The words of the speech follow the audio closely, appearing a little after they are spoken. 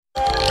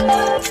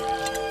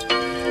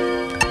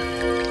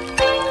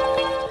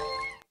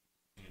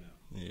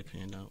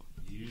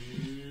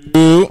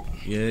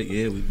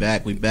Yeah,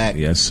 we back.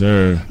 Yes,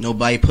 sir.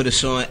 Nobody put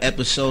us on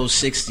episode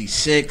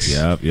 66.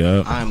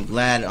 Yep. I'm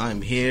glad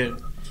I'm here.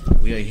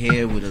 We are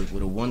here with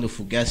a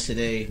wonderful guest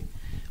today,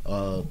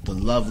 the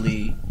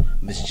lovely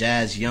Miss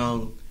Jazz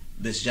Young.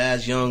 Miss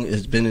Jazz Young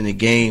has been in the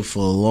game for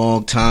a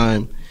long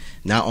time.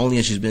 Not only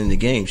has she been in the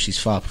game, she's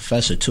file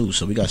professor too.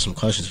 So we got some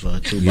questions for her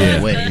too, by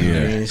the way. You know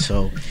what I mean?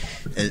 So,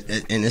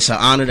 and it's an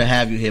honor to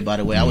have you here. By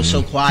the way, I was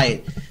so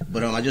quiet,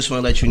 but I just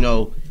want to let you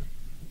know,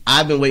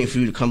 I've been waiting for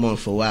you to come on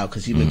for a while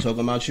because he's been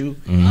talking about you.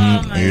 Oh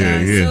my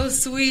God, so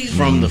sweet.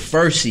 From the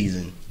first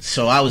season.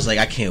 So I was like,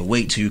 I can't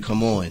wait till you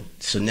come on.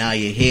 So now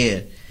you're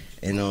here,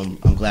 and I'm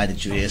glad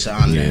that you're here. It's an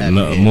honor to have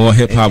you here. More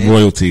hip hop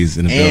royalties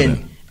in the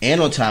building. And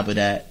on top of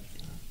that,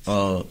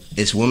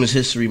 it's Women's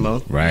History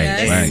Month. Right,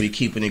 yes. right. And we're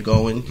keeping it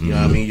going. You know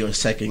what I mean? You're a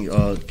second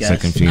guest.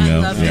 Second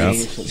female. Yeah,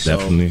 So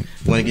definitely.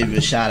 I want to give you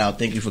a shout out.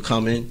 Thank you for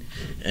coming.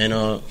 And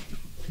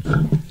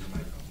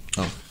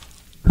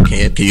can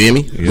you hear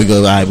me? Yeah. We're good.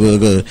 All right, we're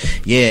good.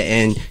 Yeah,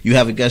 and you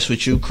have a guest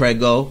with you,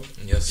 CraigO.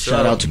 Yes, sir.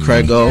 Shout out to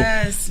CraigO.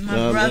 Yes, my You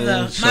know what I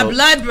brother, mean? So- my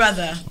blood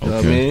brother. You know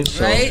what I mean?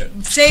 So-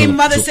 Right? Same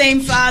mother,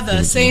 same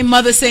father. Same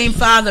mother, same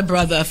father,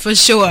 brother, for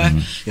sure. You know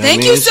what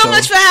Thank I you mean? so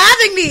much for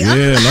having me. I'm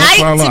Yeah, no hyped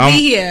problem. to be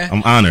here.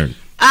 I'm honored.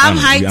 I'm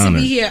Honored, hyped to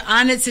honored. be here.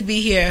 Honored to be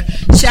here.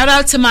 Shout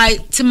out to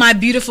my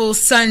beautiful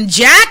son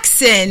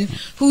Jackson,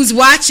 who's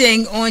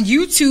watching on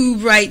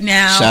YouTube right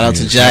now. Shout out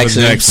to Yeah,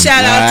 Jackson.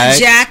 Shout out All right. to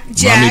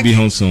Jack. Mommy be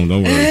home soon.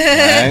 Don't worry. All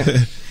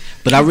right.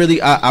 But I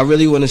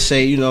really want to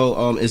say,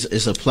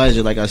 it's a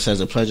pleasure. Like I said,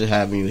 it's a pleasure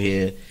having you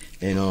here.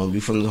 And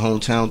you're from the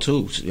hometown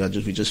too. So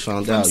we just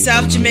found out.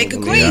 South Jamaica,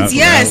 what I mean? Queens,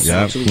 yes.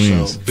 Yeah, Too,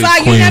 Queens. so- Big Fire,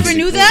 you Queens. never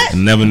knew that?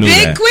 Never knew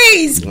Big that.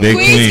 Queens. Big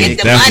Queens get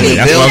the definitely. money.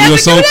 That's You why we never were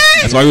so. knew that?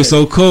 That's why we were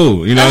so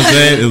cool. You know what I'm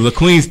saying? It was a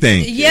Queens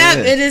thing. Yeah,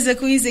 Yeah. it is a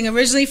Queens thing.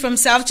 Originally from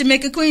South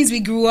Jamaica, Queens.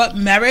 We grew up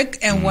Merrick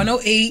and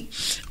 108.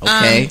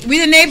 Okay. We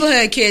the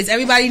neighborhood kids.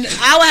 Everybody,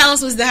 our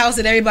house was the house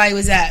that everybody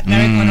was at.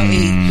 Merrick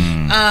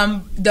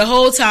 108. The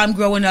whole time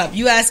growing up,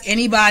 you ask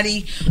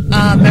anybody,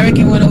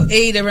 American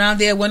 108 around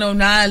there,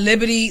 109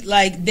 Liberty,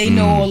 like they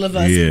know all of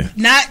us. Yeah.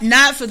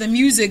 Not for the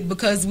music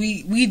because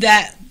we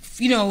that.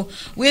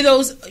 We're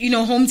those,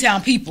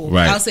 hometown people.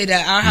 Right. I'll say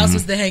that. Our house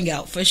was the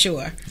hangout, for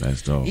sure.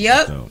 That's dope.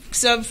 Yep. That's dope.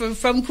 So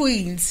from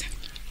Queens.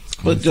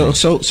 But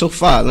so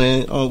far,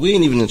 man, we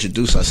didn't even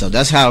introduce ourselves.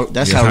 That's how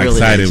how real it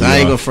excited is. we I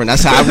ain't are. gonna front.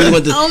 That's how I really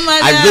want to. Oh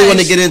my I really want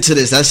to gosh. get into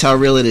this. That's how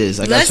real it is.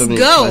 I got Let's so many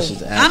go. questions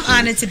to ask I'm you.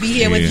 honored to be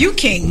here with Yeah. you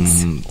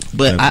kings.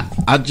 But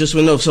I just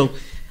want to know. So,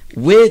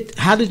 where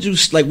did you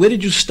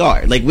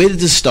start? Like, where did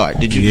this start?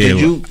 Did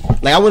you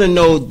I want to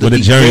know the Where the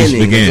journeys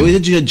beginning. begin. Like, where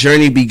did your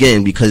journey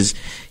begin? Because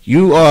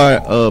you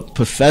are a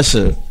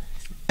professor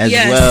as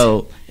Yes.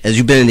 well as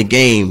you've been in the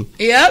game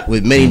Yep.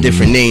 with many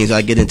different names.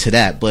 I'll get into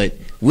that. But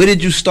where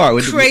did you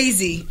start?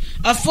 Crazy.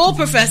 A full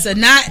professor.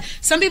 Not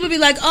some people be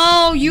like,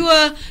 oh, you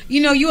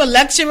a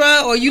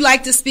lecturer or you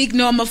like to speak.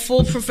 No, I'm a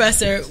full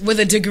professor with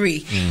a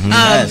degree.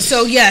 Yes.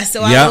 So Yep.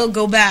 I will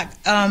go back.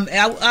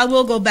 I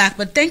will go back.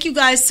 But thank you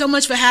guys so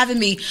much for having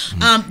me.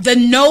 The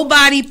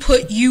Nobody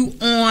Put You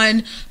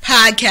On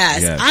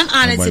podcast. Yes. I'm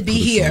honored Nobody to be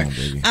put us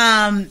here.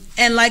 on, baby.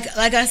 And like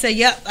I said,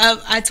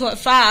 I taught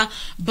fire,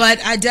 but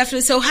I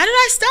definitely. So how did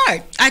I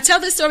start? I tell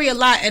this story a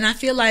lot, and I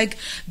feel like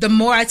the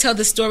more I tell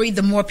the story,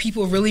 the more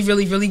people really,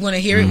 really, really want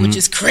to hear it, which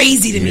is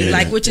crazy to me,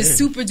 which is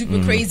super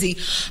duper crazy.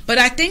 But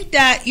I think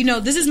that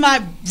this is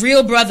my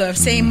real brother,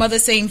 same mother,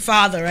 same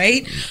father,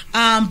 right?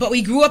 But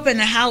we grew up in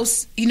a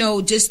house,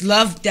 just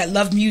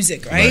loved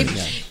music, right?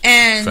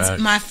 And Fact.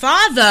 my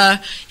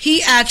father,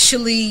 he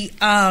actually.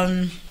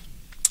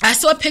 I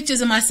saw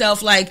pictures of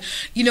myself back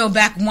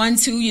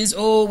 1-2 years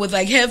old with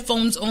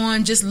headphones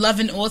on, just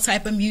loving all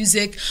type of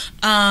music.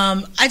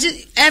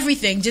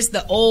 Everything, just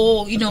the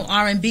old,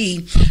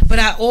 R&B. But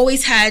I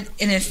always had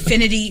an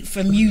affinity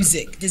for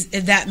music,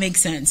 if that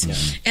makes sense. Yeah.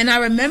 And I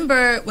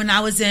remember when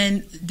I was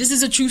this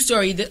is a true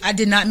story, I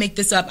did not make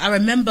this up. I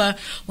remember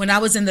when I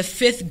was in the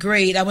 5th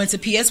grade, I went to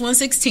PS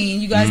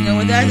 116. You guys know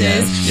what that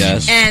is?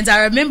 Yes. And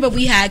I remember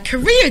we had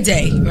career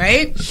day,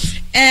 right?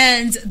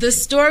 And the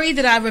story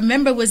that I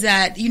remember was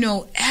that,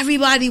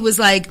 everybody was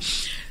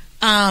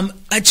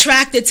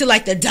attracted to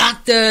the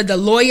doctor, the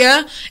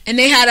lawyer, and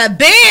they had a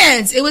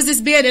band. It was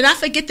this band, and I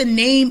forget the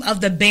name of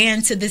the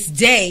band to this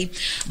day.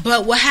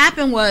 But what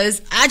happened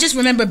was, I just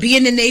remember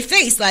being in their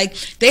face.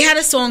 They had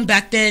a song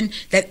back then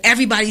that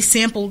everybody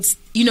sampled,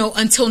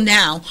 until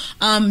now.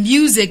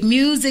 Music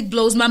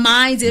blows my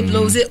mind. It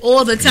blows it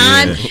all the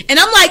time. Yeah. And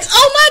I'm like,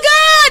 oh my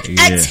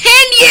God, at 10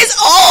 years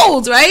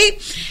old, right?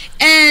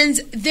 And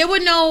there were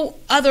no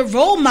other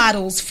role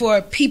models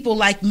for people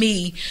like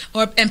me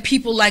and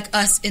people like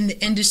us in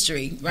the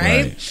industry,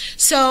 right?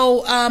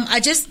 So I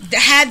just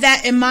had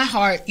that in my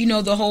heart,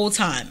 the whole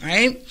time,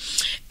 right?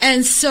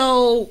 And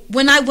so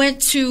when I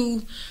went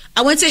to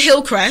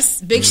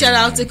Hillcrest. Big shout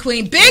out to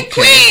Queen. Big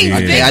Queens. Yeah.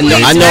 Big I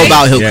Queens, know right?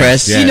 about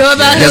Hillcrest. You know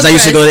about Because I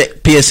used to go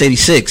Hillcrest. to PS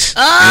 86.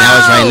 And I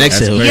was right next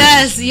to That's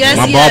Hillcrest. crazy. Yes.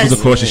 My barber's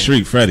across the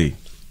street, Freddie.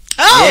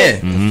 Oh,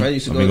 Yeah, Freddie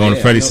used to I've go been going there.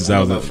 to Freddie I since know I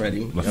was about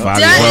Freddie. like Yup. 5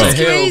 That's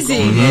years old.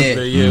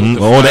 crazy.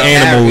 All the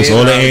animals,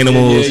 all the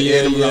animals,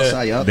 Animals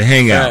outside, yup. the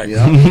hangout.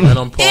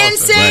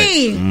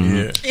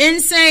 Insane.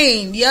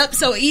 Insane. Yep.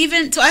 So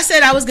I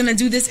said I was gonna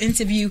do this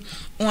interview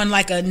on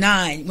like a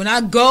 9. When I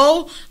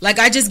go, like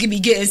I just be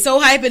getting so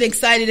hyped and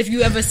excited. If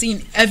you ever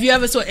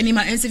saw any of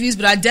my interviews,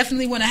 but I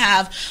definitely want to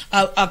have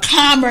a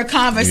calmer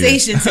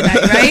conversation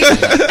tonight,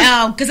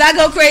 right? Because I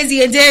go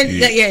crazy and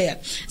then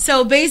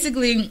So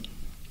basically,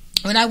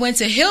 when I went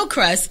to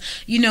Hillcrest,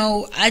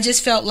 I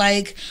just felt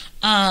like,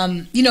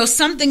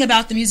 something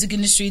about the music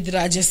industry that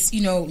I just,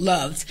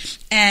 loved.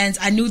 And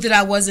I knew that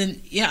I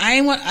wasn't,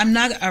 I'm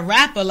not a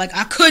rapper. Like,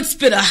 I could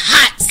spit a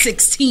hot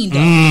 16, though.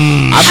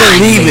 I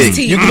believe it.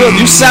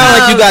 You sound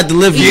like you got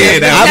delivery.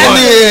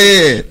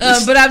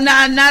 But I'm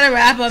not a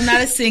rapper. I'm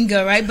not a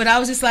singer, right? But I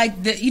was just like,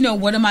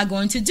 what am I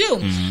going to do?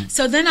 Mm-hmm.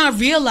 So then I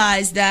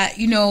realized that,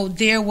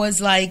 there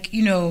was like,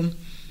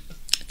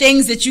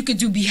 things that you could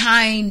do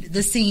behind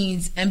the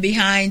scenes and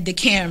behind the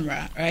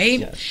camera, right?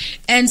 Yes.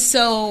 And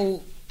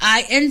so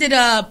I ended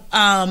up,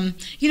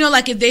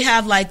 like if they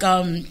have like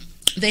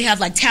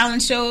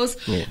talent shows.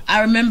 Yeah.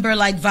 I remember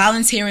like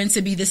volunteering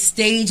to be the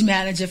stage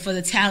manager for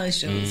the talent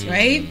shows,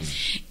 right?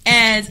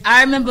 And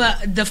I remember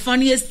the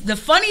funniest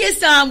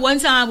time one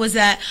time was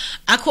that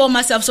I called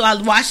myself, so I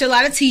watched a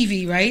lot of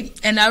TV, right?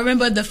 And I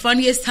remember the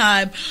funniest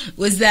time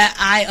was that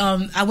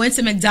I went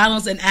to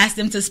McDonald's and asked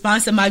them to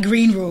sponsor my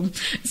green room.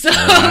 So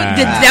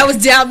that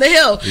was down the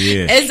hill.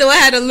 Yeah. And so I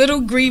had a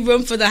little green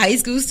room for the high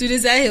school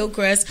students at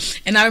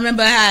Hillcrest. And I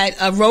remember I had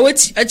a row of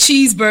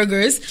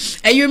cheeseburgers.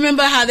 And you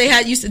remember how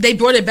they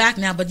brought it back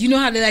now, but you know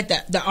how they like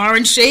the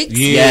orange shakes?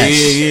 Yeah.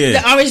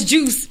 The orange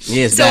juice.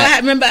 Yes, so I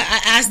remember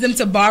I asked them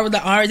to borrow the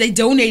orange. They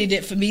donated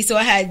it for me, so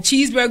I had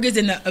cheeseburgers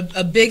and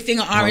a big thing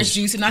of orange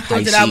juice, and I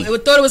thought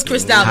thought it was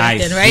Cristal back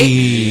then, right?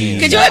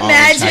 Could you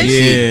imagine?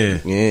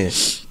 Yeah.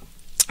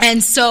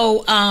 And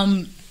so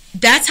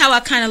that's how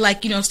I kind of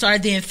like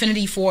started the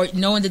affinity for it,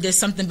 knowing that there's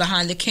something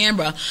behind the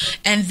camera.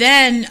 And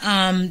then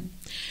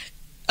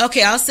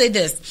I'll say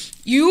this: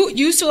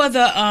 you saw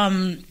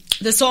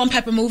the Salt and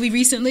Pepper movie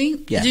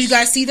recently? Yes. Did you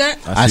guys see that?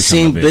 I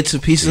seen bits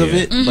and pieces of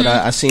it, but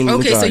I seen the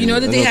Okay, so you know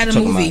that they had a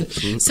movie.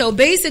 Mm-hmm. So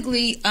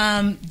basically,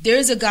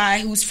 there's a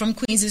guy who's from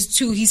Queens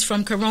too. He's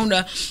from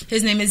Corona.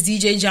 His name is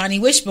DJ Johnny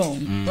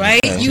Wishbone,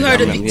 right? Okay. You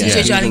heard of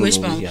DJ Johnny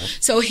Wishbone.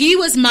 So he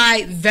was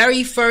my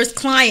very first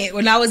client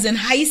when I was in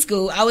high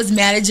school. I was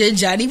managing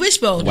Johnny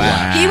Wishbone.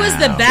 Wow. He was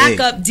the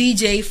backup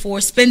DJ for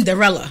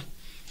Spinderella.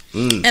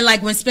 And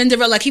like when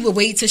Spinderella, like he would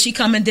wait till she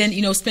come and then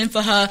spin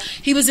for her.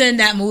 He was in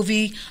that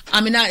movie.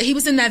 He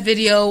was in that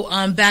video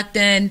back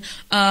then.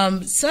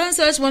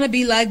 Such want to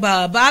be like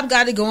Bob. Bob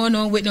got it going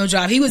on with no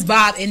job. He was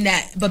Bob in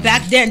that, but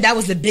back then that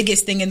was the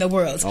biggest thing in the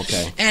world.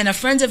 Okay. And a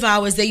friend of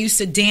ours, they used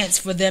to dance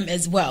for them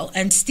as well.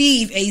 And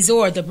Steve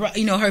Azor,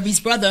 Herbie's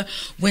brother,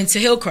 went to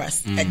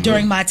Hillcrest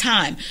during my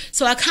time.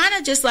 So I kind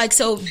of just like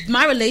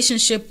my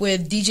relationship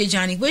with DJ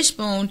Johnny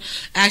Wishbone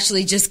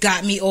actually just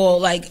got me all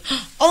like,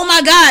 oh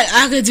my God,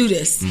 I could do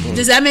this. Mm-hmm.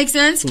 Does that make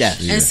sense? Yeah.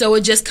 And so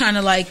it just kind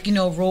of like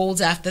rolls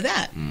after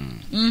that.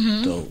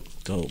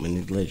 Dope. And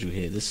it led you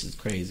here. This is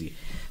crazy.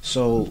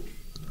 So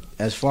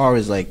as far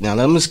as like now,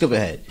 let me skip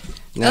ahead.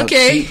 Now,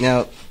 okay.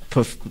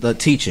 The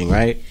teaching,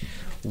 right?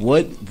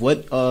 What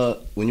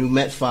when you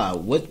met Fa,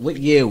 what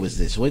year was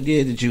this? What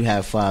year did you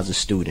have Fa as a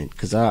student?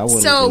 Because I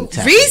want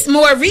to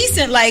more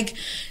recent, like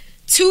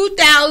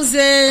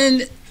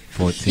 2000.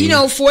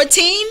 14.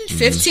 14,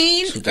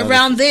 15,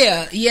 around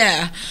there,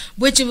 yeah.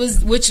 Which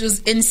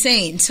was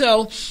insane.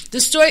 So the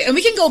story, and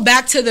we can go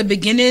back to the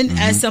beginning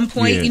at some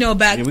point,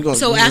 back. Yeah,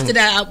 after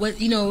that, I went,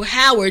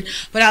 Howard.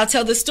 But I'll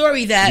tell the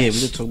story that we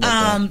can talk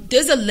about that.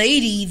 There's a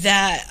lady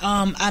that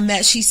I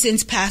met. She's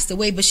since passed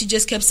away, but she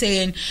just kept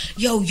saying,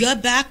 "Yo, your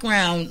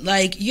background,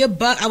 like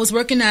I was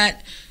working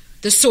at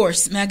The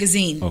Source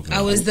magazine. Okay.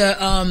 I was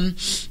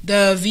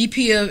the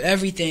VP of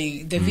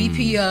everything, the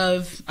VP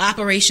of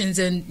operations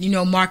and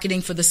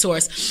marketing for The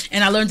Source,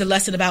 and I learned a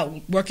lesson about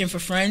working for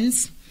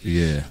friends.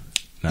 Yeah.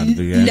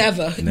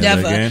 Never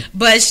again.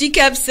 But she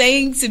kept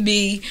saying to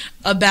me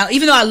about,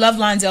 even though I love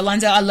Londell,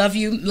 I love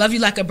you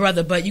like a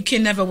brother, but you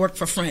can never work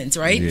for friends,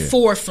 right? Yeah.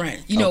 For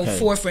friends,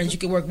 for friends. You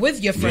can work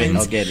with your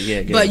friends,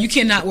 but you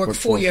cannot work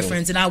for your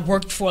friends. And I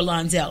worked for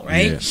Londell,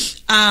 right?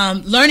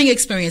 Yeah. Learning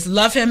experience.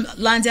 Love him,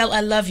 Londell.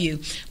 I love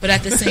you, but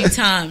at the same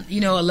time,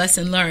 a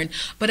lesson learned.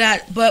 But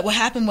what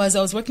happened was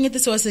I was working at The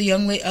Source.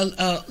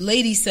 A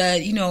lady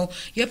said,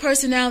 your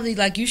personality,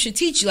 like you should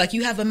teach. Like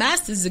you have a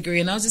master's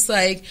degree, and I was just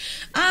like,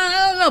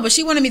 I don't know, but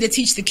she wanted me to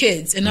teach the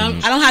kids, and I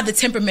don't have the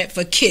temperament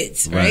for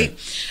kids, right?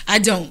 I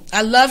don't.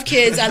 I love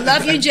kids. I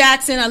love you,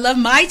 Jackson. I love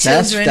my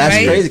children. That's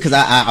right? crazy because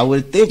I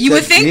would think you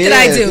would think that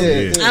I do.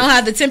 Yeah. I don't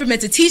have the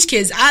temperament to teach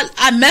kids.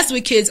 I mess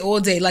with kids all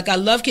day. Like I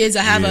love kids.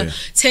 I have a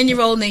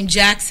 10-year-old named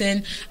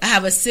Jackson. I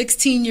have a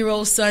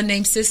 16-year-old son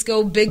named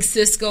Cisco, Big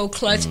Cisco,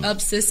 Clutch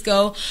Up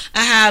Cisco.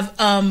 I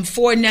have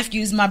 4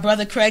 nephews. My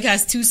brother Craig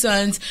has 2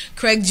 sons,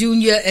 Craig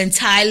Jr. and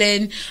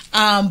Tylen.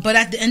 But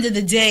at the end of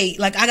the day,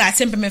 like I got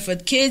temperament for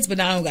kids, but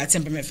I don't got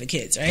temperament for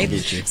kids, right?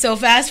 So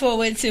fast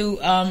forward to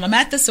I'm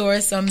at the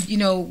Source.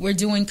 We're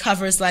doing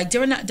covers like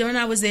during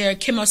I was there,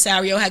 Kim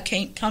Osario had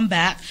come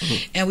back,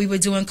 and we were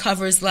doing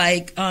covers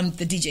like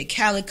the DJ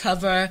Khaled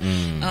cover.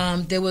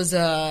 There was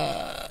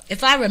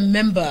if I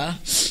remember,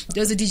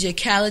 there was a DJ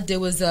Khaled. There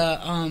was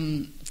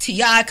a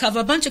T.I. cover,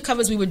 a bunch of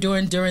covers we were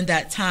doing during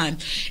that time.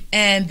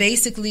 And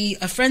basically,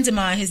 a friend of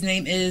mine, his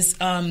name is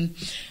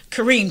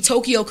Kareem,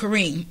 Tokyo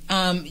Kareem.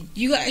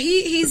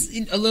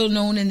 He's a little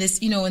known in this,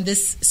 in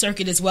this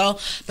circuit as well.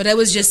 But I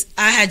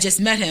had just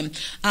met him.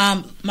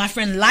 My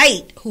friend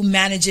Light, who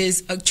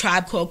manages a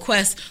tribe called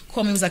Quest,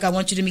 called me, was like, I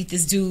want you to meet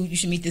this dude. You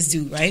should meet this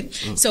dude, right?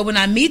 So when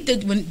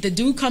when the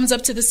dude comes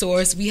up to the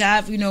Source, we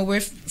have, we're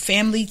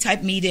family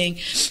type meeting.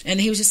 And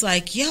he was just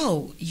like,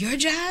 yo, you're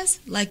Jazz?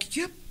 Like,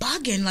 you're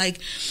bugging. Like,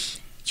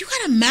 you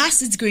got a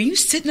master's degree. You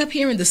sitting up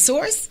here in the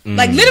Source?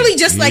 Like, literally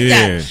just like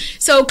that.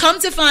 So come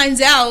to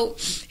find out,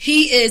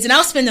 he is, and I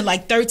was spending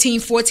like 13,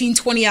 14,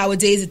 20-hour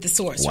days at the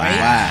Source, right?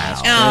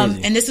 Wow.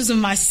 And this was when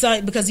my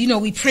son, because,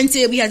 we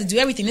printed, we had to do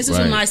everything. This was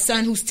when my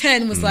son, who's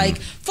 10, was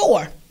like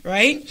 4.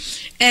 Right?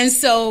 And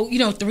so,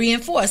 3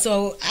 and 4.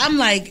 So I'm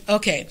like,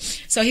 okay.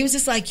 So he was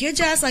just like, you're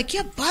Jazz, like,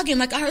 you're bugging.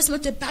 Like, I heard so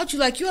much about you.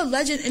 Like, you're a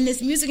legend in this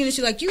music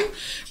industry. Like, you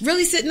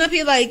really sitting up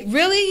here, like,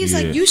 really? He's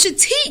like, you should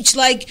teach.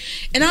 Like,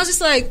 and I was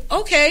just like,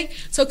 okay.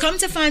 So come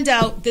to find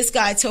out, this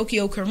guy,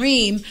 Tokyo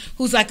Kareem,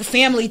 who's like a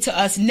family to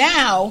us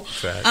now,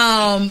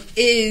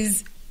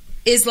 is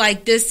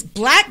like this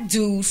black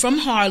dude from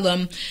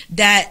Harlem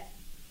that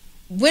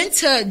went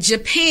to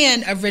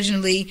Japan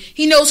originally.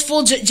 He knows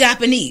full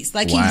Japanese.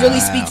 Like, he really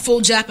speaks full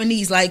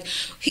Japanese. Like,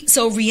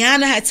 so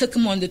Rihanna had took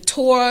him on the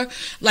tour.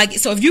 Like,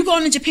 so if you're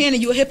going to Japan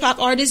and you're a hip-hop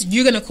artist,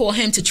 you're going to call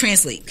him to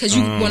translate. Because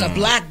you want a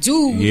black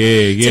dude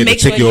to make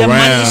sure your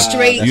money's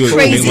straight.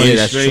 Crazy.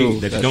 That's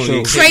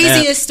true.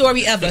 Craziest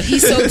story ever.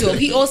 He's so dope.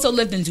 He also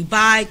lived in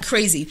Dubai.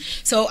 Crazy.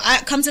 So I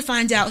come to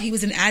find out he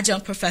was an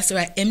adjunct professor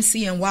at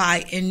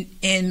MCNY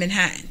in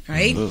Manhattan,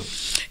 right?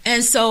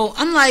 And so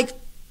I'm like,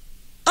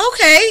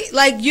 okay,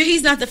 like,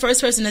 he's not the first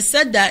person that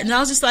said that. And I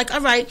was just like, all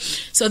right.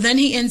 So then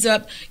he ends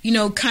up,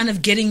 kind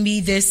of getting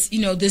me this,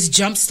 this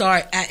jump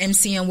start at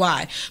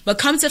MCNY. But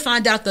come to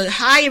find out, the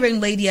hiring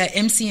lady at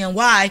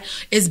MCNY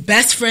is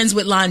best friends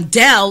with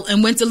Londell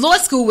and went to law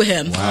school with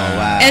him.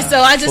 Wow. And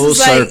so I just was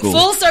like,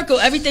 full circle,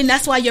 everything.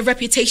 That's why your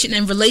reputation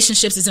and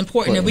relationships is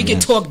important. And we can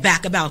talk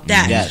back about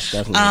that. Yes,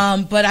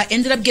 definitely. But I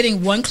ended up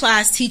getting one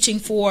class teaching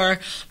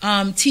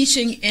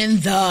in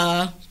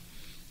the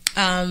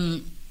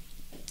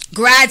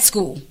grad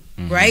school,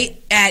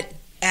 right, at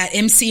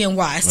MCNY.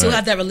 I still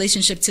have that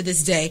relationship to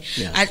this day.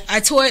 I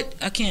taught,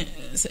 I can't,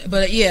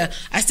 but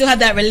I still have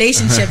that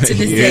relationship to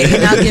this day,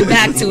 and I'll get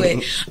back to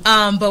it.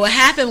 But what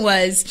happened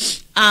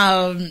was,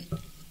 I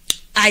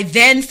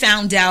then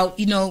found out,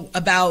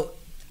 about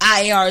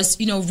IAR's,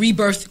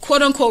 rebirth,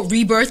 quote unquote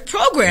rebirth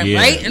program,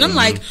 right? And I'm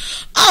like,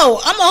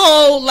 oh, I'm a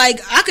whole, like,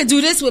 I could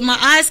do this with my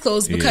eyes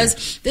closed,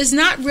 because there's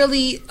not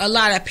really a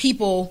lot of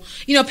people,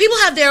 people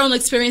have their own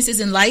experiences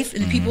in life,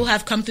 and people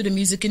have come through the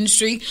music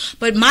industry,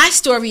 but my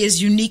story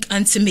is unique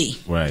unto me.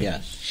 Right.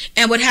 Yeah.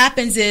 And what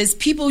happens is,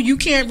 you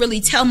can't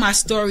really tell my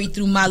story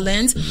through my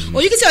lens.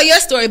 Well, you can tell your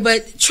story,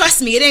 but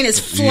trust me, it ain't as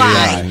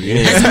fly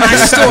as my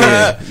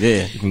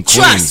story.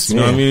 Trust. You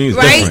know what I mean? It's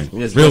right?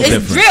 different. It's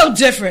real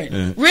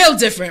different. Real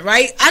different,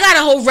 right? I got a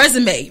whole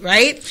resume,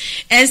 right?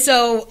 And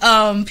so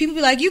people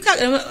be like,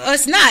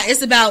 it's not.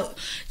 It's about,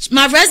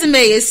 my resume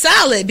is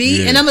solid,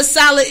 B, and I'm a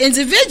solid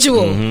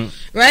individual,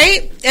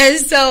 right? And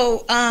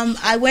so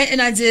I went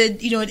and I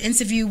did, an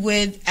interview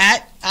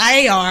at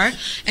IAR,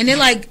 and they're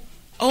like,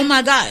 oh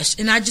my gosh.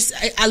 And I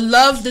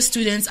love the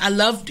students. I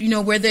loved,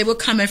 where they were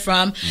coming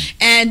from.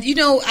 And,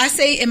 I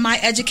say in my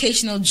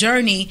educational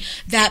journey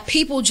that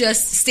people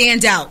just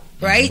stand out,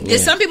 right?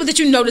 There's some people that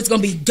that's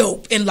going to be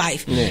dope in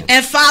life.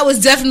 And Fa was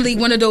definitely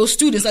one of those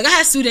students. Like, I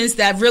had students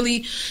that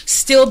really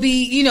still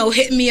be,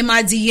 hitting me in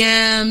my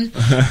DM,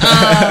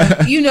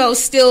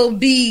 still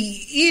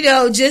be,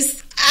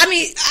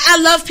 I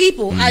love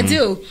people. I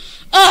do.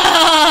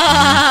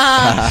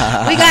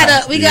 Oh, we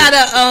got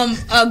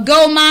a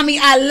go, mommy,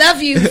 I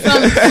love you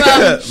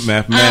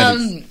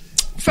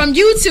from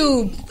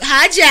YouTube.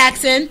 Hi,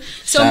 Jackson.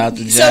 Shout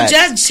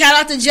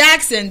out to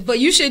Jackson. But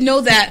you should know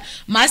that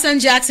my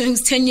son Jackson,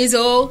 who's 10 years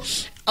old,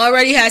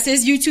 already has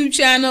his YouTube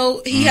channel.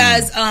 He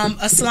has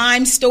a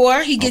slime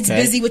store. He gets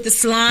busy with the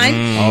slime.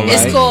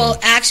 It's called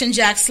Action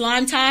Jack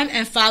Slime Time.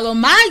 And follow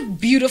my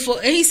beautiful,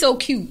 and he's so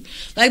cute.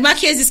 Like, my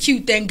kids is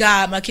cute, thank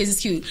God. My kids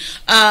is cute.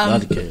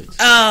 Love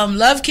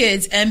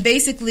kids. And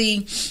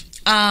basically,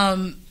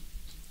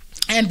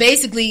 And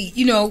basically,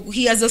 you know,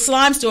 he has a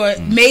slime store,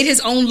 made his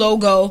own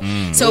logo.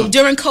 So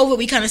during COVID,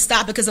 we kind of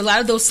stopped because a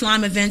lot of those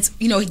slime events,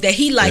 you know, that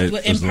he liked were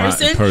in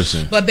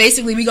person. But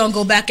basically, we're going to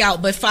go back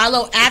out. But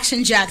follow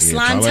Action Jack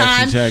Slime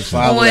Time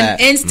on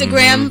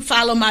Instagram.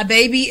 Follow my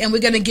baby. And we're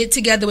going to get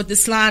together with the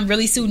slime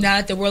really soon now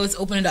that the world is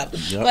opening up.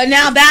 But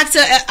now back to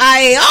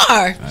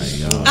IAR.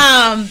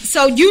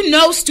 So you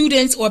know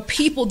students or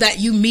people that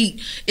you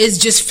meet is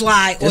just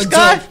fly or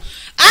dope.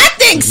 I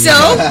think so.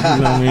 You know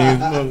what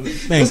I mean?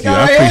 Thank you.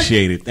 I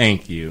appreciate it.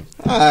 Thank you.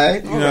 All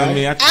right. You know what I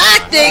mean? I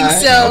think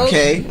so.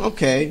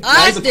 Okay.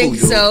 I think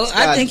so.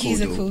 I think he's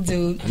a cool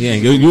dude. Yeah,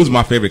 you was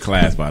my favorite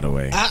class, by the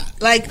way.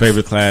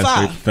 Favorite class,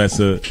 favorite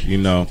professor, you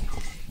know.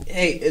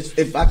 Hey,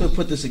 if I could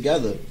put this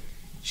together,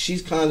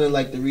 she's kind of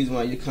like the reason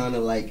why you're kind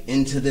of like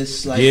into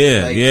this. Like,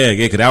 yeah.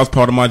 Because that was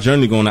part of my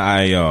journey going to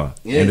IAR.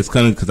 Yeah. And it's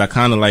kind of because I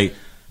kind of like,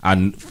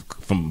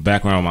 from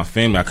background of my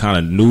family, I kind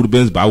of knew the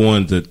business, but I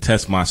wanted to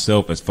test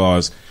myself as far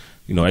as,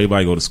 you know,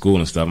 everybody go to school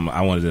and stuff.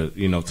 I wanted to,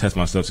 you know, test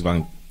myself, see if I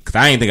can, because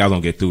I didn't think I was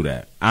going to get through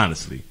that,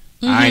 honestly.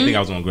 I didn't think I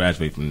was going to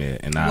graduate from there.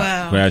 And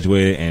I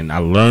graduated, and I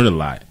learned a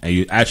lot. And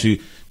you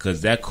actually, because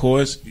that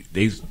course,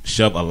 they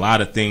shove a lot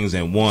of things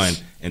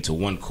into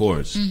one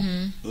course. You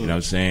know what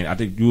I'm saying? I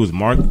think you was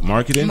marketing. Yeah.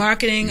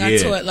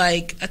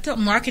 I taught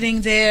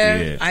marketing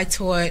there. Yeah. I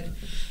taught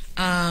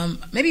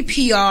maybe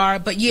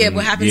PR, but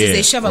what happens is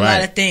they shove a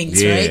lot of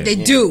things, right? They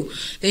do.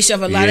 They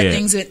shove a lot of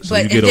things in, so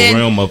but you get a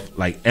realm of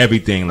like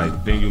everything, like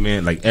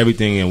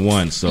everything in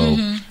one. So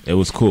it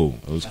was cool.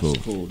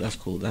 That's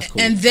cool.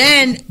 And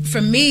then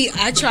for me,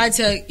 I tried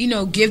to, you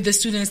know, give the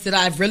students that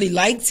I've really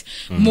liked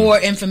more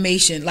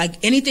information, like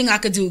anything I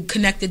could do,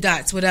 connect the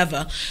dots,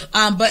 whatever.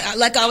 But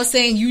like I was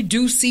saying, you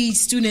do see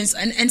students,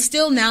 and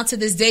still now to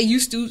this day, you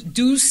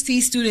do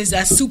see students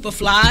that's super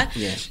fly.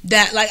 Yeah.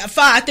 That like,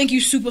 I think you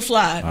super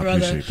fly, brother.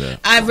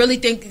 I really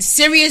think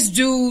serious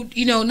dude,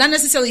 you know, not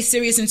necessarily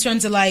serious in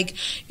terms of like,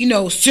 you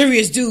know,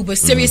 serious dude, but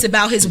serious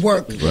about his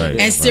work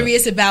and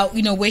serious about,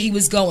 you know, where he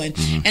was going.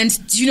 And,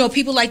 you know,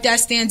 people like that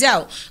stand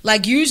out.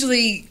 Like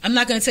usually, I'm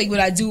not going to tell you what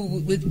I do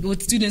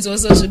with students on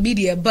social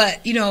media,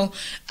 but, you know,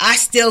 I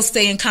still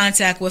stay in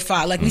contact with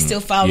Fa. Like we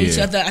still follow each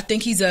other. I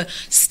think he's a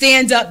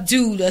stand-up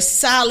dude, a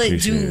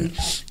solid dude.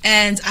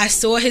 And I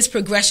saw his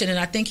progression, and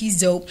I think he's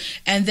dope.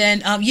 And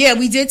then,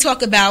 we did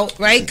talk about,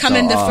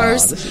 coming the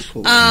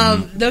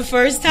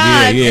first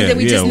time, and then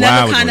we just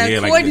never kind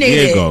of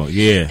coordinated.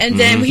 And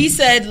then he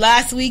said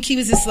last week he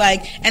was just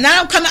like, and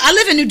I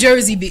live in New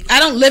Jersey. I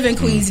don't live in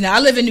Queens now. I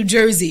live in New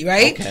Jersey,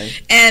 right? Okay.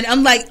 And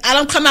I'm like, I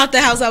don't come out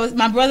the house.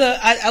 My brother,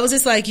 I was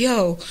just like,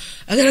 yo,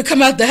 I gotta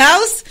come out the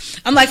house.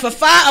 I'm like, for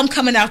Fa, I'm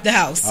coming out the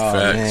house. Oh,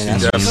 man,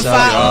 for Fa,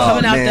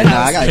 I'm coming out the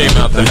house.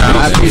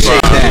 I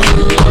appreciate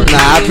that.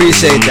 I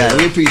appreciate that.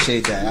 We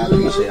appreciate that.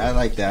 I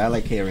like that. I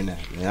like hearing that.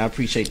 Man, I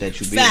appreciate that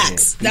you being here.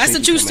 Facts. That's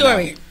a true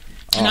story.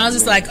 And I was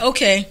just like,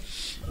 okay,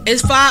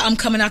 it's fine. I'm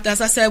coming out there.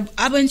 As I said,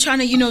 I've been trying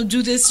to, you know,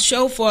 do this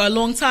show for a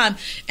long time.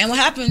 And what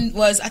happened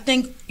was, I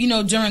think, you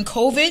know, during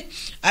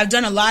COVID, I've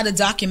done a lot of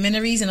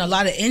documentaries and a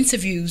lot of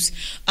interviews.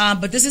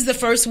 But this is the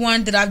first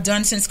one that I've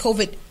done since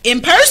COVID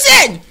in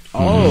person.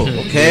 Oh,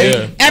 okay.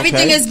 Yeah.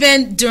 Everything has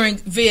been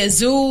via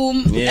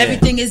Zoom. Yeah.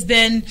 Everything has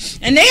been,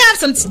 and they have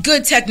some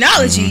good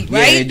technology,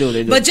 right? Yeah, they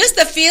do. But just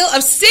the feel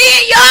of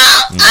seeing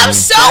y'all, I'm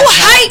so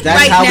hyped that's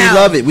right now. That's how we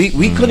love it.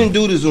 We couldn't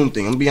do the Zoom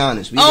thing. I'm gonna be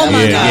honest. My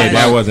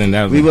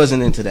God. We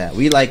wasn't into that.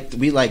 We like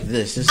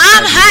this.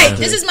 I'm hyped.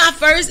 This is my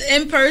first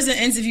in-person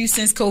interview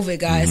since COVID,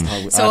 guys.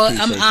 So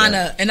I'm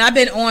honored, and I've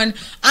been on.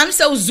 I'm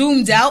so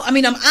zoomed out. I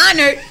mean, I'm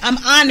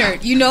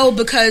honored, you know,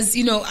 because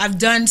you know I've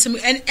done some,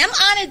 and I'm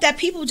honored that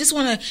people just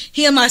want to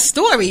hear my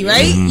story,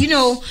 right? You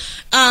know,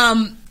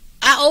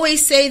 I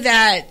always say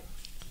that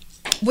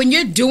when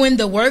you're doing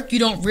the work, you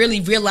don't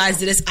really realize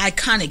that it's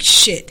iconic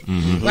shit,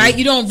 right?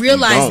 You don't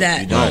realize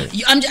that.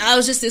 I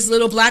was just this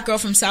little black girl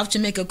from South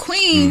Jamaica,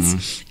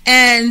 Queens,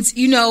 and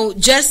you know,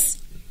 just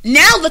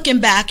now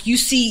looking back, you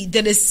see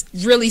that it's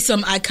really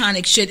some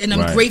iconic shit, and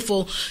I'm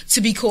grateful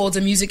to be called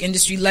a music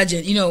industry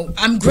legend. You know,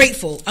 I'm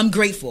grateful.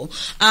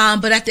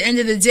 But at the end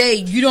of the day,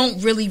 you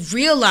don't really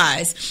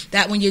realize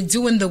that when you're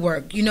doing the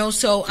work, you know.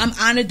 So I'm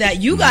honored that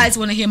you guys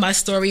want to hear my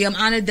story. I'm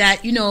honored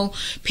that, you know,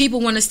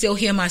 people want to still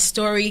hear my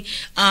story.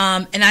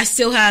 And I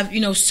still have, you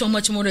know, so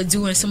much more to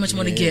do and so much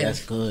more to give.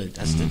 That's good.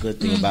 That's the good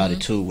thing about it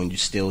too. When you're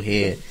still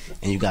here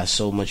and you got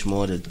so much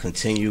more to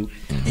continue,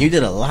 and you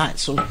did a lot.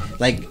 So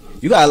like.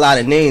 You got a lot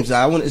of names.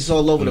 It's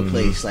all over the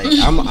place. Like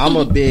I'm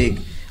a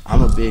big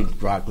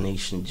Rock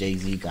Nation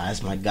Jay-Z guy.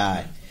 That's my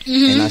guy.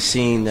 And I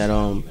seen that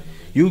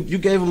you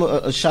gave him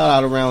a shout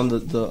out around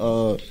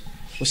the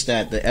what's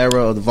that? The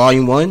era of the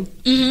Volume 1.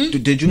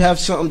 Did you have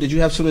something? Did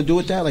you have something to do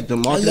with that? Like the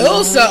marketing? A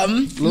little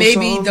something,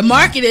 maybe the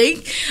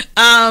marketing.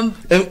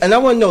 And I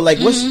want to know, like,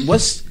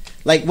 what's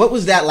like, what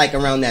was that like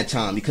around that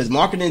time? Because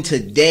marketing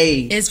today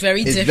is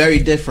very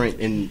different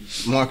in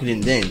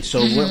marketing then.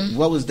 So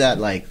what was that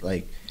like?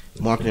 Like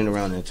marketing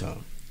around that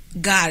time.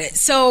 Got it.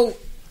 So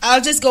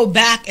I'll just go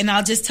back and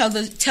I'll just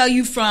tell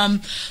you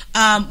from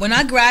when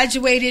I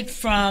graduated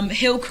from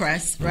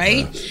Hillcrest,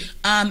 right?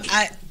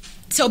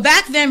 So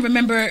back then,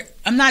 remember,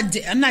 I'm not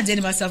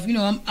dating myself. You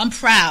know, I'm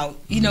proud,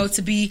 you know,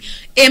 to be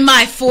in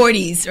my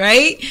 40s,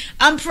 right?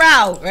 I'm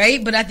proud,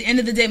 right? But at the end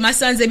of the day, my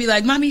sons, they be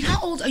like, Mommy,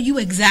 how old are you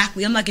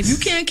exactly? I'm like, if you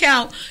can't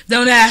count,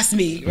 don't ask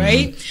me,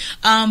 right?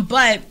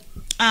 But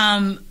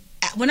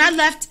when I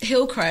left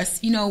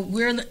Hillcrest, you know,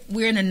 we're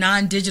in a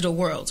non-digital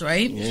world,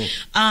 right? Yeah.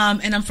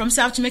 And I'm from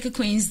South Jamaica,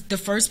 Queens, the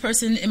first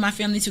person in my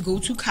family to go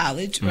to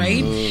college,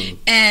 right?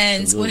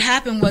 And what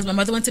happened was my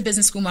mother went to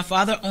business school. My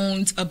father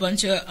owned a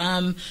bunch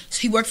of,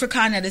 he worked for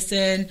Con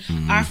Edison.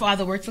 Our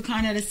father worked for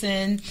Con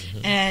Edison,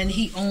 and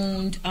he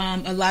owned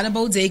a lot of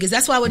bodegas.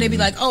 That's why when they be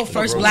like, oh,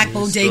 first black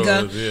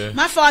bodega. Stores,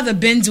 my father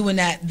been doing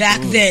that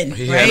back then,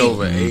 he right? had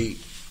over 8.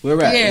 Where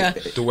at? Yeah.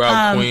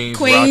 Throughout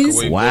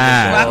Queens,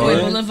 Rockaway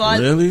Boulevard.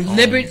 Really?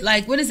 Liberty,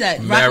 like, what is that?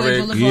 Rockaway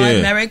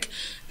Boulevard, Merrick,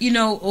 you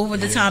know, over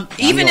the time.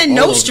 Even in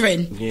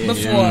Nostrand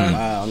before.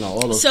 Wow, I know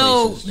all those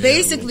places.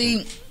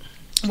 Basically,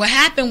 what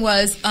happened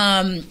was,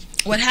 I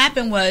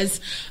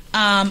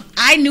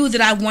knew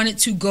that I wanted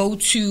to go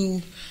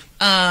to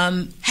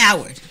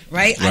Howard,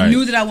 right? I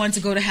knew that I wanted to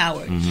go to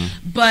Howard.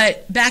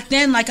 But back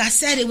then, like I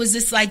said, it was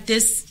just like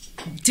this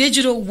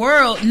digital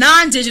world,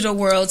 non-digital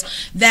world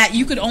that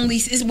you could only,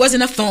 it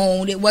wasn't a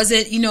phone, it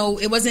wasn't, you know,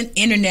 it wasn't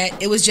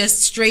internet, it was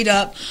just straight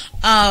up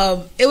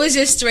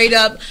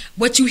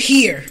what you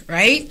hear,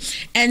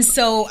 right? And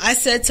so I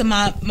said to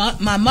my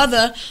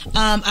mother,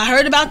 I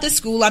heard about this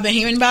school, I've been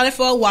hearing about it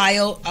for a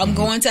while, I'm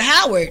going to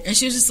Howard. And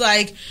she was just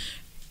like,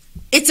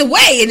 it's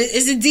away, and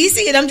it's in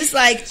DC. And I'm just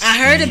like, I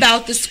heard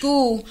about the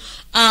school,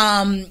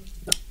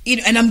 you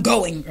know, and I'm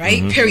going,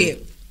 right?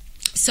 Period.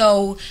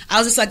 So I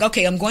was just like,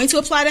 okay, I'm going to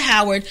apply to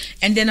Howard,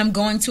 and then I'm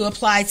going to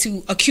apply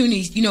to a CUNY,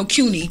 you know,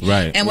 CUNY.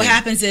 Right. And what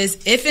happens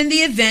is, if in the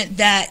event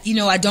that, you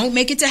know, I don't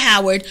make it to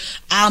Howard,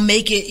 I'll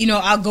make it, you know,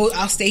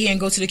 I'll stay here and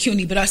go to the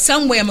CUNY, but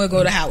some way I'm going to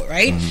go to Howard,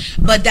 right?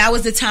 But that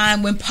was the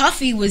time when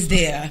Puffy was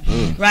there,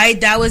 right?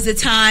 That was the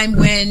time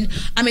when,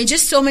 I mean,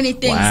 just so many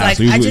things. Wow. Like,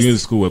 so you were in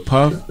school with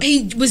Puff?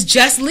 He was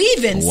just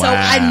leaving. Wow. So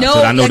I know.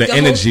 So I know like, the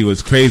energy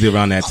was crazy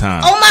around that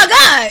time. Oh my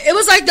God. It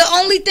was like the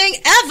only thing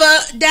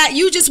ever that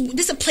this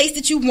is a place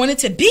that you wanted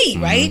to be,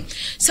 right?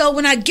 So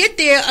when I get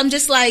there, I'm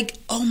just like,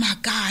 oh my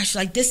gosh,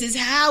 like this is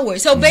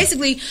Howard. So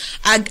basically,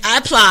 I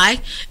apply,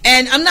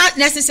 and I'm not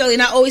necessarily,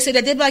 and I always say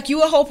that they're like,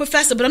 you a whole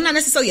professor, but I'm not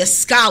necessarily a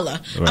scholar.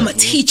 Right. I'm a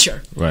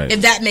teacher,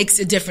 if that makes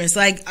a difference.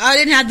 Like, I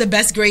didn't have the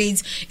best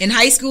grades in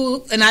high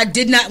school, and I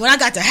did not, when I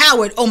got to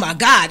Howard, oh my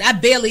God, I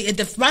barely,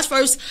 my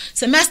first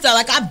semester,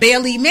 like I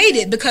barely made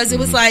it, because it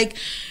was like,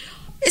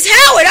 it's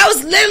Howard. I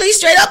was literally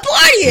straight up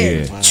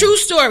partying. Yeah. Wow. True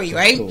story,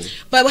 right? Cool.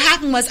 But what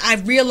happened was, I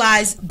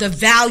realized the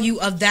value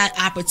of that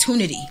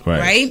opportunity,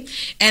 right?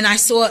 And I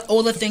saw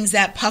all the things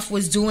that Puff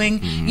was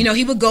doing. You know,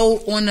 he would go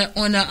on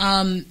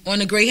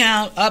the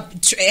Greyhound up,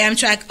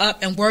 Amtrak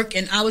up, and work,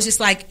 and I was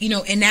just like, you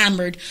know,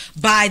 enamored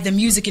by the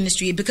music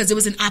industry, because it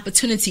was an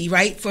opportunity,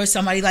 right, for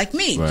somebody like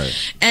me.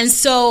 Right. And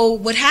so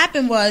what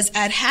happened was,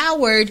 at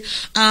Howard,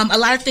 a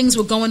lot of things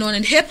were going on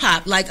in hip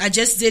hop. Like we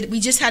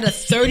just had a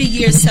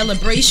 30-year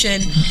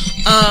celebration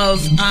of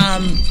a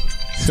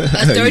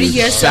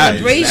 30-year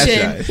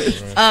celebration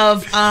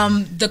of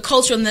the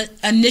Cultural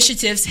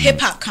Initiatives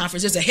hip-hop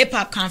conference. There's a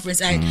hip-hop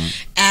conference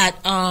at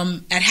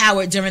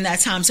Howard during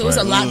that time. So it was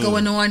a lot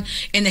going on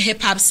in the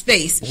hip-hop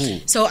space.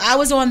 So I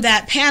was on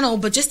that panel,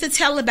 but just to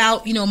tell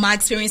about, you know, my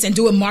experience and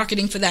doing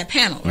marketing for that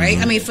panel, right?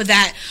 I mean, for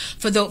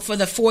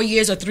the 4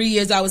 years or 3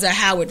 years I was at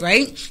Howard,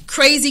 right?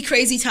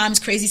 Crazy times,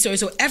 crazy stories.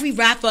 So every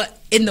rapper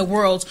in the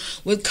world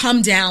would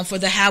come down for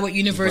the Howard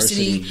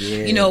University,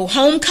 you know,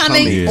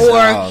 homecoming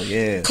or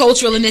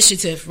cultural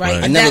initiative,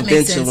 right? I've never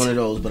been to one of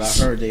those, but I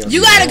heard they are.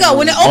 You gotta go.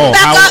 When it open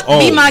back up,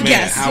 be my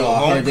guest.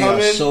 I heard they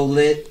are so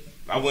lit.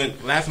 I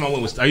went, last time I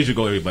went was, I usually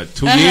go every, but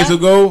 2 years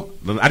ago,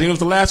 I think it was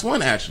the last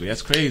one, actually.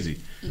 That's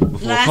crazy.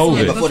 Before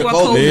COVID. Before the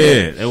COVID.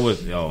 Yeah, it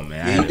was, oh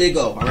man. Yeah, you did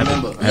go, I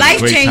remember.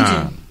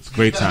 Life-changing. It's a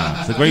great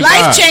time. It's a great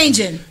Life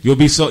changing. You'll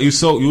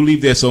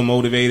leave there so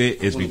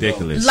motivated. It's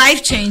ridiculous.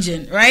 Life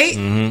changing, right?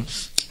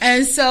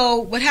 And so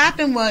what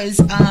happened was,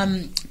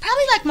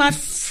 probably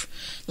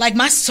like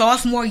my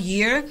sophomore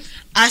year,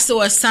 I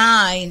saw a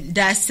sign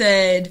that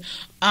said,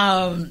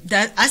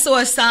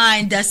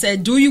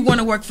 "Do you want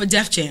to work for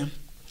Def Jam?"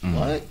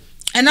 What?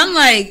 And I'm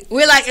like,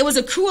 it was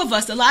a crew of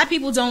us. A lot of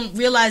people don't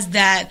realize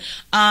that.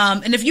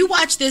 And if you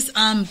watch this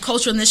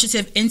Cultural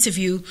Initiative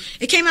interview,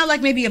 it came out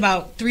like maybe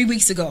about 3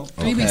 weeks ago.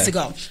 3 weeks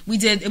ago.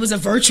 It was a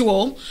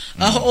virtual,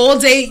 all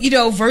day, you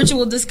know,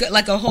 virtual,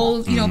 like a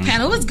whole, you know,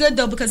 panel. It was good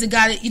though, because it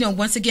got it, you know,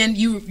 once again,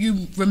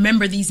 you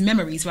remember these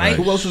memories, right?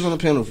 Who else was on the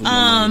panel?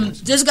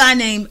 This guy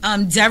named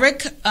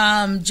Derek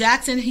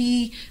Jackson.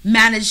 He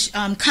managed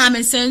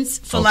Common Sense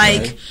for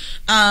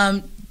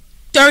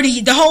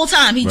the whole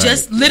time. He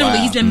just literally,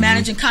 he's been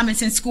managing Common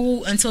Sense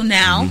School until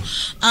now.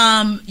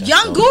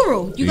 Young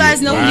Guru, you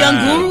guys know who Young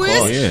Guru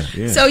is?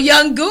 Yeah. So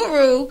Young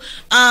Guru,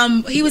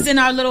 he was in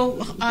our little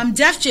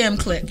Def Jam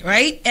clique,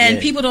 right? And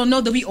people don't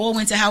know that we all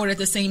went to Howard at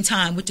the same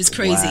time, which is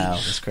crazy. Wow,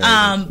 that's crazy.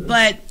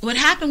 But what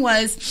happened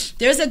was,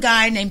 there's a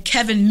guy named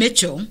Kevin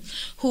Mitchell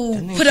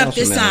who put up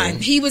this sign.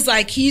 He was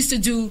like, he's a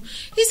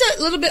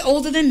little bit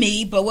older than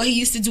me, but what he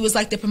used to do is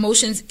like the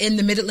promotions in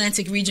the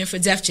Mid-Atlantic region for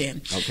Def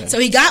Jam. Okay. So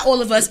he got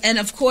all of us, and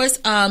of course,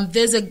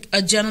 there's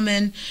a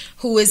gentleman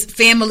who is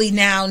family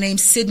now named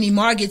Sidney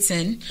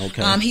Margetson.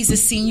 Okay. He's a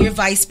senior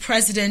vice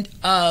president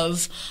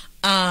of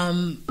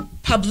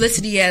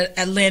publicity at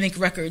Atlantic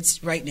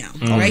Records right now.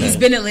 Okay. Right, he's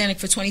been at Atlantic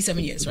for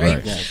 27 years.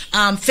 Right.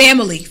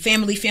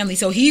 Family.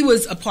 So he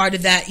was a part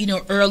of that.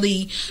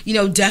 early.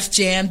 Def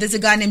Jam. There's a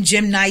guy named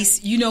Jim Nice.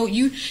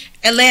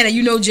 Atlanta.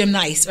 Jim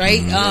Nice,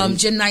 right? Mm-hmm.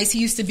 Jim Nice. He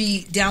used to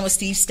be down with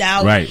Steve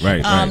Stout. Right.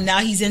 Now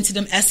he's into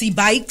them SE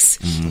bikes.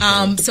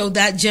 Mm-hmm. So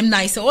that Jim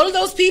Nice. So all of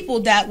those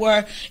people that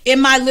were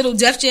in my little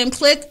Def Jam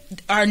clique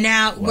are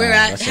now where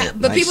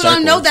but nice people circle.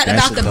 don't know that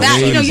That's about the back.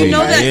 You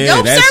know that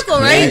dope circle,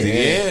 crazy. right?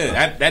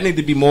 Yeah, that need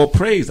to be more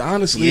praised,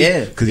 honestly.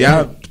 Yeah, because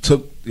y'all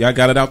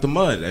got it out the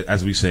mud,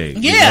 as we say.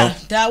 Yeah,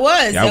 that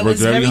was. Y'all worked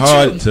very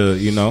hard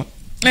to.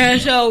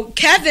 And so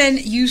Kevin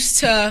used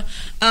to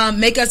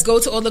make us go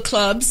to all the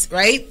clubs,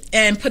 right,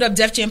 and put up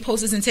Def Jam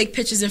posters and take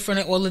pictures in front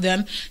of all of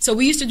them. So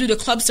we used to do the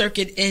club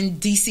circuit in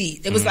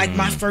D.C. It was like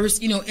my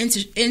first,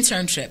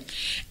 internship.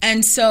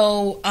 And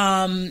so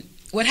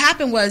what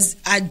happened was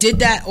I did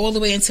that all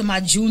the way into my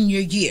junior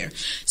year.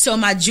 So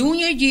my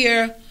junior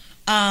year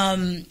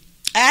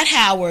at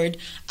Howard,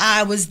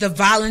 I was the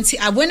volunteer.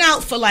 I went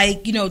out for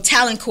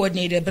talent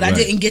coordinator, but I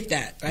didn't get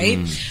that, right?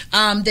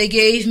 They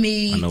gave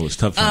me. I know it's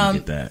tough to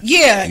get that.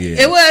 Yeah,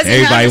 it was.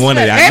 Everybody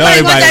wanted it.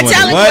 Everybody wanted that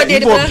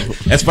talent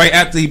coordinator. That's right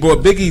after he brought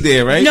Biggie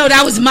there, right? No,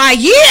 that was my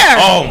year.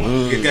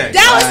 That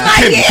was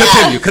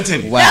my year.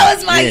 Continue. Wow. That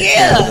was my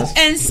year.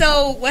 And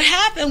so what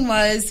happened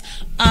was,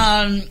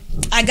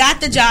 I got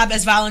the job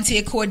as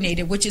volunteer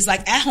coordinator, which is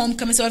like at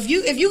homecoming. So if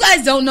you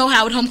guys don't know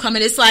Howard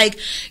homecoming, it's like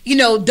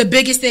the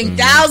biggest thing.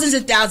 Thousands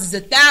and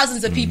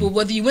thousands of people.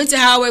 Whether you went to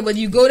Howard, whether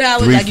you go to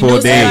Howard,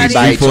 3-4 days,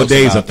 3-4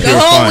 days of pure the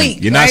whole fun.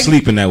 Week. You're not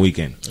sleeping that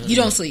weekend. You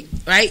don't sleep,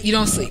 right? You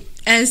don't sleep.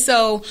 And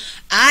so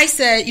I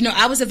said,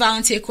 I was a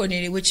volunteer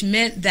coordinator, which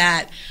meant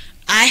that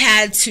I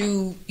had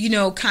to,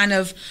 kind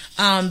of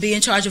be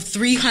in charge of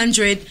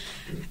 300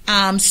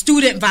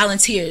 student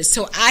volunteers.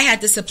 So I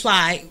had to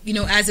supply,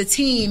 as a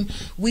team,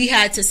 we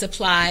had to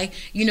supply,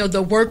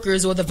 the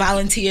workers or the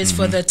volunteers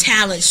for the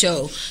talent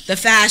show, the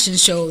fashion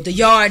show, the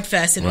yard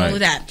fest, and all of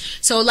that.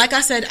 So like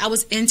I said, I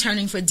was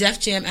interning for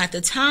Def Jam at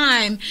the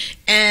time,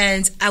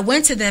 and I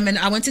went to them, and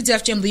I went to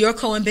Def Jam. Leo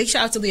Cohen, big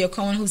shout out to Leo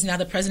Cohen, who's now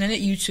the president at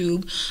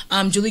YouTube.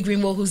 Julie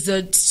Greenwald, who's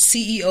the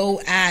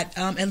CEO at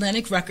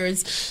Atlantic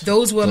Records.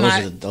 Those were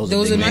my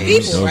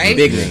people, right?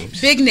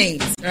 Big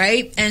names,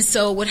 right? And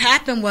so what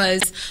happened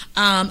was,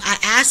 I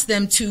asked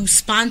them to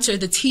sponsor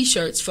the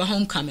T-shirts for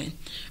homecoming,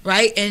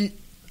 right? And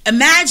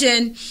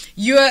imagine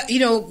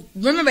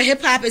remember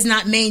hip hop is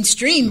not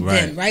mainstream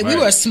then, right? We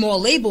were a small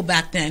label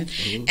back then.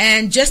 Mm-hmm.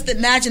 And just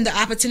imagine the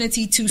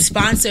opportunity to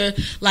sponsor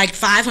like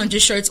 500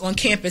 shirts on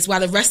campus while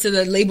the rest of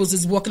the labels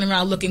is walking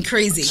around looking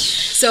crazy.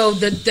 So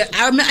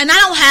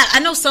I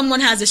know someone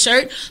has a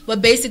shirt,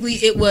 but basically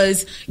it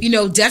was,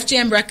 Def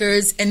Jam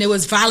Records, and there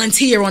was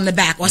volunteer on the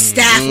back or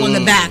staff on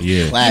the back.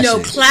 Yeah.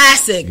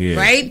 Classic,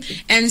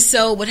 right? And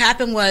so what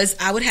happened was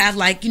I would have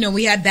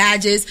we had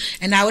badges,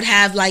 and I would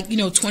have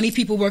 20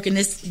 people working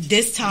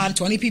this time,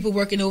 20 people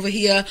working over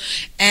here.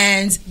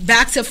 And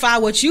back to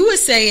what you were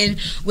saying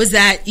was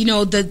that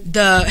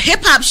the hip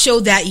hop show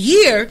that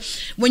year,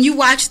 when you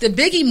watch the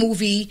Biggie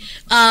movie,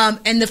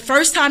 and the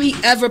first time he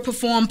ever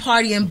performed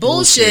Party and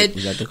Bullshit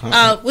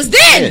was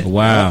then.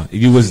 Wow,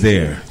 you was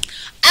there.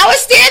 I was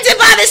standing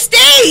by the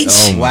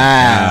stage. Oh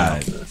wow.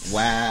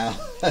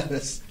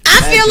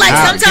 I feel like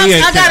sometimes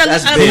I got a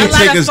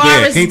lot of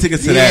forest. Can you take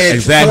us to that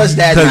exactly?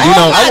 Because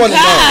I want to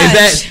know.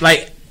 Is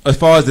that as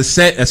far as the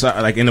set, as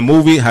like in the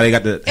movie, how they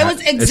got the it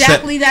was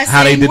exactly that same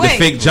how they did way. The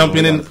fake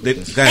jumping in,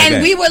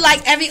 we were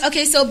like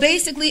so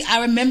basically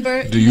I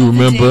remember. Do you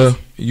remember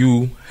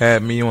you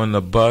had me on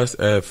the bus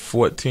at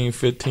 14,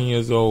 15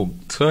 years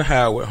old to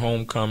Howard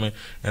homecoming,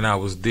 and I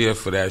was there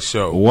for that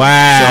show.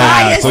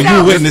 Wow! So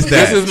you witnessed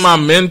that. This is my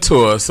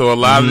mentor. So a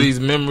lot of these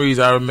memories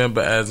I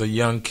remember as a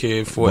young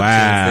kid,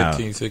 14,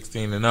 15,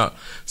 16 and up.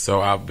 So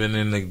I've been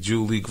in the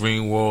Julie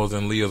Greenwald's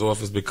and Leah's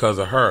office because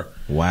of her.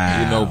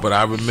 Wow! But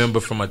I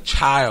remember from a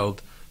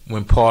child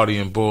when Party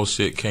and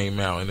Bullshit came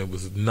out, and it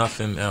was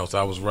nothing else.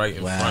 I was right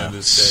in front of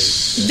the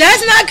stage.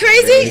 That's not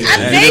crazy.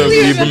 I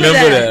vaguely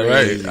remember that.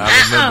 Right?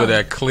 I remember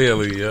that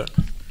clearly. Yeah.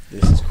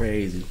 This is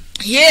crazy.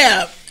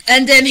 Yeah.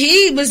 And then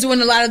he was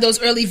doing a lot of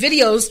those early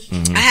videos.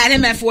 Mm-hmm. I had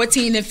him at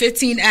 14 and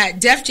 15 at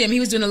Def Jam.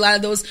 He was doing a lot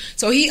of those.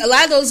 So a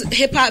lot of those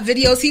hip hop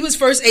videos, he was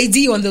first AD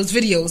on those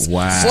videos.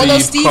 Wow. All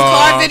those Steve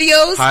Carr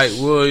videos. Hype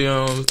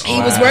Williams. He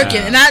was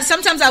working. And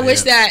sometimes I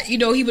wish that, he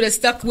would have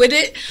stuck with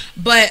it.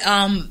 But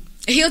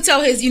he'll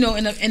tell his,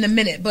 in a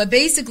minute. But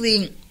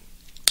basically,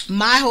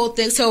 my whole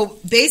thing, so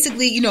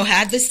basically,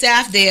 have the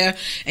staff there,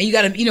 and you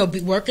got to,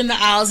 be working the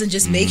aisles and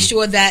just make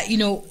sure that,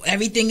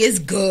 everything is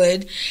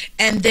good.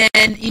 And then,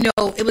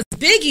 it was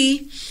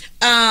Biggie,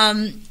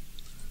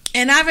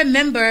 and I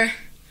remember,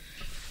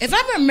 if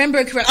I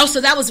remember correct,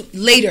 so that was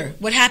later.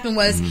 What happened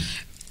was,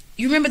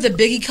 you remember the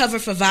Biggie cover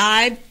for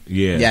Vibe?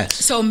 Yeah. Yes.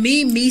 So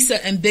me, Misa,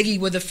 and Biggie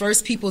were the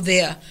first people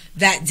there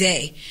that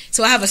day.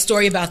 So I have a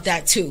story about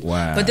that too.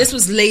 Wow. But this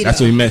was later.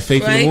 That's when he met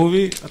Faith right? in the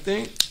movie, I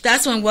think.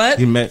 That's when what?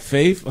 He met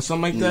Faith or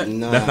something like that?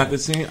 Nah. That's not the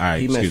scene? All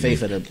right, He met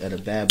Faith at a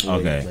bad boy.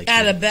 Okay. Like,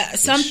 At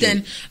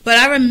something. But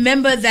I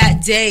remember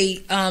that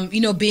day,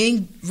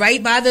 being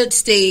right by the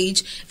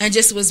stage and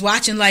just was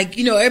watching, like,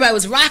 everybody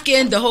was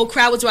rocking, the whole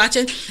crowd was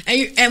watching.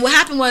 And what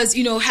happened was,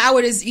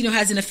 Howard is,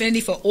 has an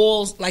affinity for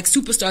all, like,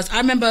 superstars. I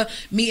remember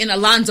meeting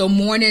Alonzo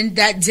Mourning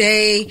that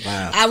day.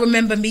 Wow. I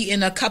remember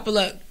meeting a couple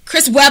of,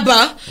 Chris Webber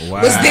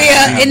was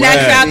there in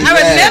that crowd.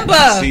 I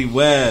remember.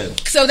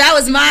 So that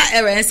was my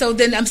era. And so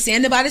then I'm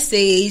standing by the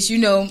stage,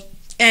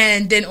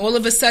 and then all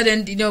of a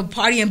sudden,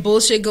 party and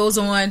bullshit goes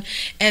on.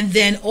 And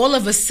then all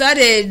of a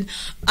sudden,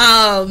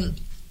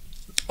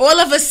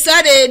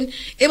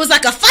 it was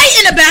like a fight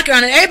in the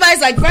background, and everybody's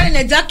like running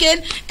and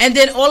ducking. And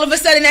then all of a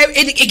sudden,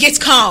 it gets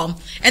calm,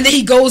 and then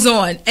he goes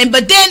on.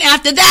 But then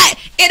after that,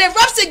 it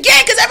erupts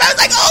again because everybody's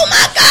like, "Oh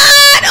my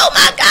god, oh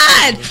my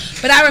god!"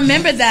 But I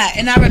remember that,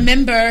 and I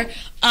remember,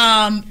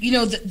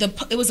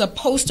 it was a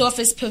post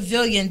office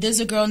pavilion.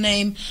 There's a girl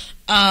named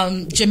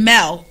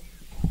Jamel.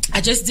 I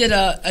just did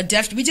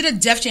we did a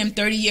Def Jam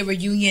 30-year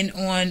reunion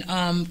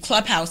on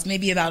Clubhouse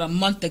maybe about a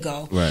month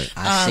ago. Right.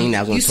 I seen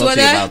that. I was going to talk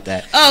to you about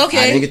that. Oh, okay.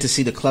 I didn't get to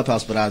see the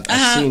Clubhouse, but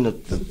I seen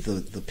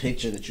the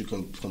picture that you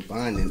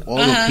combined and all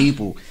the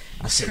people.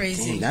 I said,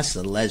 crazy. Damn, that's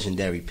a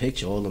legendary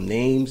picture. All them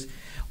names.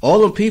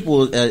 All them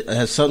people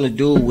have something to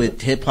do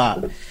with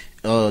hip-hop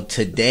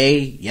today,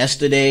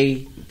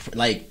 yesterday,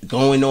 like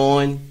going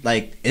on.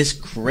 Like, it's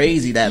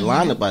crazy that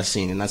lineup I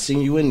seen. And I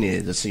seen you in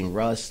there. I seen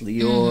Russ,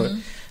 Leor.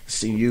 I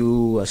seen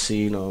you. I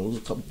seen a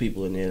couple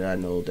people in there that I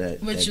know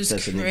that's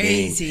in the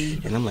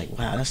game, and I'm like,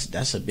 wow,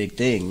 that's a big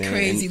thing, man.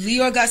 Crazy. And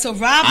Leor got so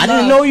robbed. I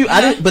didn't know you.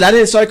 I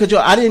didn't. Sorry, cause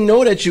I didn't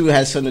know that you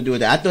had something to do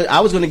with that. I thought I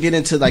was gonna get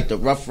into like the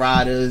Ruff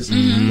Ryders.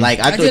 Like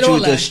I thought you were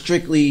just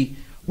strictly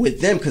with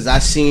them because I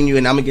seen you,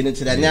 and I'm gonna get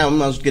into that now. I'm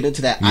gonna get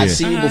into that. I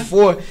seen you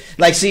before.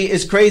 Like, see,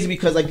 it's crazy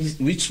because like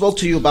we spoke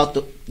to you about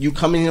you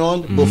coming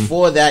on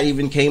before that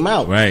even came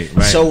out. Right.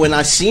 So when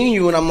I seen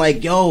you, and I'm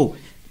like, yo.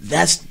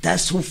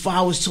 That's who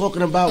Fa was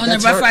talking about. On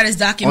that's the Rough Riders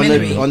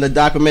documentary. On the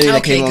documentary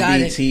that came on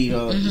BET.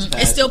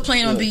 It's still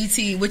playing on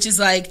BET, which is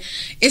like,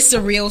 it's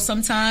surreal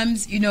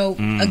sometimes,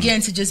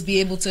 again, to just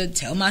be able to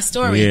tell my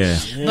story. Yeah.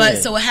 But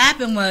so what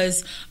happened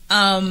was,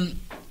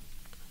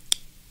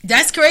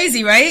 that's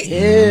crazy, right?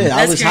 Yeah,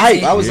 I was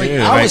hyped. I was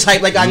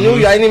hyped like I knew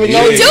you. I didn't even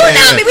know you. You do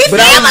know me. We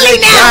family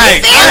now.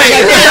 We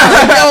family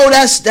now. Yo,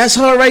 that's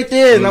her right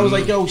there. And I was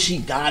like, yo, she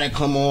gotta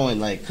come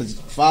on. Like, because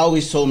Fa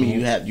always told me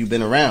you've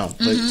been around,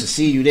 but to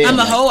see you there, I'm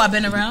a hoe. I've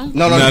been around.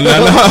 No. Like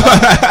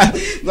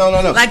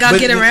I'll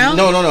get around.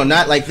 No,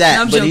 not like that.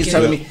 No, I'm but joking. He's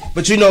telling me.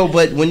 But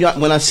but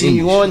when I seen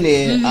you on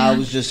there, I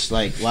was just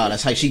like, wow,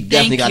 that's hype. She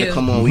definitely got to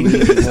come on. We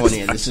need you on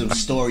there. There's some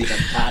stories I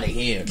gotta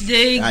hear.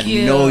 Thank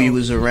you. I know you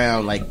was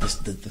around like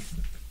the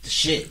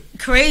shit.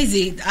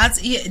 Crazy.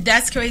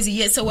 That's crazy.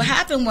 Yeah. So what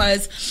happened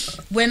was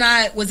when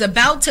I was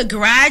about to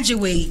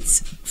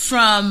graduate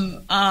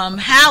from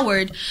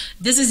Howard,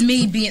 this is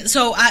me being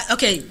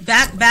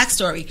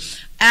backstory.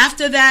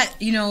 After that,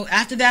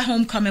 after that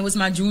homecoming was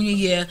my junior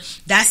year.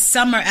 That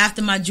summer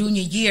after my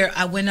junior year,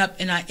 I went up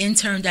and I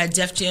interned at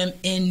Def Jam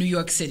in New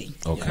York City.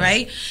 Okay.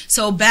 Right?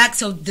 So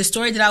the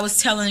story that I was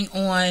telling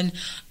on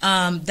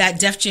that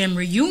Def Jam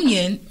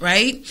reunion,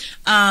 right?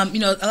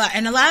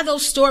 A lot of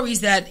those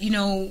stories that,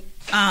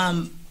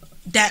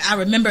 that I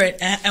remember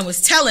and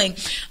was telling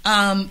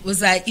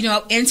was that,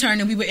 I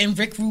interned and we were in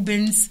Rick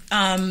Rubin's,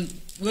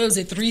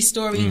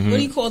 3-story? What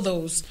do you call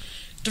those?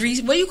 What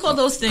do you call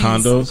those things?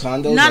 Condos?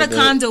 Not a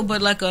condo,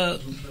 but like a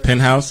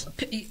penthouse.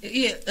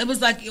 Yeah, it was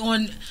like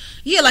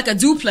like a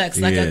duplex,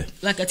 like a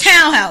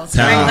townhouse,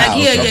 right? Like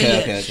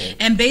Okay.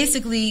 And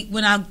basically,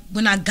 when I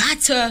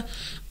got to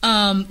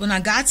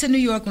New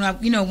York, when I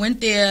went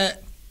there.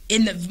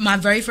 My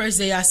very first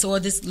day, I saw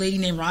this lady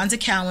named Rhonda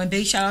Cowan.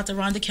 Big shout out to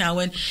Rhonda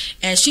Cowan,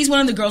 and she's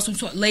one of the girls who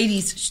taught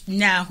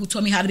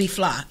me how to be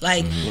fly.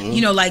 Like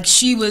like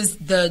she was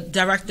the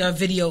director of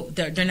video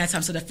during that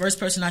time. So the first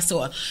person I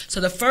saw.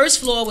 So the first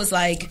floor was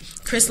like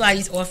Chris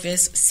Lighty's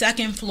office.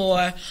 Second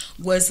floor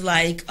was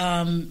like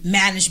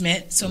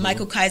management. So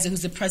Michael Kaiser,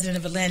 who's the president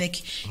of Atlantic,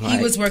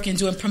 he was working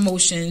doing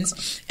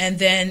promotions. And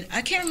then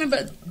I can't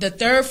remember. The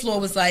third floor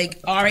was like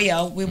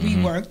RAL where we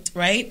worked,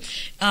 right?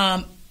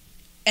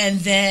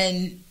 And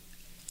then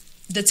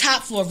the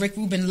top floor, Rick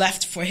Rubin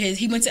left for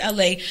he went to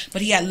LA,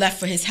 but he had left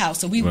for his house.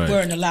 So we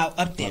weren't allowed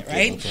up there,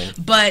 right? Okay.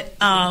 But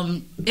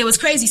it was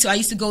crazy. So I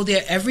used to go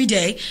there every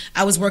day.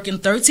 I was working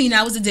 13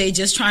 hours a day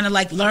just trying to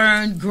like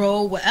learn,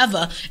 grow,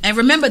 whatever. And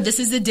remember, this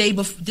is the days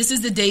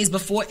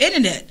before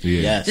internet.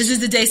 Yes. This is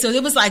the day. So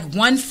it was like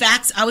one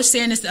fax. I was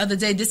saying this the other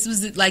day. This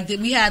was like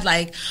we had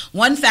like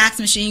one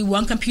fax machine,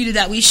 one computer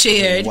that we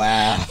shared.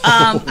 Wow.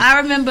 I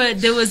remember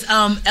there was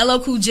LL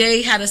Cool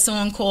J had a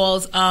song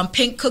called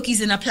Pink Cookies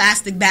in a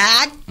Plastic Bag.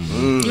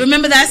 You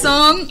remember that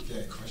song?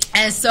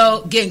 And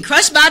so getting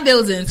crushed by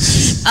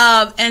buildings.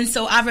 And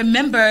so I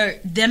remember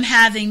them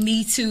having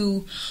me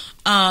to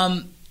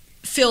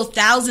fill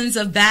thousands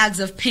of bags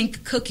of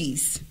pink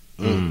cookies,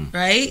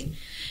 right?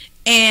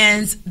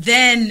 And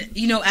then,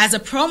 as a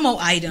promo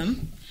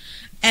item,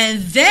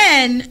 and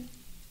then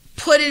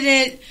put it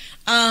in,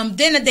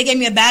 then they gave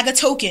me a bag of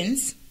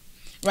tokens,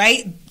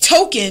 right?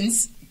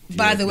 Tokens,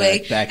 by the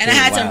way. And I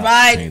had to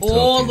ride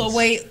all the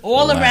way,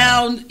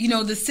 around,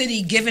 the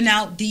city giving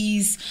out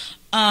these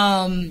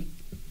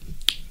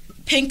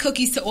pink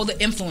cookies to all the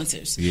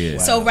influencers. Yeah.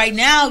 Wow. So right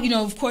now,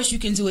 of course you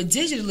can do it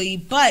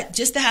digitally, but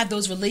just to have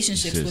those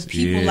relationships with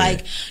people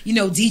like,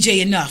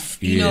 DJ Enough,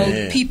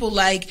 people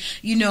like,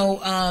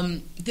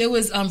 there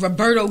was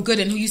Roberto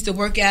Gooden, who used to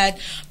work at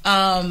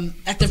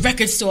the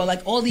record store,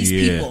 like all these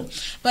people.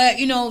 But,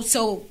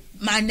 so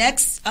my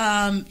next,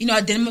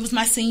 it was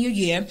my senior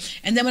year.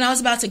 And then when I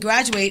was about to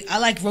graduate,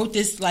 I wrote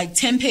this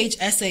 10-page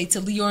essay to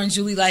Leor and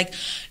Julie,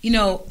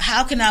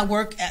 how can I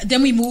work?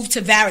 Then we moved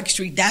to Varick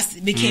Street. That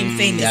became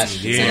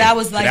famous. So that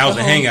was that was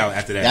a hangout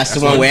after that. That's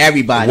the one where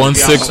everybody.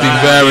 160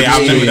 Varick Street. I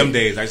remember them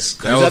days.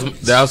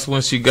 That's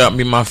when she got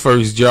me my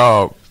first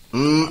job.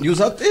 You was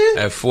up there?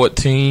 At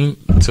 14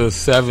 to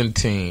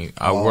 17,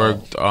 I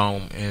worked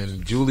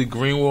in Julie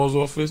Greenwald's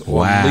office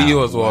or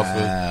Leo's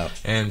office,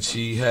 and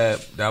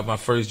that was my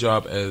first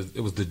job. It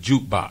was the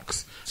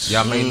jukebox.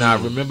 Y'all may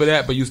not remember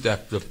that, but you used to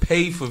have to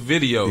pay for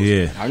videos.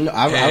 Yeah, I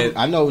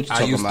know what you're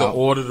talking about. I used to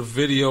order the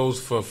videos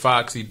for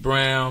Foxy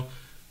Brown,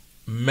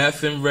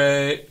 Meth and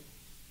Red,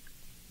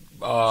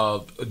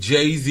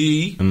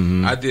 Jay-Z.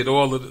 I did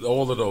all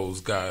of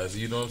those guys.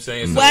 You know what I'm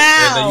saying? So,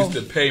 and they used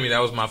to pay me. That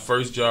was my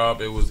first job.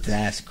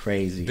 That's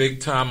crazy. Big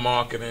time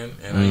marketing,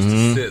 and I used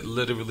to sit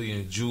literally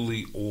in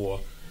Julie or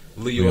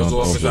Leo's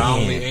office. I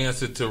only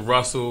answered to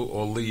Russell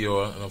or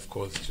Leo, and of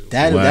course Julie.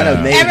 That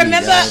amazing. And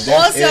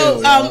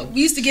remember,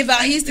 we used to give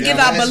out. He used to give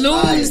out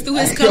balloons through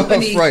his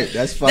company. Right,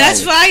 that's fire.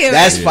 That's fire.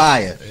 That's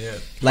fire. Yeah.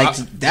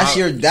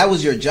 That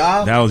was your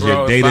job? That was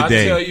your day to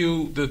day. I tell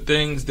you the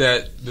things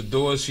the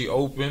doors she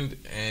opened,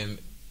 and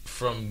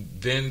from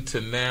then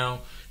to now,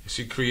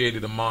 she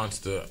created a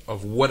monster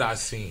of what I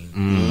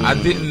seen. I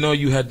didn't know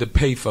you had to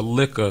pay for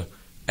liquor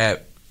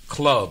at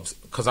clubs,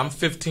 because I'm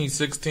 15,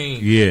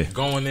 16,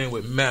 going in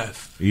with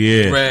meth,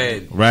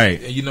 red, right?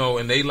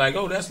 And they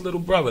oh, that's little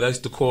brother. They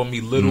used to call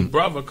me little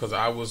brother because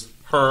I was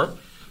her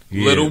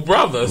little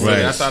brother. So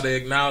that's how they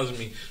acknowledged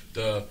me.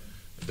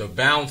 The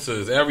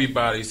bouncers,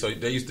 everybody. So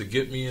they used to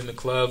get me in the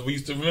clubs. We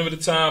used to remember the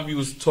time we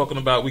was talking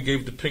about. We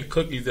gave the pink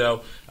cookies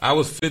out. I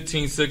was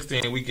 15,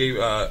 16. We gave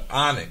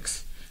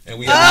Onyx. And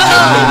we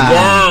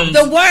had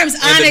the worms,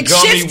 Onyx, the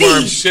gummy Shifty.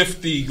 Worm,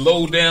 Shifty,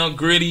 low down,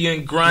 gritty,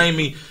 and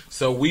grimy.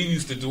 So we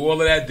used to do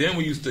all of that. Then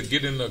we used to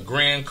get in a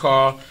grand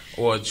car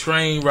or a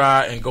train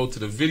ride and go to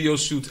the video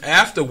shoots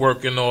after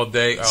working all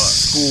day.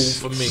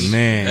 School for me,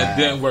 man, and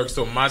then work.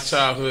 So my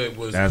childhood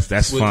was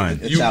that's fun.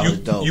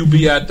 You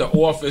be at the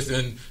office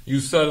and you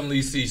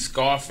suddenly see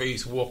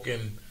Scarface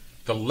walking.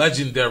 The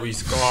legendary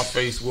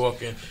Scarface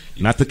walking.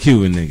 Not the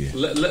Cuban nigga.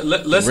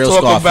 Let's talk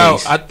Scarface.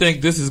 about. I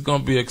think this is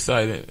going to be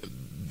exciting.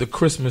 The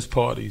Christmas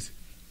parties.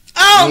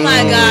 Oh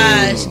my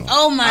gosh!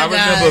 Oh my gosh!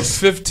 I remember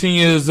 15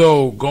 years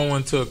old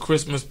going to a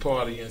Christmas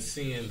party and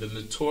seeing the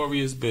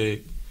Notorious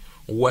Big,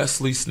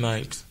 Wesley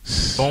Snipes,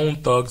 Bone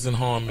Thugs and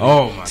Harmony.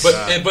 Oh my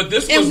god! But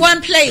this in was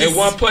one place. In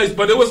one place,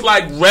 but it was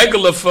like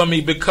regular for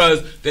me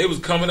because they was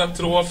coming up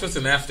to the office,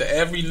 and after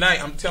every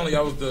night, I'm telling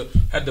you,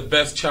 had the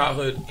best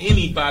childhood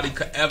anybody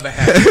could ever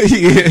have.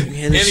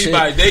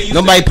 Anybody.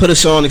 Nobody put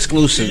us on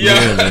exclusive.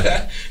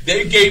 Yeah,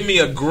 they gave me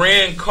a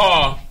grand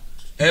car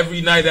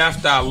every night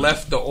after I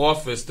left the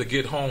office to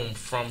get home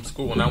from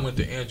school, and I went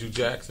to Andrew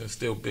Jackson,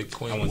 still Big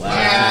Queen. Wow.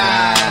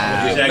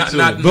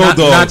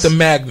 Not the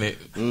magnet.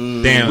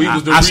 Damn, we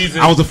was the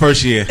reason. I was the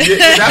first year. Yeah,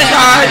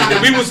 that's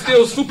right. We was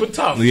still super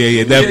tough.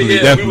 Yeah,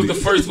 definitely. We was the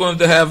first one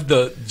to have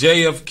the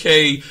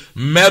JFK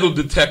metal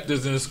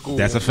detectors in school.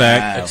 That's a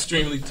fact. Wow.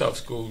 Extremely tough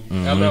school.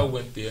 LL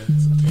went there.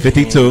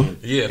 52.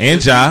 Yeah.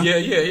 And Ja.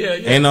 Yeah.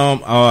 And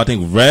I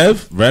think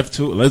Rev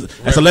too.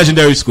 That's a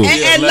legendary school.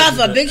 And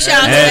Lover. Big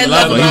shout out to Ed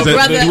Lover. My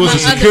brother. He was a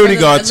security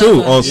guard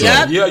too. Also.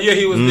 Yep. Yeah,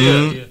 he was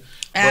there. Yeah.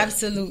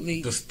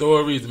 Absolutely. The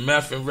stories,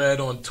 Meth and Red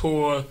on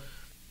tour,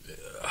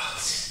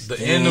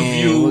 the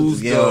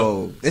interviews,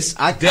 Def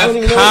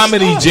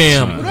Comedy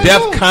Jam.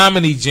 Def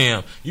Comedy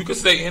Jam. You could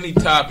say any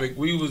topic.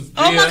 We was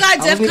there. Oh my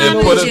God, Def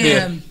Comedy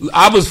Jam.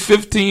 I was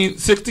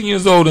 16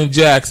 years old in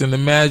Jackson.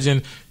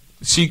 Imagine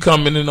she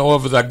coming in the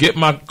office. I get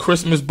my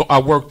Christmas. I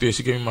worked there.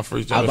 She gave me my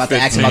first job. I was about to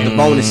ask about the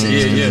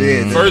bonuses.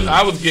 Yeah. First,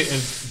 I was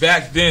getting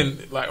back then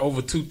like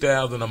over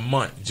 $2,000 a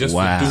month just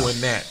for doing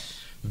that.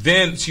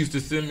 Then she used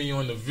to send me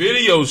on the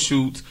video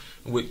shoots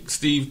with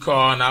Steve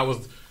Carr,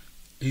 and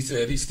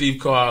Steve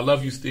Carr, I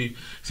love you, Steve.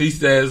 So he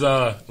says,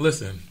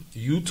 listen,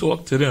 you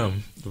talk to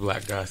them, the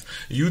black guys.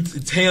 You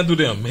handle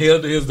them.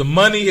 Here's the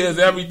money. Here's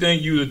everything.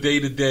 You the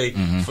day-to-day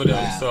for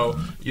them. Wow. So,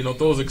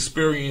 those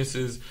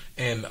experiences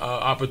and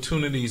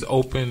opportunities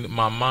opened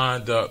my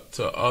mind up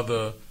to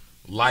other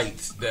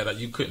lights that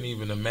you couldn't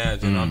even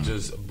imagine. I'm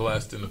just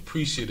blessed and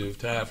appreciative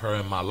to have her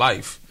in my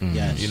life.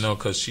 Yes. You know,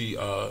 because she,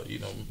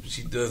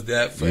 she does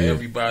that for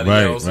everybody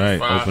else. Right,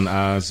 open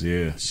eyes,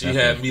 yeah. She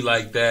had me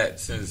like that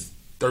since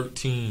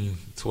 13,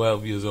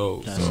 12 years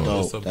old. That's so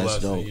dope. it's a That's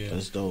blessing, dope. yeah.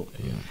 That's dope.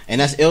 Yeah.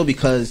 And that's ill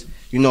because,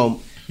 you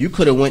know, you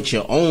could have went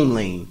your own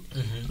lane.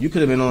 Mm-hmm. You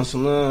could have been on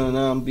some,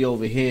 I'm be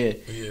over here.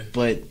 Yeah.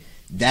 But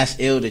that's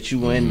ill that you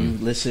went, you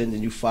listened,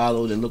 and you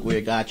followed, and look where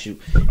it got you.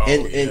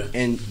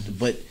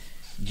 But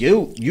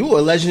you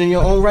a legend in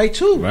your own right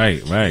too.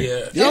 Right.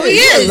 Yeah. Yeah,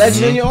 you're a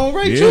legend in your own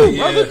right too,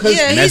 brother.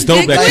 And that's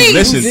dope that you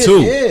listen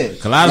too. Yeah.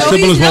 A lot of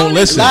siblings won't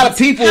listen. A lot of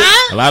people.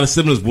 A lot of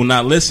siblings will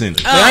not listen.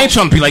 I ain't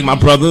trying to be like my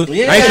brother.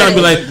 Yeah. I ain't trying to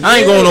be like, I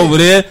ain't going over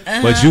there.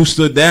 But you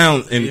stood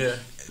down and.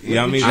 You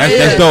know what I mean?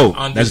 That's dope.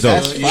 That's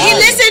dope. He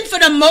listened for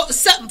the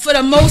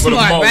most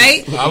part,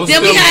 right?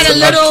 Then we had a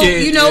little,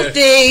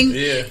 thing,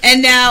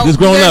 and now just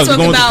growing up,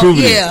 talking about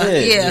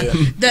yeah.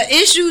 The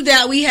issue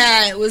that we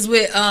had was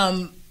with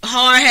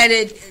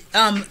hard-headed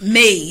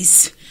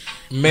Maze.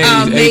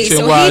 Maze.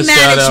 So he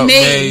managed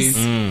Maze.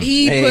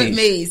 He Maze. put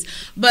Maze,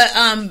 but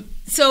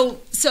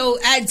So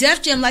at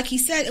Def Jam, like he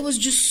said, it was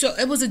just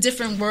it was a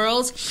different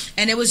world,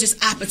 and it was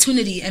just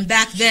opportunity. And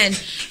back then,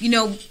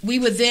 we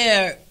were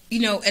there.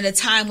 At a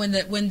time when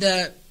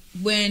the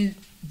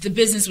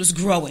business was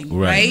growing,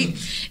 right?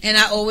 And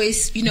I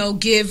always,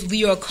 give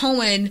Leor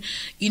Cohen,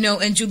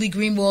 and Julie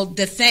Greenwald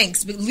the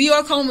thanks. But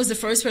Leor Cohen was the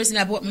first person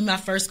that bought me my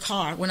first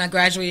car when I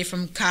graduated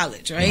from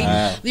college, right?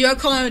 Wow. Leor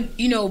Cohen,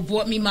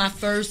 bought me my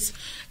first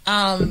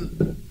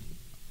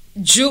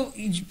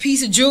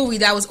piece of jewelry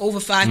that was over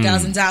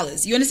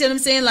 $5,000. You understand what I'm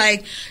saying?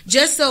 Like,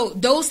 just so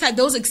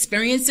those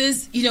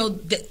experiences,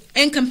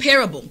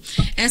 incomparable.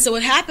 And so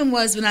what happened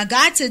was when I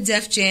got to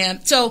Def Jam,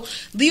 so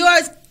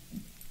Leor,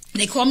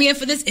 they called me in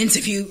for this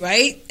interview,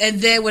 right?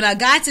 And then when I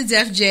got to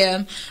Def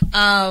Jam,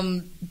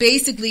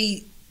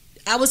 basically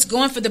I was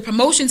going for the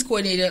promotions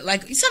coordinator,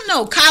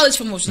 college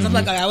promotions. I'm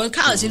like, all right, I went to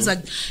college. He was like,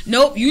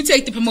 nope, you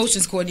take the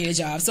promotions coordinator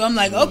job. So I'm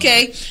like,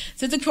 okay,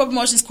 so the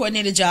promotions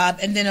coordinator job.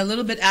 And then a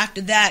little bit after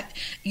that,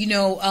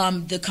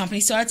 the company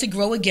started to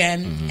grow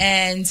again.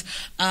 And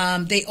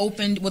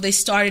they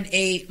started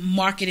a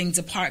marketing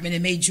department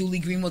and made Julie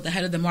Greenwald the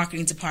head of the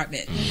marketing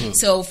department.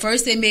 So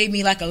first they made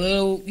me like a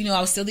little, I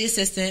was still the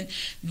assistant.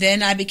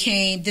 Then I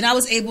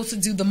was able to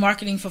do the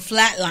marketing for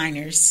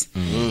Flatliners.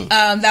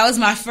 That was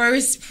my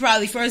first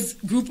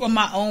group on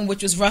my own,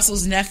 which was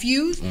Russell's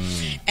Nephews.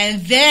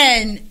 And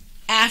then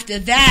after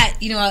that,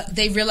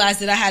 they realized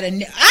that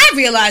I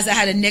realized I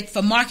had a knack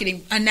for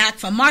marketing,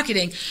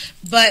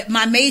 but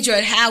my major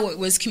at Howard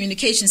was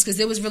communications because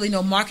there was really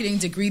no marketing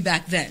degree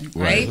back then,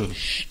 right?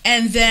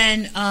 And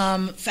then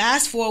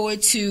fast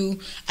forward to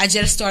I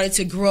just started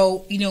to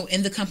grow,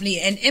 in the company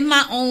and in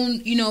my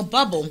own,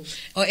 bubble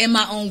or in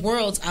my own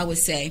world, I would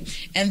say.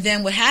 And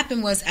then what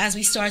happened was as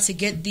we started to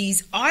get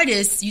these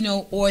artists,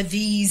 or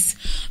these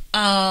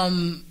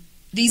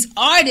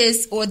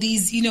artists or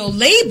these,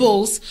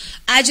 labels,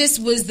 I just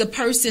was the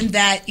person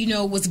that,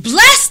 was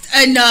blessed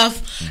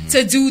enough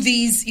to do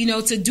these,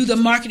 to do the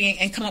marketing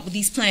and come up with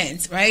these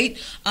plans, right?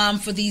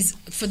 For these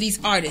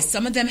artists.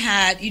 Some of them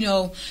had,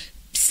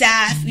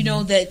 staff,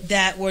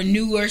 that were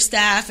newer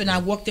staff, and I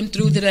walked them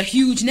through that are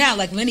huge now,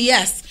 like Lenny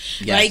S.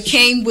 Right?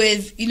 Came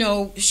with,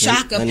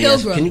 Shaka Lenny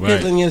Pilgrim. S. Can you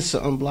get Lenny S to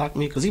unblock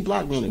me? Because he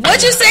blocked me.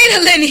 What'd you say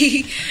to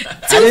Lenny?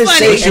 Too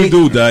funny. What you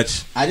do,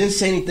 Dutch? I didn't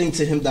say anything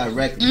to him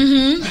directly.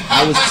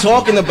 I was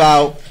talking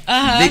about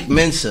Vic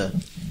Mensa.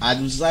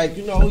 I was like,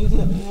 he's not,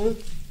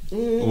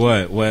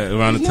 What?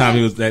 Around the time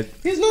he was that?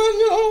 He's not,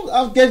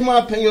 I'll give my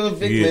opinion on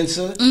Vic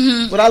Mensa.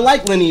 But I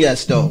like Lenny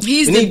S. though.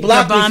 He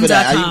blocked me for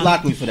that. He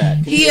blocked me for that.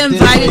 He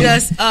invited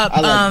us up.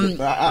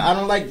 I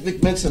don't like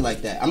Vic Mensa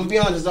like that. I'm gonna be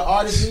honest. The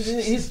artist,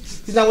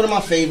 he's not one of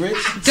my favorites.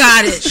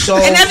 Got it. So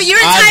and you're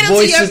entitled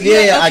to your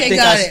opinion. I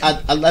think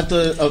I left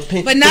the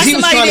opinion. But not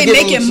somebody they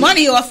making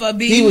money off of.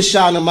 He was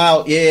shouting him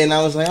out, and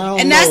I was like, I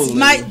don't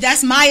know. And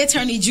that's my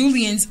attorney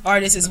Julian's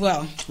artist as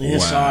well. Yeah,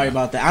 sorry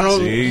about that. I don't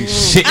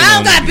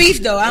got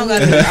beef though. I don't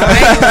got beef.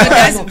 Right? But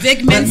that's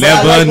Vic Mensa.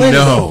 Never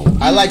know.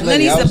 I like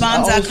Lenny. Lenny's the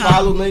bomb.com. I always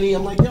follow Lenny.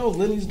 I'm like, yo,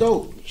 Lenny's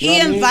dope. He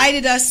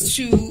invited us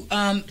to.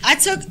 I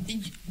took.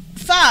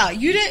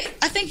 You did.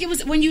 I think it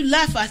was when you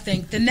left. I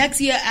think the next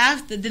year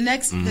after the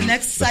next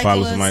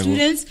cycle of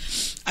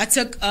students. I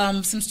took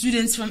some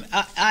students from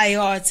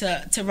IR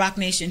to Rock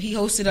Nation. He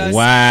hosted us.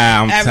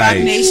 Wow, I'm at tight.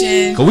 Rock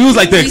Nation. Cause we was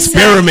like the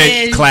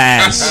experiment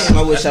class.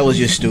 I wish I was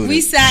your student. We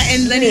sat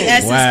in Lenny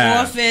S's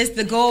office,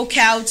 the gold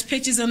couch,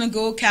 pictures on the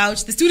gold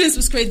couch. The students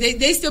was crazy.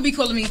 They still be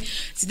calling me.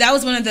 So that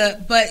was one of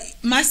the. But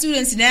my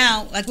students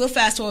now, like we'll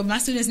fast forward. My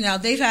students now,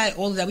 they've had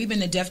all of that. We've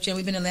been to Def Jam,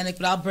 we've been to Atlantic,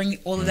 but I'll bring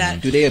all of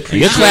that. Do they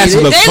appreciate your class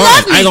it? look fun?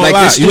 Love me. I ain't gonna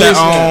lie. You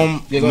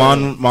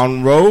at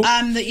Monroe?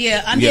 I'm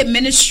the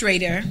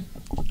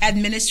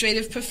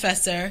administrative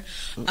professor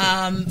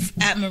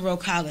at Monroe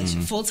College,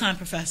 full-time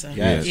professor.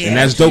 Yes. And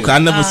that's dope. I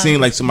never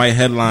seen like somebody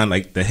headline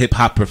like the hip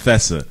hop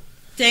professor.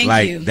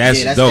 Thank you.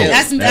 That's dope.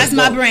 That's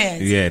my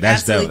brand. Yeah,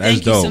 that's dope. That's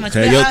Thank dope. you so much.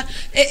 Okay,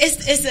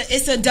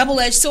 it's a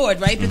double-edged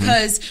sword, right?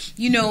 Because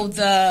you know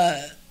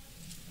the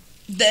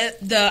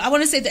I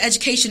want to say the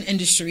education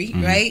industry,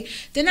 right?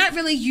 They're not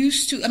really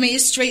used to. I mean,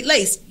 it's straight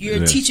laced.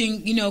 You're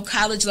teaching,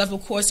 college level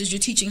courses. You're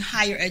teaching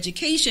higher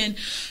education,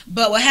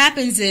 but what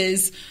happens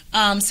is,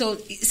 so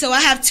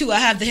I have two. I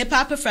have the hip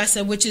hop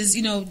professor, which is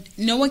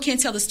no one can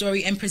tell the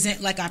story and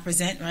present like I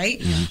present,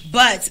 right?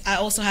 But I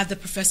also have the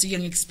Professor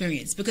Young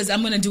experience because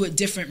I'm going to do it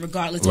different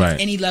regardless of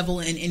any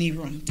level in any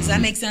room. Does that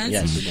make sense?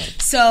 Yes, it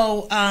does.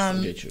 So,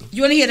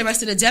 you want to hear the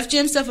rest of the Def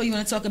Jam stuff, or you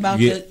want to talk about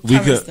the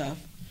current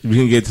stuff? We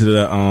can get to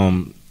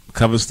the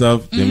cover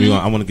stuff. Then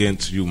I want to get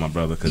into you, my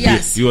brother,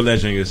 because you're a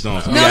legend in your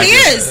song. So no, he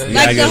is.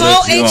 Like the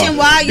whole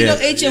HNY. You know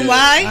HNY.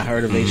 I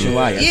heard of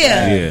HNY.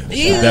 Yeah,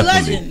 he's a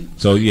legend.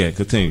 So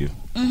continue.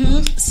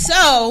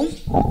 So,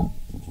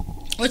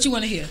 what you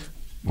want to hear?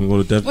 We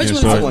go to Def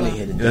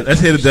Jam. Let's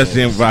hear the Def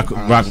Jam rock.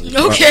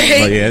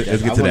 Okay.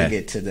 Let's get to that. I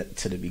want to get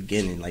to the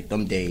beginning, like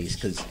them days,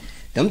 because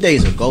them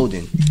days are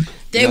golden.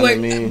 They were,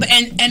 and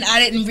I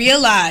didn't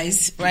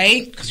realize,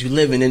 right? Because you're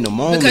living in the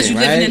moment. Because you're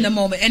living in the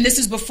moment, and this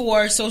is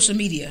before social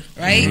media,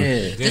 right?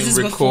 Yeah. This is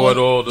record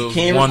all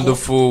the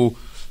wonderful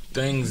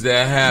things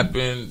that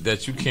happen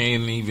that you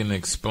can't even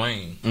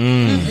explain.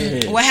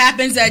 What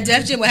happens at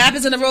Def Jam? What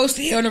happens on the road?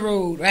 Stay on the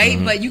road, right?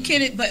 But you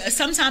can't. But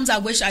sometimes I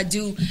wish I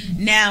do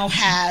now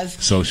have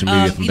social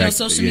media,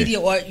 social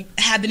media, or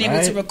have been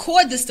able to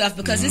record this stuff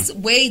because it's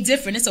way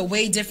different. It's a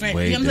way different.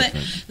 You know what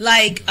I'm saying?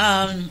 Like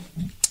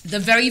the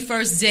very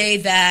first day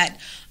that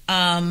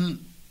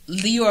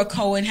Leora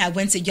Cohen had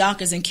went to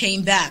Yonkers and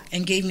came back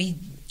and gave me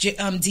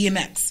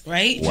DMX,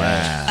 right?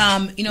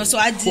 Wow. So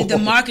I did the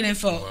marketing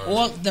for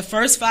all the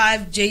first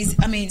five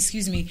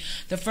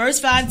the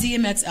first five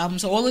DMX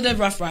albums, so all of the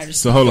Ruff Ryders.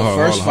 So hold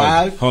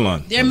on, Hold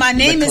on. My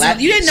name is.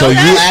 You didn't know so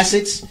that?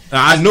 Classics.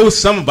 I know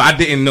some, but I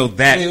didn't know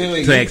that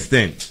to that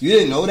extent. You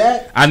didn't know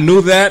that? I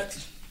knew that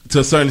to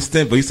a certain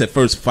extent, but you said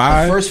first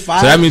five. The first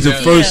five. So that means the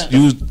first.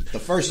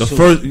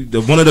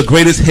 One of the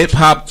greatest hip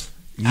hop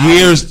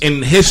years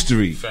in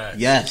history.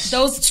 Yes.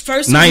 Those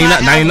first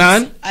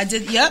 99? I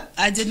did. Yep,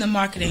 I did the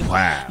marketing.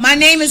 Wow. My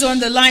name is on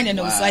the liner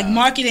notes, like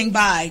marketing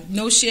by,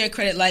 no share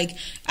credit. Like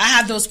I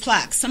have those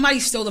plaques. Somebody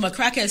stole them. A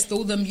crackhead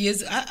stole them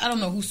years. I don't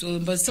know who stole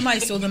them, but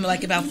somebody stole them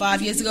like about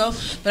 5 years ago.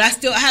 But I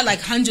had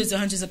like hundreds and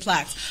hundreds of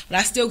plaques. But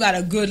I still got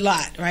a good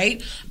lot,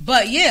 right?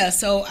 But yeah,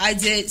 so I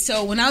did.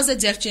 So when I was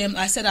at Def Jam,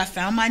 I said I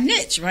found my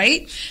niche,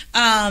 right?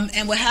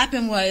 And what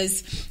happened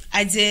was,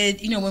 I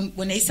did,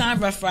 when they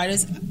signed Ruff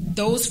Ryders,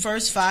 those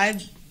first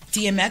five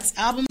DMX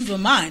albums were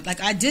mine.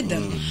 Like I did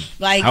them.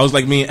 Like I was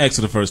like me and X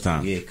for the first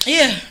time. Yeah.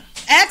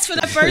 X for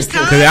the first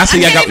time. Because I see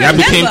y'all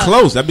became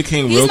close. That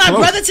became real close. He's my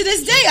brother to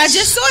this day. I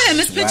just saw him.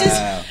 His pictures.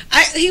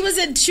 He was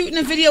shooting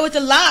a video with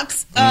the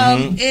Locks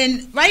during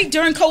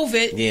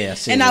COVID. Yeah.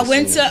 And I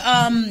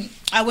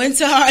went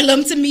to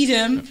Harlem to meet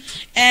him,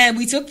 and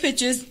we took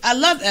pictures. I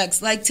love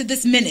X, like to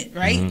this minute,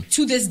 right?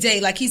 To this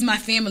day, like he's my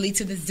family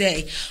to this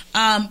day.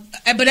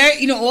 But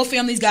all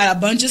families got a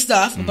bunch of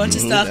stuff,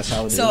 That's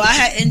how it so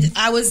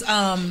is.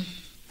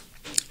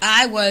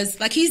 I was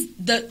like, he's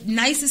the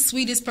nicest,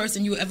 sweetest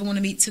person you ever want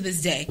to meet to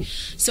this day.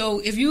 So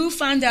if you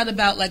find out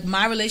about like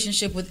my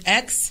relationship with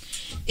X,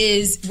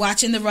 is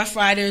watching the Ruff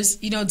Ryders,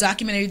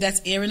 documentary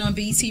that's airing on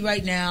BET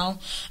right now.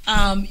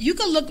 You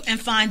can look and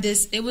find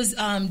this. It was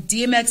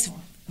DMX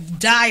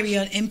Diary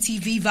on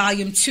MTV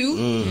Volume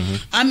 2.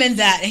 I'm in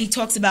that, and he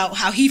talks about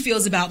how he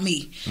feels about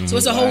me. So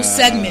it's a whole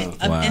segment in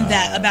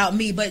that about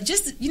me. But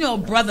just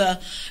brother,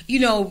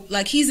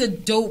 like he's a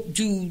dope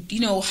dude,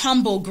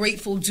 humble,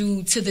 grateful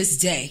dude to this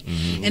day,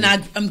 and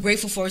I'm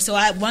grateful for it. So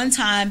one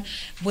time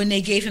when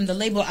they gave him the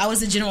label, I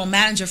was the general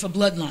manager for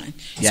Bloodline.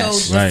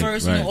 Yes. So the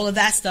first, all of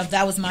that stuff,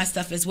 that was my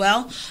stuff as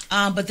well.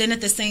 But then at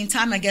the same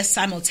time, I guess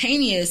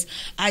simultaneous,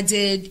 I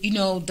did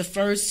the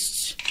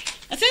first.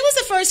 I think it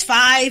was the first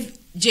 5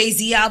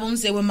 Jay-Z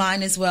albums. They were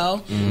mine as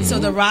well. So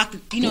the rock,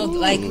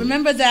 like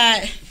remember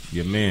that.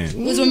 Your man. It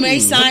was when Ray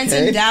signed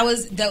him. That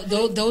was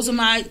those are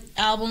my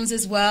albums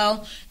as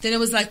well. Then it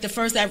was like the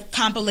first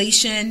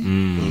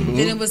compilation.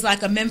 Then it was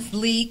like a Memphis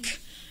Bleak.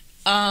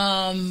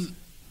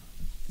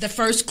 The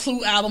first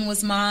Clue album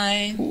was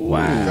mine.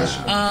 Wow.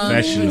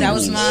 That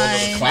was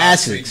mine.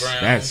 Classics.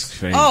 That's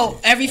crazy. Oh,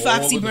 every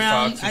Foxy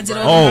Brown. I did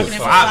all the marketing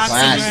for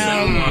Foxy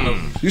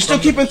Brown. You still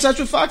keep in touch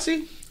with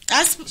Foxy?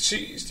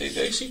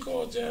 She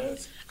called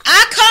Jazz.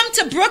 I come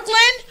to Brooklyn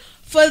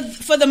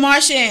for the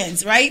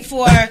Marchands, right?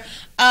 For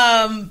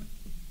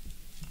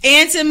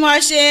Anton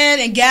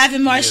Marchand and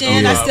Gavin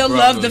Marchand. I still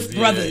love the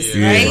brothers,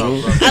 right?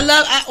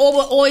 I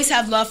will always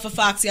have love for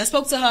Foxy. I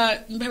spoke to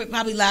her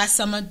probably last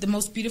summer. The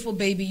most beautiful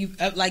baby,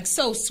 like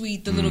so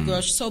sweet. The little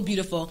girl, she's so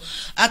beautiful.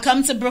 I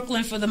come to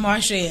Brooklyn for the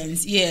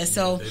Marchands. Yeah.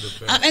 So,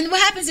 and what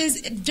happens is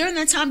during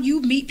that time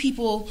you meet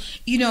people.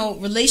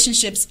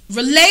 Relationships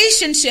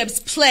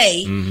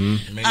play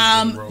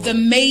the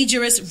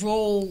majorest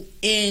role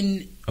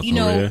in.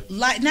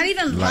 Not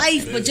even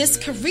life, but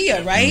just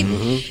career, right?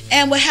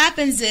 And what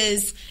happens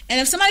is, And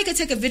if somebody could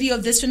take a video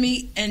of this for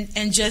me and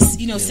just,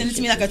 send it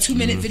to me, like a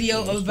 2-minute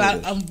video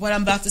about what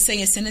I'm about to say,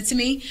 and send it to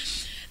me.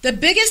 The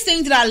biggest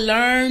thing that I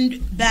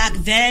learned back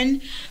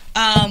then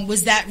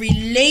was that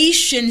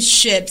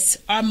relationships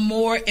are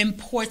more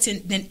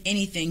important than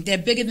anything. They're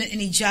bigger than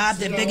any job.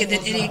 They're bigger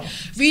than any...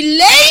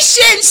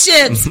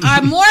 Relationships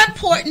are more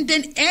important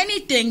than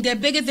anything. They're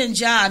bigger than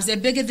jobs. They're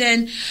bigger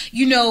than,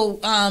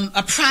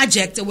 a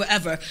project or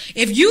whatever.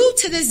 If you,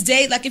 to this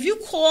day, like if you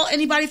call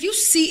anybody, if you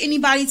see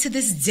anybody to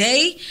this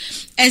day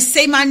and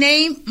say my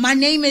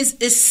name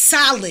is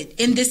solid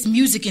in this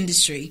music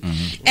industry.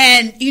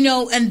 And,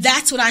 and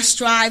that's what I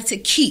strive to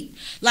keep.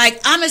 Like,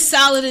 I'm as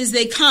solid as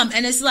they come.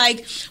 And it's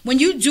like, when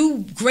you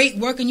do great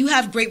work and you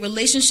have great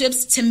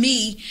relationships, to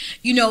me,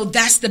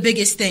 that's the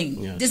biggest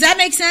thing. Yeah. Does that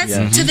make sense?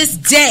 Yeah. To this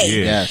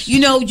day. Yes.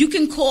 You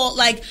can call,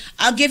 like,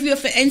 I'll give you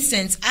for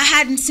instance, I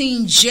hadn't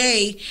seen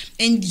Jay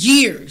in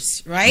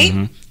years,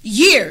 right?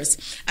 Years.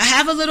 I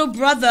have a little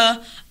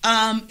brother. A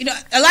lot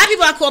of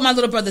people I call my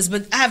little brothers,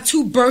 but I have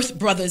 2 birth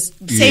brothers,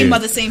 same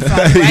mother, same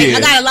father, right? I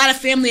got a lot of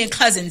family and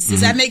cousins.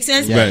 Does that make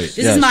sense? Yes.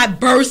 This is my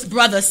birth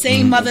brother,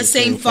 same mother,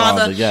 same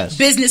father,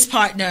 business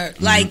partner.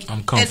 Like,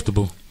 I'm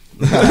comfortable.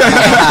 Right?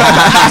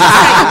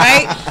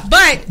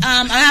 But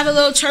I have a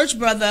little church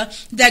brother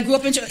that grew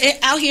up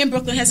out here in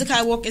Brooklyn.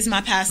 Hezekiah Walker is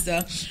my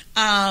pastor.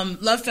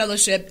 Love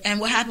Fellowship.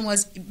 And what happened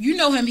was,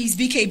 him, he's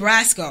VK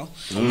Brasco.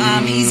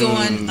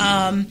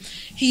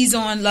 He's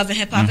on Love and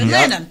Hip Hop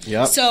Atlanta.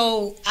 Yep.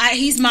 So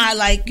he's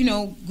my,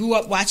 grew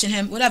up watching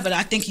him, whatever.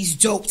 I think he's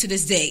dope to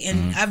this day.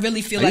 And I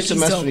really feel like he's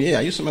dope.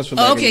 I used to mess with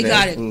him. Okay,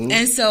 got it.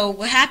 And so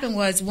what happened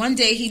was, one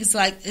day he was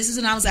like, this is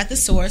when I was at the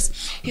Source.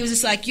 He was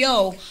just like,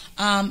 yo,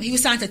 he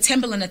was signed to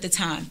Timberland at the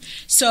time.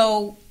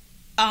 So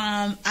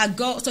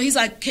so he's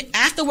like,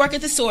 after work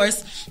at the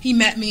Source, he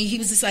met me. He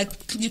was just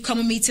like, could you come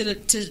with me to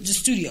the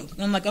studio?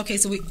 And I'm like, okay.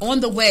 So we on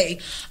the way,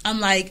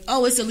 I'm like,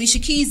 oh, it's Alicia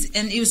Keys,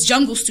 and it was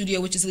Jungle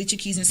Studio, which is Alicia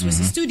Keys and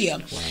Swiss's studio.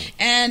 Wow.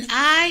 And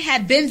I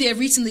had been there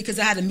recently because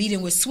I had a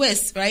meeting with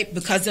Swiss, right,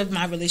 because of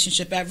my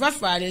relationship at Ruff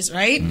Ryders,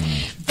 right?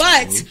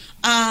 But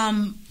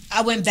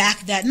I went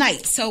back that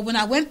night. So when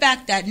I went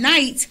back that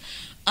night,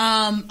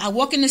 I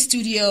walk in the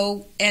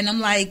studio and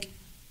I'm like,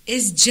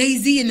 is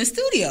Jay-Z in the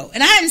studio?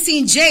 And I hadn't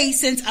seen Jay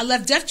since I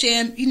left Def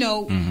Jam,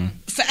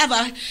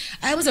 forever.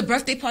 It was a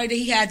birthday party that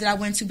he had that I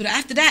went to, but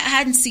after that, I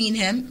hadn't seen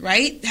him,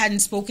 right? Hadn't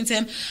spoken to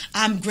him.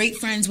 I'm great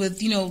friends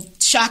with,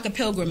 Shaka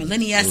Pilgrim and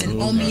Lenny S.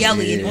 and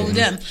Omieli and all of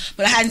them,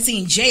 but I hadn't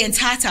seen Jay and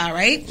Tata,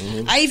 right?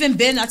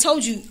 I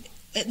told you,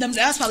 that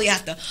was probably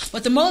after.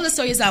 But the moral of the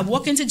story is I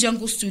walk into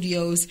Jungle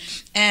Studios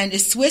and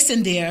it's Swiss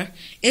in there,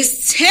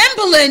 it's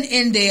Timberland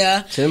in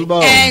there,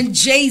 and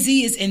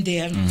Jay-Z is in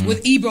there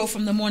with Ebro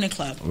from the Morning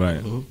Club.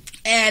 Right.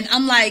 And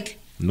I'm like,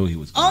 knew he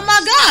was. Oh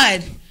my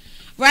God.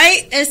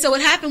 Right? And so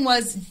what happened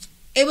was,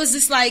 it was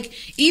just like,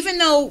 even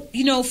though,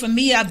 for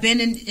me, I've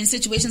been in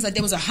situations like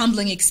there was a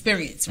humbling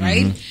experience,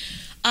 right?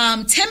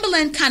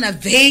 Timberland kind of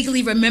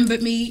vaguely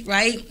remembered me,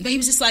 right? But he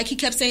was just like, he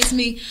kept saying to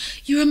me,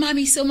 you remind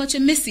me so much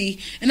of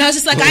Missy. And I was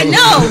just like, I know.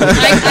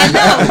 I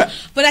know.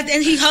 But at the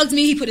end, he hugged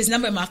me. He put his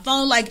number in my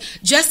phone. Like,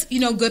 just,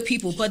 good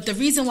people. But the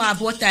reason why I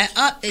brought that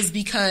up is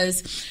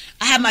because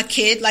I have my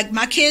kid. Like,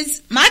 my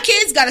kids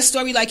got a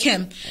story like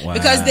him. Wow.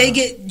 Because they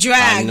get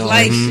dragged.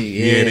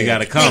 They got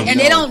to come. And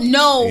they don't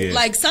know. Yeah.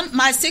 Like,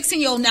 my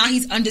 16-year-old now,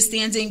 he's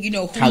understanding,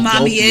 who how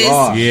mommy is.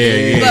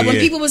 But when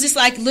people was just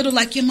like, little,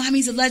 like, your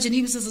mommy's a legend,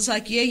 he was just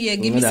like, yeah,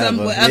 give me some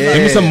whatever.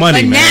 Give me some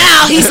money, but man.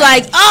 Now he's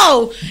like,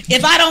 oh,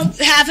 if I don't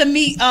have him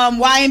meet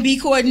Y&B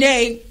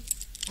coordinate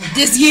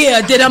this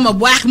year, then I'm a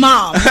whack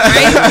mom,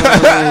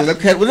 right?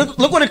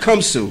 Look what it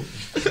comes to.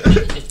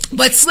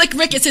 But Slick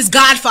Rick is his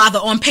godfather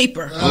on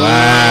paper.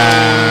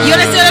 Wow. You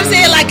understand what I'm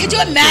saying? Like, could you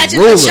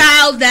imagine a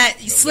child that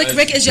Slick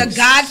Rick is your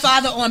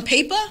godfather on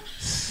paper?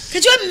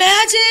 Could you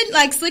imagine,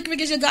 like, Slick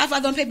Rick is your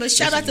godfather on paper?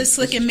 Shout out to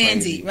Slick and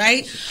Mandy,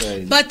 right?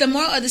 But the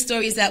moral of the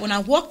story is that when I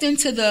walked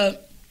into the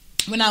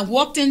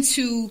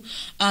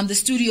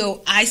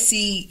studio, I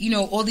see,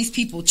 all these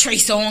people. Trey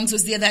Songz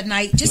was there that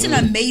night. Just an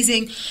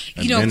amazing,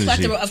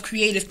 plethora of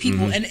creative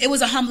people. And it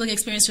was a humbling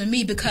experience for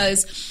me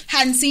because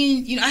hadn't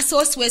seen, I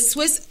saw Swiss.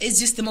 Swiss is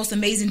just the most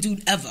amazing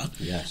dude ever.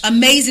 Yes.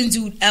 Amazing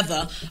dude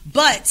ever.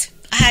 But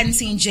I hadn't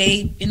seen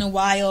Jay in a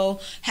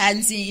while.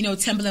 Hadn't seen,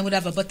 Timberland,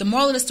 whatever. But the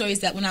moral of the story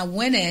is that when I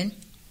went in,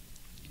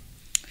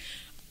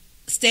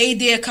 stayed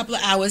there a couple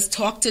of hours,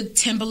 talked to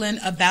Timberland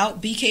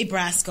about BK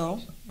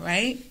Brasco,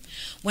 right?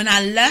 When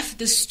I left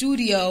the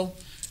studio,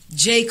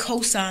 Jay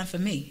co-signed for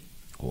me.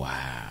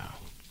 Wow.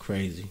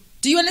 Crazy.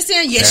 Do you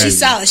understand? Yeah, she's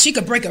solid. She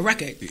could break a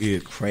record. Yeah,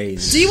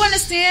 crazy. Do you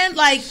understand?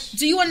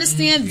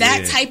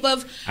 That type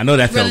of I know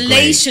that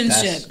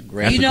relationship? That's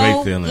great. That's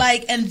a great feeling.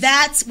 And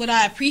that's what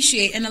I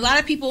appreciate. And a lot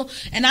of people,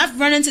 and I've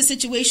run into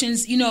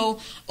situations,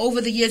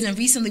 over the years and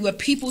recently where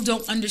people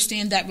don't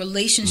understand that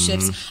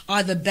relationships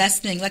are the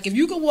best thing. Like, if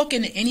you can walk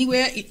into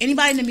anywhere,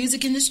 anybody in the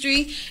music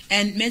industry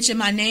and mention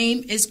my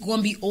name, it's going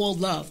to be all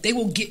love. They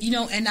will get,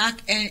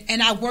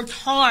 and I worked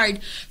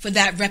hard for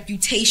that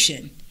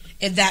reputation.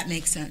 If that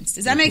makes sense.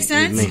 Does that make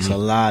sense? It makes a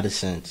lot of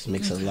sense. A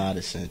lot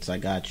of sense. I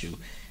got you.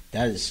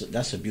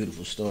 That's a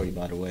beautiful story,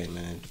 by the way,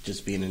 man.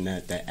 Just being in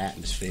that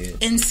atmosphere,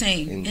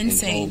 insane. And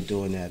Hov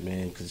doing that,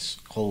 man, because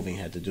Hov ain't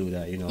had to do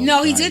that, you know.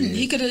 No, he didn't.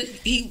 He could have.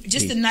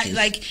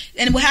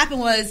 And what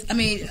happened was, I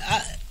mean,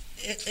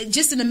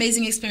 just an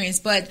amazing experience.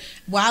 But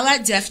while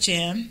at Def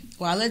Jam,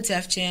 I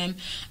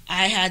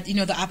had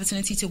the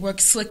opportunity to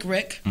work Slick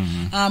Rick,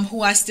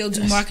 who I still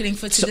do marketing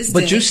for to this day.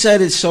 But you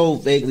said it so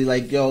vaguely,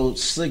 like, yo,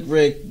 Slick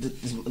Rick,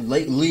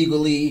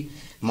 legally,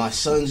 my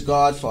son's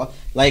godfather.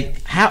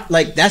 Like, how?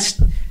 Like,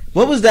 that's.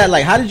 What was that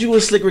like? How did you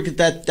and Slick Rick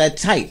get that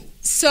tight?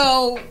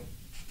 So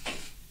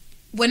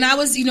when I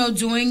was,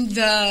 doing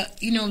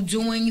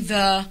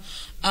the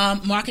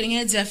marketing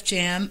at Def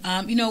Jam,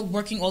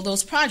 working all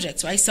those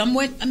projects, right? Some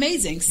went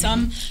amazing.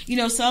 Some,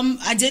 some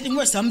I didn't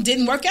work. Some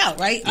didn't work out,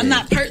 right? I'm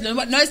not perfect.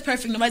 Nobody's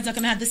perfect. Nobody's not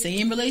going to have the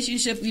same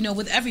relationship,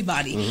 with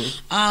everybody.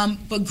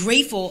 But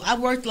grateful. I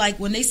worked like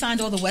when they signed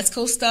all the West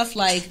Coast stuff.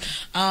 Like,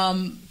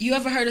 you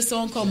ever heard a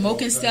song called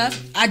Moke and Stuff?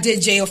 I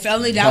did J.O.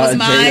 Felony. That was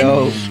mine.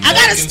 J.O. I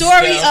got a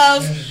story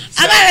of.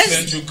 All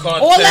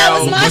that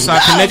was my What's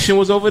stuff. our connection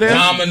was over there?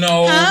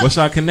 Domino. Huh? What's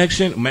our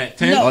connection? Matt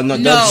 10? Oh no,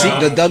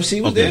 the Dub C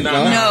was there.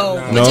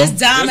 No. No. Just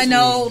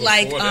Domino,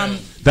 like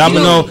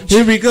Domino.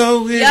 Here we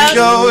go. Here we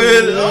go.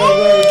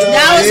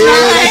 That was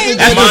mine.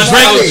 That's the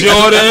Drake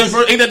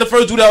Jordan. Ain't that the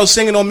first dude that was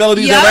singing on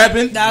melodies and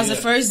rapping? That was the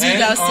first dude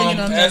that was singing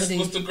on melodies.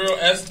 What's the girl?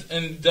 S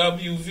and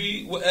W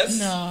V. What S?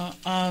 No.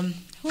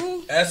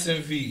 Who? S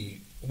and V.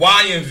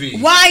 Y and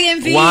V. Y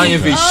and V.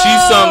 She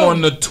sung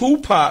on the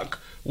Tupac.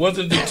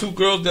 Wasn't the two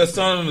girls that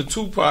sung on the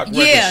Tupac record?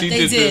 Yeah, she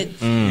they did.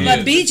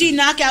 But BG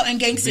Knockout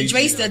and Gangsta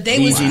Draysta, they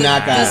was the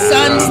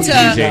sons to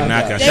BG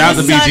Knockout. Shout out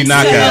to BG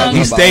Knockout.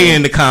 He stay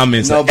in the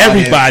comments.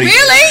 Everybody.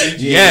 Really?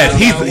 Yes,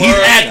 he's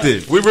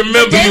active. We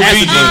remember you,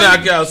 BG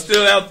Knockout,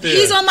 still out there.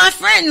 He's on my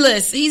friend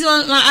list. He's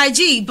on my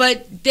IG.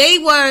 But they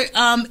were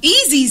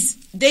Easy's.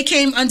 They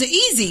came under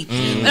Easy.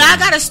 But I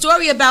got a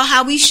story about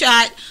how we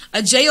shot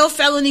a J.O.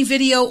 Felony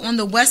video on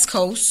the West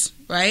Coast,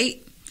 right?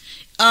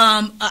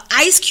 An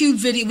Ice Cube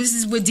video. This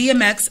is with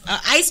DMX. An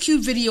Ice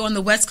Cube video on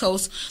the West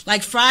Coast,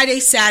 like Friday,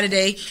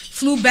 Saturday.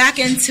 Flew back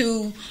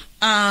into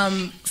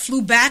JFK,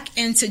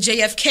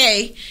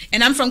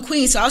 and I'm from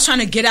Queens, so I was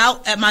trying to get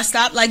out at my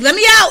stop. Like, let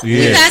me out.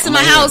 Yeah. We passing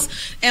my house,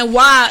 and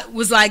Y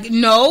was like,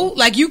 no,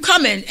 like, you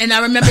coming. And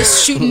I remember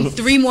shooting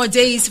 3 more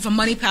days for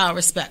Money, Power,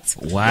 Respect.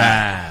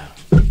 Wow.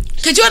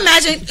 Could you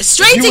imagine?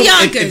 Straight to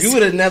Yonkers. If you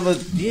would have never,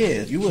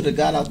 if you would have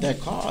got out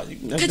that car, you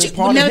never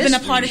been a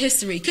part of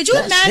history. Could you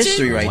imagine?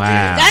 History right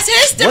there. That's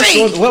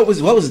history. What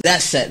was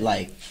that set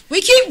like? We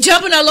keep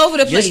jumping all over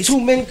the place. There's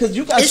too many because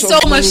you got so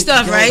much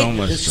stuff, right? So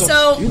much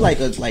so you like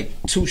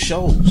 2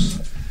 shows.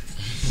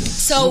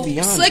 So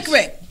Slick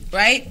Rick,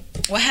 right?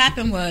 What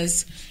happened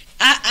was,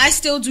 I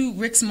still do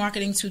Rick's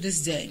marketing to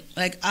this day.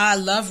 Like, I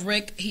love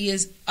Rick. He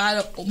is out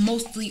of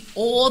mostly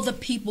all the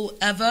people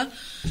ever.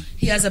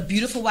 He has a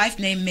beautiful wife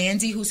named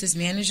Mandy, who's his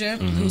manager,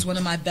 who's one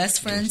of my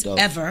best friends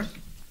ever.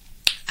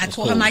 I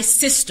call her my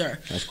sister.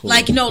 That's cool.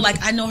 Like, like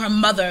I know her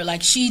mother.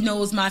 Like, she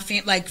knows my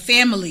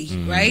family,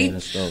 right? Yeah,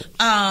 that's dope.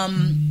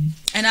 And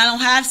I don't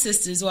have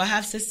sisters. Or I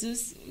have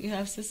sisters. You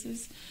have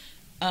sisters?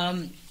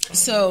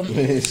 So I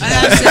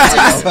have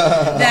sisters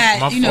that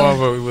my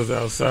father was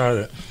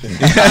outside.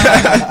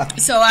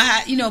 So I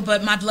had,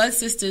 but my blood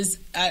sisters,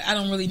 I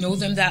don't really know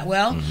them that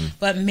well.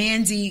 But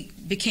Mandy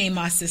became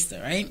my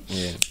sister, right?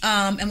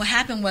 Yeah. And what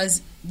happened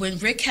was when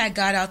Rick had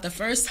got out the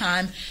first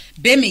time,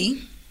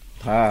 Bimmy.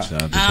 I'm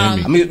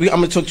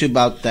gonna talk to you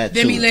about that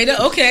Bimmy too. Later.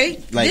 Okay.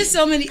 Like, there's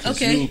so many.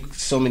 Okay.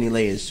 So many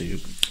layers to you.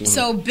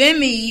 So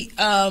Bimmy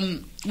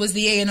was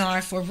the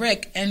A&R for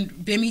Rick, and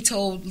Bimmy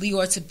told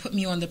Leor to put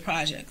me on the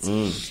project.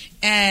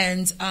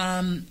 And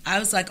I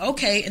was like,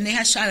 okay. And they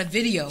had shot a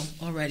video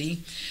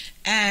already,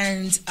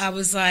 and I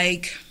was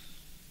like,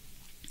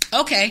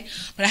 okay.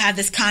 But I had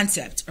this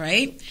concept,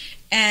 right?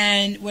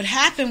 And what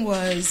happened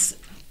was,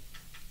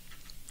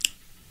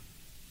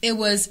 it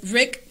was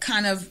Rick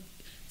kind of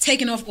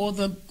taking off all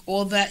that.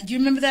 Do you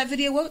remember that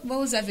video? What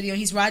was that video?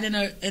 He's riding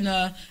in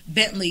a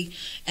Bentley,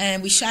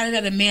 and we shot it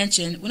at a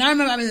mansion. When I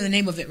remember the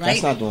name of it,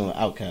 right? That's not the one with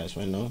Outkast,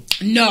 right?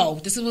 No,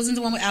 this wasn't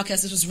the one with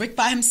Outkast. This was Rick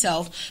by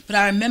himself. But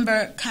I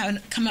remember kind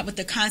of coming up with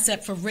the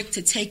concept for Rick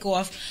to take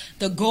off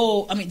the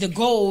gold,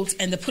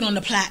 and to put on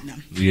the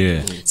platinum.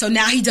 Yeah. So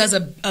now he does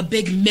a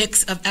big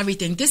mix of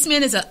everything. This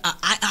man is a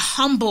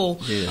humble,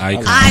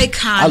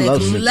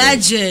 iconic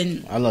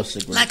legend. I love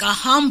Slick Rick. Like a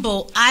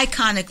humble,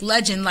 iconic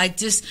legend. Like,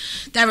 just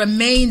that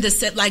remain the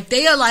set. Like,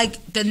 they are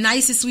like the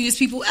nicest, sweetest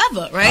people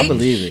ever, right? I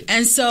believe it.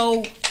 And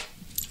so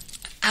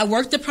I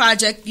worked the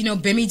project,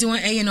 Bimmy doing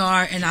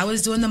A&R, and I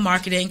was doing the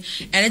marketing,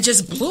 and it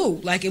just blew.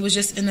 Like, it was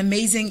just an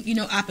amazing,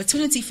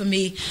 opportunity for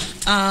me.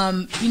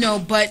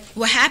 But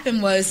what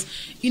happened was,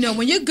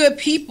 when you're good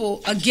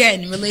people,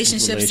 again,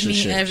 relationships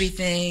mean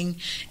everything.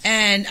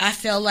 And I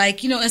felt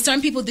like, and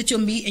certain people that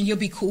you'll meet and you'll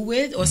be cool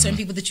with, or certain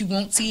people that you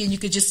won't see and you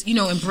could just,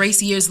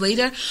 embrace years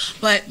later.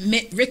 But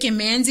Rick and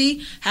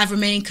Mandy have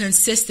remained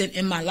consistent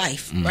in my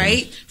life,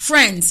 right?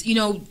 Friends,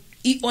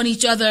 on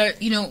each other,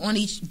 on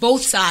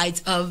both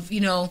sides of,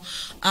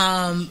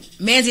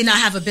 Mandy and I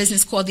have a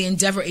business called the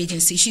Endeavor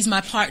Agency. She's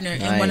my partner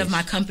in one of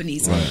my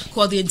companies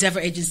called the Endeavor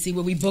Agency,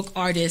 where we book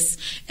artists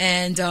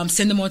and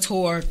send them on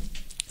tour.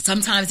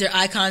 Sometimes they're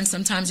icons,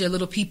 sometimes they're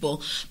little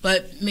people.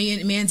 But me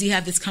and Mandy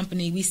have this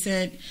company. We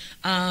sent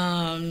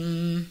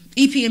EPMD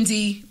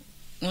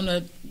on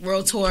a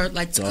world tour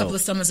like a couple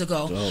of summers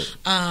ago.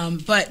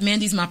 But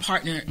Mandy's my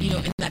partner,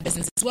 in that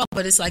business as well.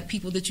 But it's like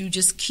people that you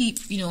just keep,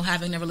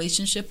 having a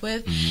relationship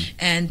with,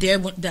 and they're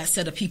that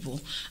set of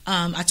people.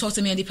 I talk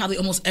to Mandy probably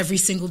almost every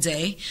single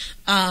day,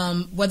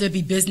 whether it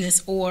be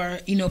business or,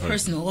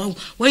 personal. Oh,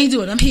 what are you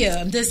doing? I'm here.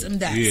 I'm this, I'm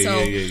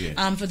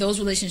that. For those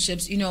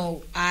relationships,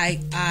 I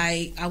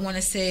want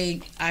to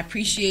say I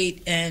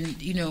appreciate and,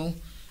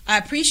 I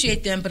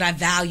appreciate them, but I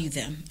value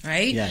them,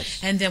 right?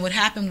 Yes. And then what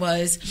happened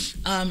was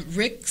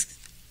Rick's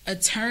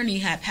attorney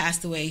had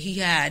passed away. He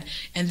had,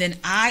 and then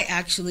I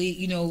actually,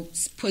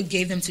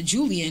 gave them to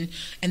Julian,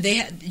 and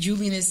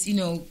Julian is,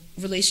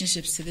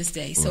 relationships to this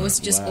day. So it's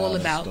just all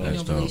about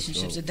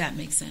relationships. If that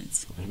makes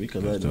sense. We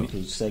could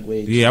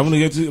segue. Yeah, I want to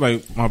get to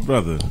like my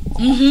brother.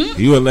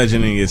 You a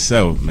legend in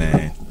yourself,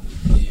 man.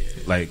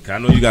 Like I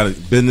know you got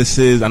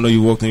businesses. I know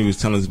you walked in. You was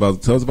telling us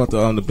about. Tell us about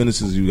the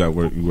businesses you got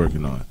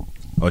working on.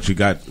 What you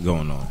got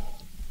going on?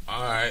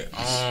 All right.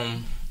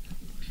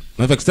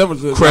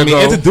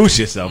 CraigO. Introduce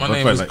yourself. My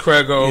name is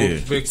CraigO. Yeah.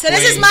 So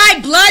this is my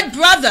blood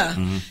brother.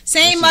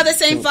 Same mother,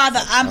 same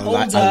father. I'm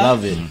older. I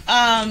love it.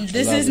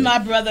 This is my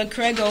brother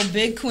CraigO,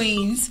 Big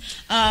Queens.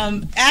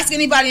 Ask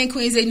anybody in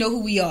Queens, they know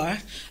who we are.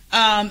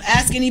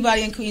 Ask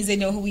anybody in Queens, they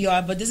know who we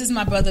are. But this is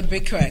my brother,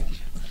 Big Craig.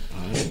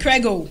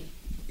 CraigO.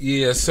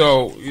 Yeah.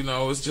 So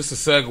it's just a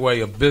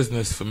segue of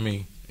business for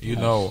me.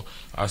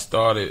 I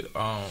started.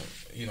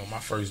 My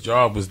first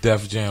job was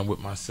Def Jam with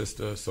my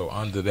sister. So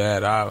under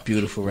that, I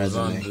beautiful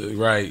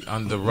resume.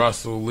 Under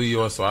Russell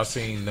Leo. So I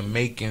seen the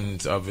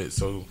makings of it.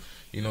 So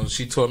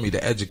she taught me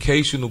the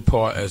educational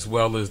part as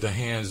well as the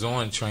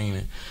hands-on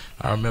training.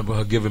 I remember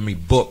her giving me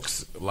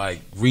books like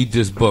read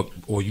this book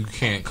or you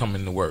can't come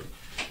into work.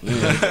 You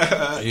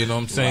know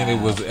what I'm saying? Wow.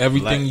 It was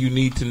everything you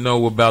need to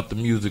know about the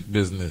music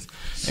business,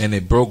 and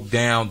it broke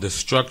down the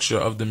structure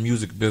of the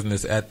music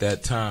business at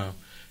that time.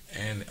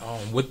 And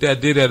what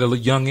that did at a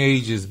young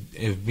age is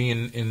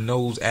being in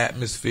those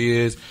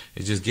atmospheres,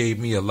 it just gave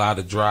me a lot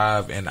of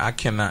drive, and I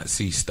cannot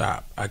see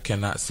stop. I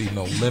cannot see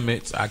no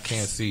limits. I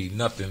can't see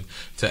nothing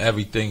to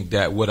everything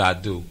that what I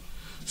do.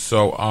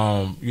 So,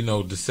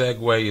 the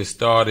segue is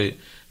started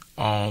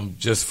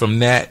just from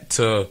that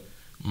to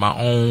my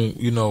own,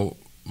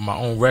 my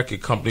own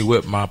record company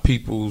with my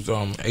people's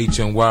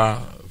HNY,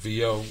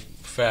 VO,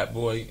 Fat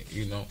Boy,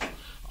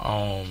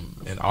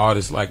 and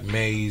artists like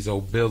Maze,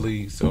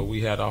 O'Billy. So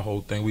we had our whole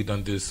thing. We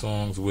done did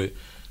songs with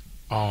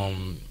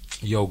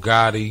Yo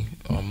Gotti,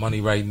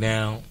 Money Right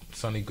Now,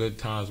 Sunny Good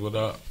Times, What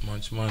Up,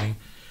 Munch Money.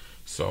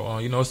 So,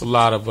 it's a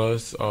lot of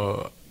us.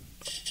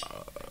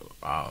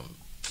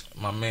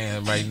 My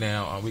man right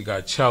now, we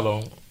got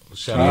Cello.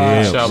 Shout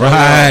out to Cello.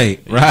 Right.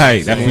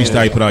 That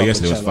freestyle you put out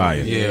yesterday was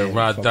fire. Yeah,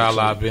 Rod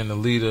Dollar being the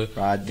leader.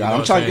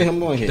 I'm trying to get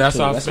him on here. That's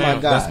too. our That's fam.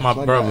 my guy. That's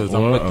my brothers.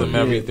 I'm with them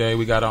every yeah. day.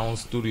 We got our own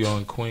studio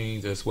in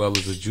Queens as well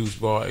as a juice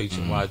bar,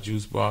 HNY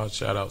Juice Bar.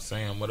 Shout out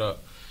Sam, what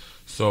up?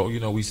 So,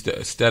 we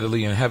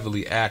steadily and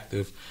heavily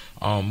active.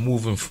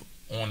 Moving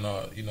on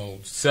a,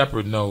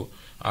 separate note,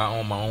 I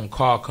own my own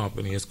car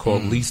company. It's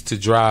called Lease to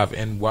Drive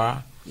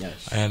NY.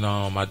 Yes. And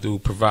I do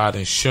provide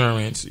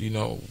insurance,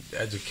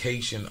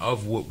 education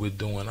of what we're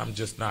doing. I'm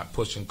just not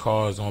pushing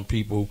cars on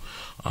people.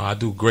 I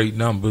do great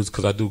numbers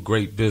because I do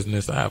great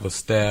business. I have a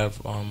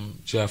staff.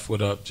 Jeff,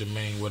 what up?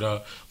 Jermaine, what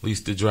up? Lease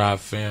to Drive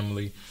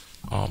family.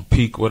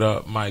 Peak, what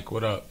up? Mike,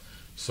 what up?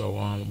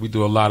 So we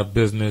do a lot of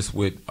business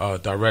with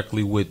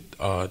directly with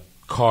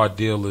car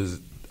dealers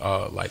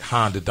like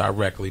Honda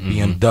directly,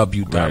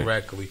 BMW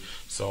directly.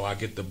 So I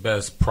get the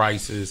best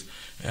prices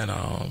and,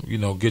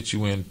 get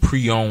you in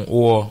pre-owned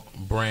or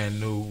brand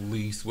new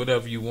lease,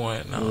 whatever you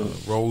want.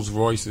 Rolls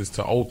Royces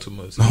to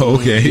Ultimas.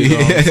 Okay. You know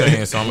what I'm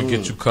saying? So I'm going to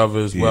get you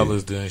covered as well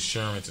as the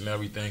insurance and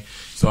everything.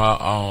 So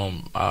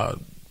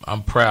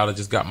I'm proud. I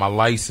just got my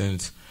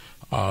license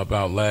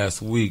about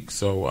last week.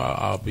 So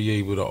I'll be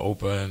able to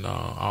open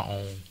our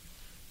own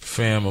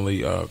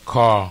family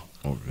car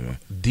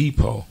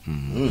depot,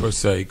 per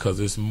se, because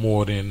it's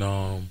more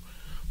than...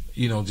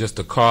 just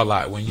a car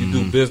lot. When you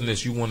do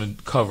business, you want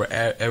to cover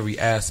every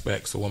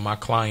aspect. So when my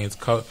clients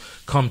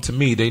come to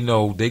me, they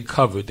know they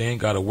covered. They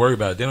ain't got to worry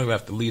about it. They don't even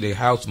have to leave their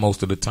house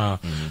most of the time.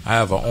 I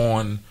have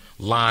an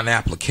online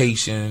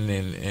application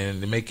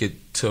and make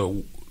it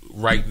to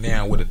right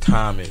now where the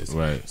time is.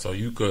 Right. So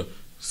you could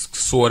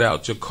sort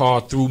out your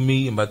car through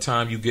me, and by the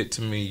time you get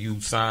to me,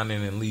 you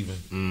signing and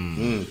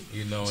leaving.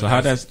 So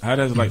how does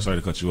like, sorry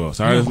to cut you off.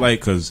 So how does like,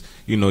 because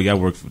y'all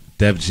work for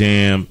Def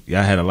Jam,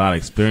 y'all had a lot of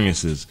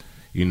experiences.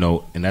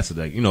 And that's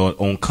like,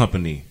 own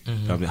company. I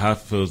mean, how it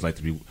feels like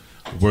to be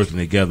working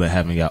together,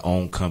 having your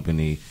own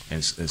company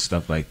and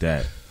stuff like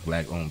that,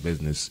 black-owned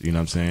business. You know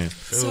what I'm saying?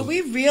 So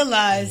we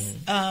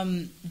realized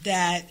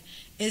that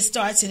it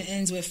starts and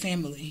ends with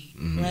family,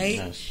 right?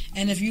 Yes.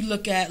 And if you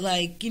look at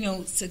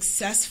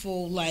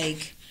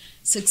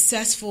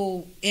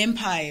successful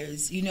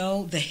empires,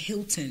 the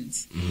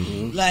Hiltons.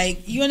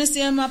 Like, you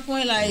understand my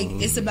point? Like,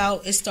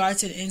 it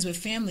starts and ends with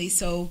family.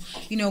 So,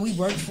 we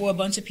worked for a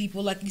bunch of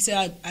people. Like you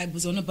said, I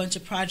was on a bunch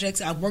of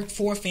projects. I worked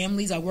for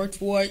families. I worked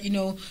for,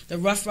 the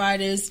Ruff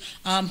Ryders,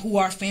 who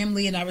are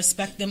family, and I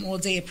respect them all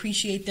day,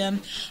 appreciate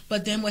them.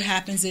 But then what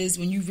happens is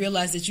when you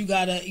realize that you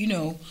gotta,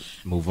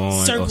 move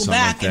on, circle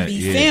back and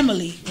be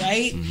family,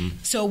 right?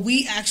 So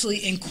we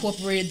actually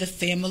incorporated the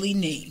family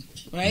name,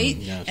 right?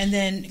 Yes. And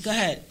then, go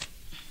ahead.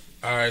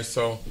 All right,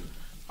 so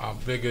our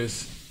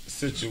biggest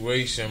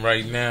situation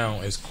right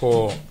now is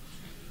called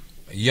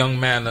Young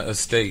Manor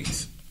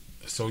Estates.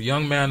 So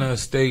Young Manor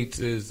Estates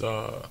is,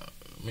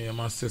 me and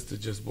my sister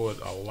just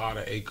bought a lot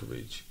of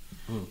acreage.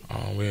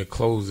 We're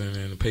closing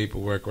in the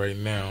paperwork right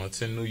now.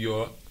 It's in New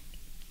York.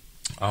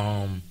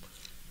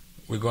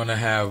 We're going to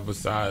have,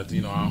 besides,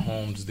 our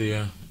homes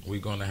there, we're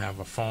going to have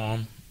a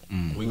farm.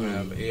 We're going to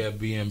have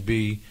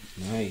Airbnb.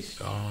 Nice.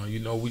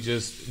 We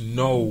just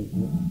know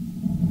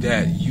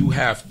that you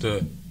have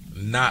to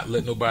not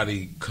let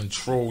nobody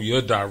control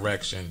your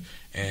direction.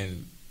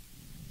 And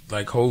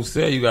like Ho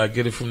said, you got to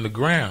get it from the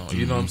ground.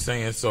 You know what I'm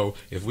saying? So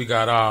if we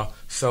got our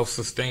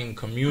self-sustained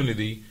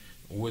community,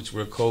 which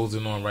we're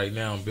closing on right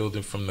now and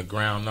building from the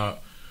ground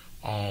up,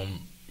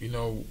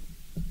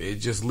 it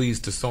just leads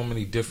to so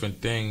many different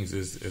things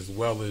as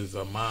well as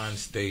a mind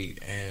state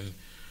and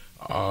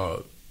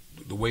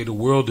the way the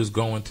world is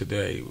going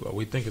today.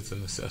 We think it's a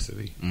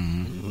necessity.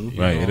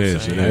 Right, it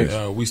is.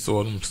 We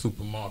saw them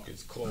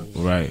supermarkets closed.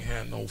 Right. We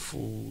had no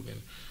food,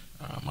 and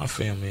my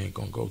family ain't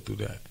gonna go through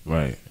that.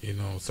 Right.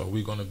 So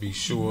we're gonna be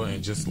sure,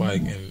 and just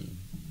like in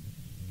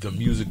the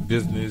music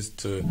business,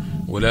 to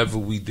whatever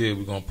we did,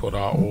 we're gonna put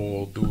our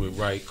all, do it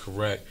right,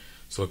 correct,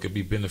 so it could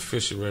be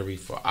beneficiary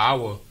for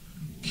our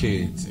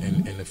kids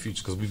in the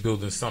future, because we're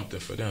building something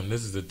for them.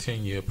 This is a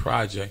 10-year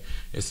project.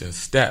 It's in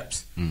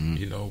steps,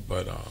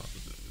 but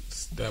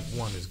step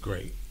one is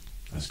great.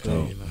 That's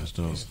dope. That's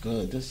dope. It's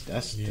good. This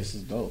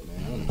is dope,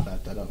 man. I want to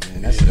clap that up,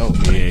 man. That's dope.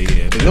 Man.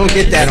 Yeah. We don't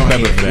get that on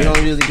here. We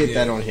don't really get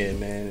that on here,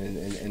 man.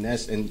 And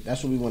that's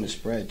what we want to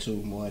spread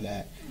too, more of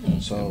that.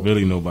 So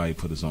really, nobody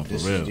put us on for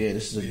real.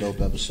 This is a dope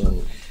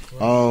episode.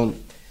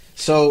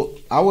 So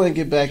I want to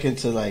get back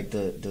into like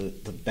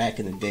the back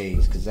in the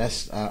days, because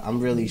that's I'm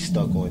really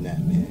stuck on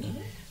that, man.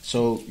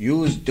 So you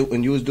was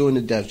doing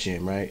the Def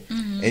Jam, right?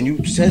 And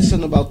you said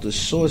something about the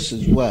Source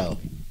as well.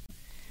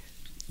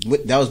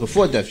 That was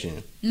before Def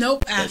Jam.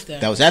 Nope, after.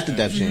 That was after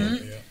Def Jam.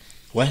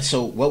 What?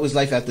 So what was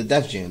life after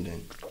Def Jam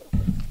then?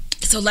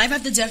 So life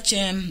after Def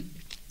Jam,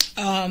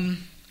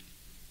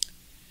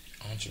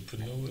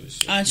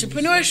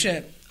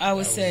 entrepreneurship. I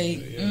would say.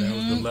 That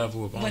was the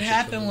level of entrepreneurship. What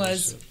happened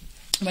was,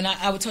 when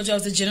I told you I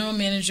was the general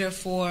manager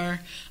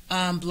for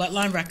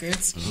Bloodline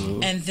Records,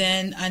 and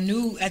then I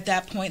knew at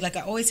that point, like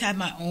I always had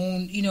my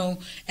own,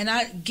 and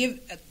at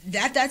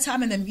that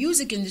time in the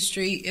music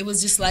industry, it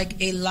was just like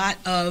a lot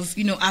of,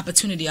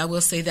 opportunity. I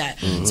will say that.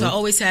 So I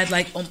always had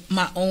like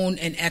my own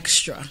and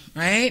extra,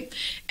 right?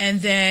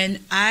 And then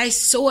I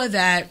saw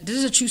that, this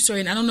is a true story,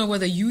 and I don't know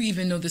whether you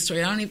even know the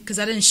story. Because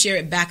I didn't share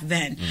it back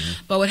then.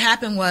 But what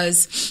happened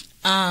was,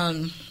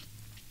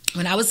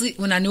 when I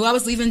knew I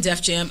was leaving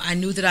Def Jam, I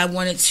knew that I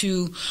wanted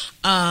to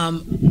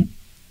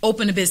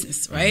open a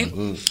business, right?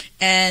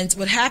 And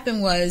what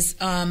happened was,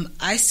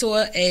 I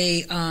saw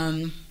a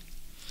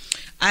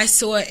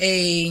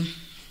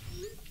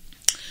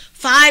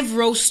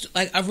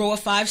 5-row of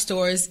 5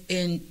 stores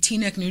in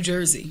Teaneck, New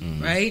Jersey,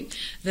 right?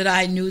 That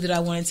I knew that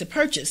I wanted to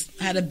purchase.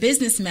 I had a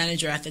business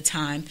manager at the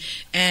time,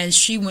 and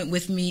she went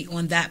with me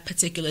on that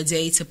particular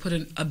day to put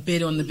a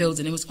bid on the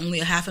building. It was only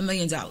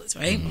 $500,000,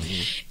 right?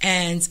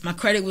 And my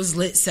credit was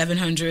lit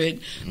 700.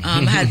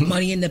 I had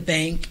money in the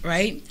bank,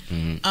 right?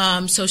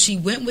 So she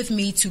went with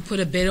me to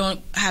put a bid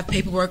on, have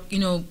paperwork,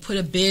 put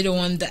a bid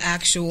on the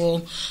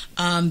actual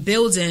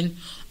building.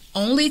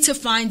 Only to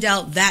find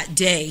out that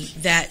day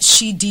that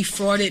she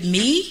defrauded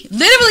me,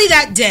 literally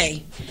that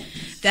day,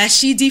 that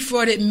she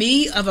defrauded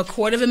me of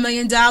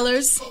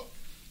 $250,000.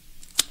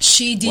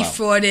 She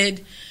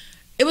defrauded,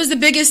 it was the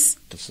biggest.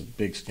 That's a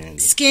big scandal.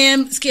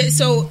 Scam.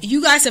 So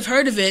you guys have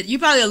heard of it. You're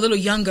probably a little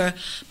younger,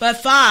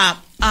 but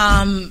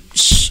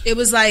it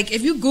was like,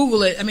 if you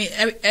Google it, I mean,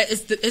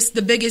 it's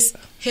the biggest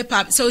hip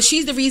hop. So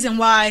she's the reason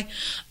why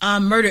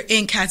Murder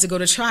Inc. had to go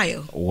to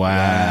trial.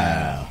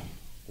 Wow.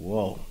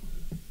 Whoa.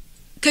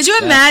 Could you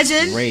imagine?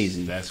 That's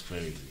crazy. That's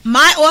crazy.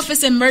 My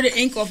office and Murder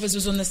Inc. office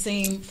was on the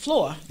same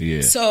floor. Yeah.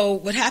 So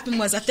what happened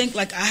was, I think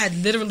like I had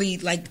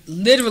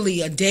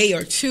literally a day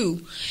or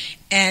two,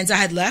 and I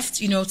had left,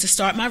 to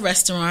start my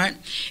restaurant,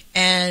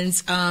 and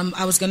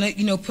I was gonna,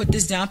 put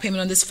this down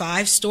payment on this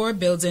 5-store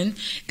building,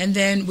 and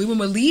then when we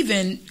were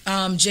leaving,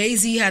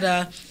 Jay had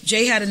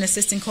an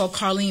assistant called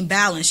Carlene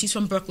Ballin. She's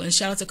from Brooklyn.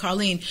 Shout out to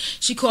Carlene.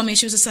 She called me and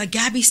she was just like,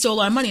 "Gabby stole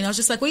our money," and I was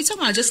just like, "What are you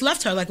talking about? I just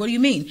left her. Like, what do you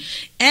mean?"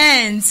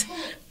 And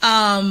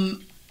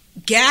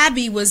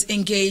Gabby was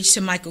engaged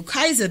to Michael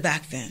Kaiser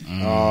back then.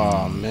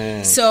 Oh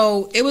man!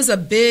 So it was a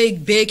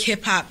big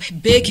hip hop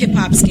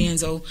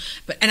scandal.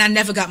 And I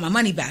never got my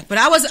money back. But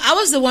I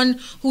was the one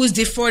who was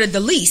defrauded the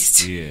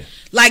least. Yeah.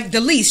 Like the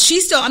least.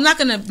 She stole. I'm not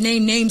gonna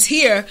name names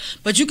here,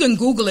 but you can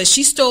Google it.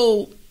 She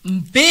stole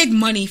big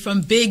money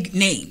from big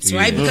names,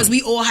 right? Because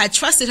we all had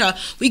trusted her.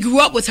 We grew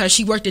up with her.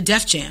 She worked at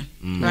Def Jam,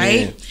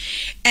 right?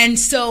 And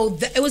so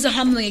it was a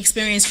humbling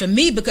experience for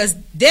me because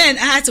then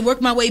I had to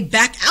work my way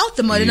back out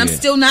the mud and I'm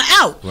still not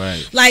out.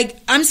 Right. Like,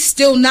 I'm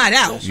still not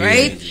out,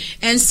 right?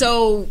 And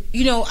so,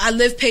 you know, I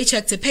live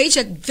paycheck to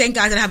paycheck. Thank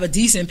God that I have a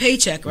decent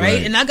paycheck,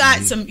 right? And I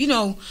got some, you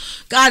know,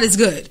 God is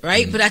good,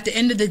 right? But at the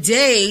end of the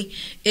day,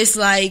 it's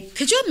like,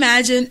 could you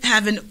imagine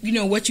having, you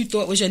know, what you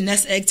thought was your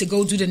nest egg to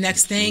go do the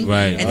next thing?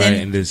 Right. And then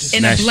in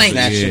a blink.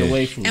 It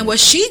away from and what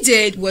she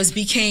did was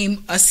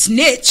became a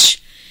snitch.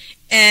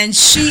 And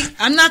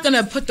I'm not going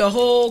to put the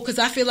whole, because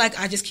I feel like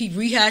I just keep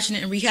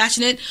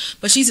rehashing it,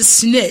 but she's a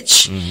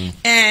snitch.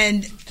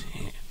 And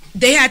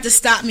they had to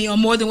stop me on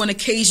more than one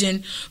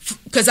occasion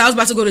because I was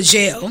about to go to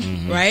jail,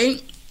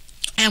 right?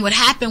 And what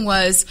happened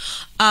was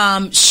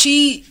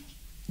she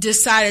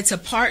decided to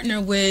partner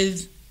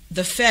with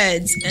the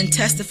feds and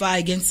testify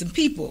against some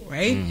people,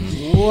 right?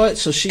 What?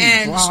 So she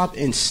robbed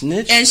and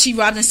snitched? And she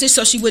robbed and snitched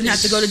so she wouldn't have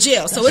to go to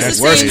jail. So it's That's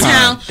the same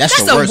town.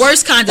 That's the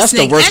worst kind of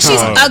snake. And she's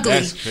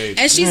ugly.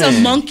 And she's a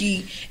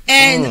monkey.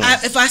 And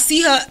if I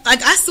see her,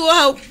 like I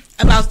saw her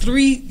about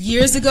 3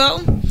 years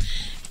ago,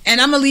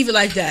 and I'm going to leave it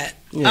like that.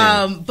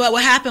 But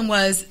what happened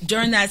was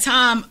during that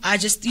time, I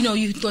just, you know,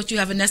 you thought you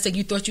have a nest egg,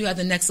 you thought you had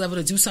the next level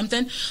to do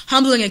something.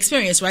 Humbling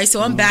experience, right?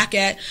 So I'm back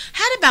had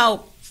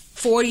about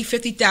 40,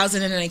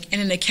 50,000 in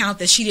an account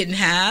that she didn't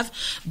have,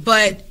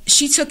 but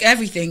she took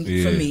everything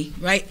from me,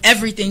 right?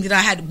 Everything that I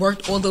had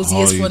worked all those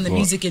years for in the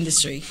music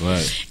industry.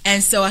 Right.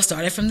 And so I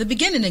started from the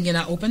beginning again.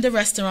 I opened a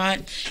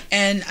restaurant,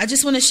 and I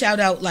just want to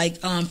shout out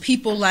like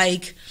people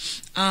like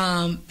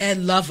Ed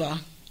Lover.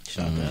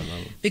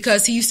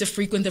 Because he used to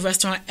frequent the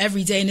restaurant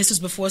every day, and this was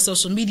before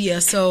social media.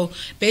 So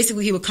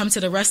basically, he would come to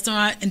the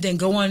restaurant and then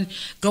go on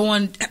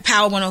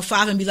Power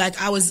 105 and be like,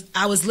 "I was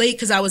late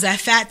because I was at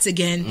Fats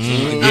again."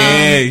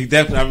 You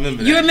definitely. I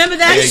remember that. You remember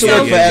that? I used to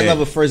work for Ed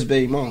Lover first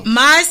baby mom.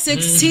 My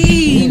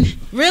 16,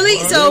 really?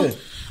 So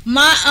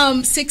my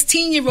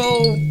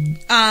 16-year-old.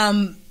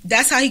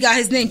 That's how he got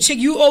his name.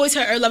 You always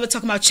heard Ed Lover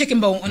talking about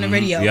chicken bone on the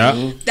radio.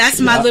 Yeah. That's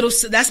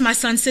that's my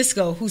son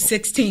Cisco, who's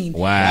 16.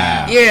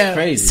 Wow. Yeah.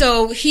 Crazy.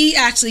 So he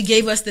actually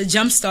gave us the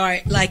jump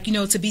start, like, you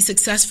know, to be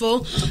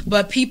successful.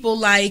 But people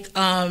like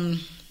Dipset,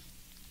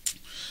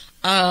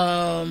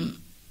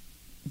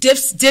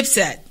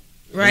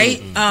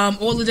 right?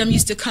 All of them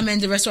used to come in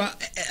the restaurant.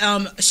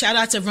 Shout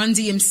out to Run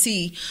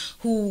DMC,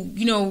 who,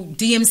 you know,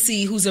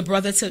 DMC, who's a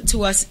brother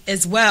to us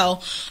as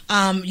well,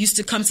 used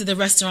to come to the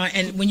restaurant.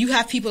 And when you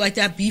have people like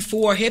that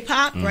before hip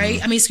hop,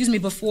 right? I mean,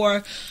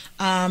 before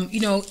you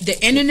know, the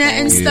internet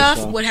and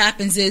stuff, what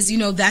happens is, you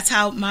know, that's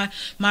how my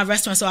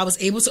restaurant, so I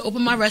was able to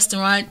open my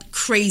restaurant.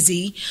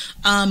 Crazy.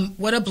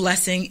 What a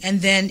blessing. And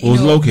then, you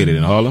was know, located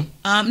in Harlem?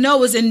 No, it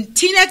was in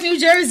Teaneck, New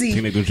Jersey.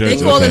 They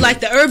call it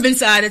like the urban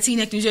side of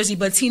Teaneck, New Jersey,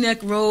 but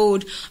Teaneck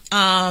Road,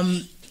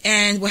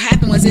 and what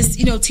happened was this,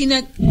 you know,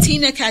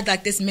 Teaneck had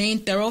like this main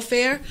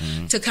thoroughfare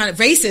to kind of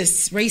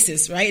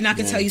racist, right? And I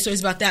can tell you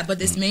stories about that, but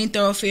this main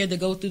thoroughfare to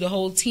go through the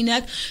whole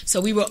Teaneck. So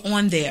we were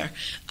on there,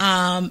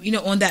 you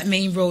know, on that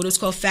main road. It was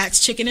called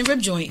Fats Chicken and Rib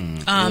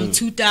Joint.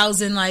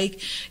 2000, like,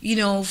 you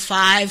know,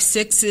 5,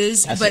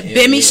 6s. But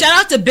Bimmy,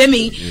 shout out to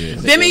Bimmy.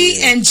 Bimmy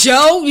and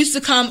Joe used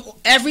to come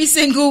every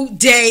single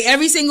day,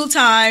 every single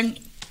time.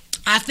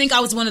 I think I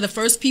was one of the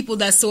first people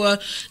that saw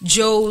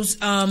Joe's,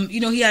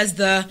 you know, he has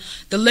the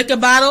liquor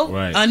bottle,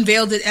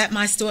 unveiled it at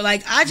my store.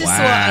 Like, I just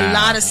saw a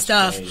lot of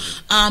stuff.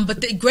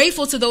 But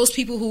grateful to those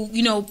people who,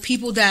 you know,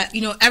 people that,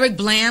 you know, Eric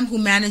Blam, who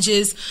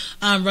manages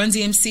Run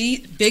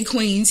DMC, Big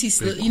Queens.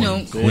 He's, you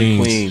know,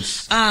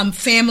 Queens.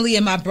 Family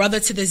and my brother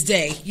to this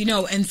day, you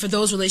know, and for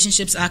those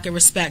relationships I can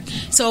respect.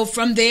 So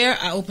from there,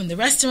 I opened the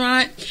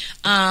restaurant.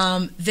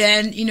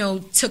 Then, you know,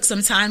 took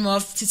some time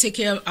off to take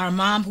care of our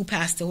mom who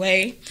passed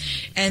away.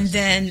 And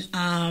then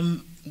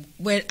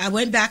when I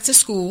went back to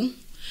school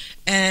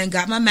and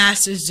got my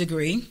master's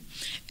degree,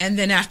 and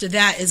then after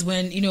that is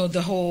when, you know,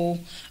 the whole,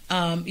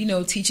 you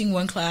know, teaching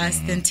one class,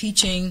 then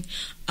teaching,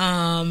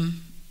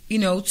 you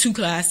know, 2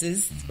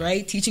 classes,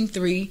 right? Teaching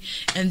 3,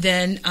 and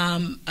then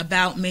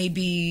about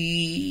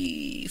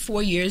maybe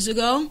 4 years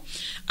ago.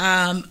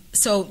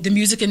 So the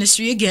music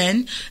industry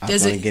again. I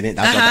was about to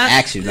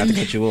ask you, not to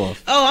cut you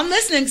off. Oh, I'm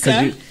listening,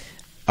 sir.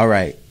 All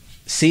right.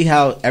 See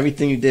how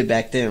everything you did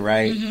back then,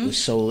 right, was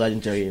so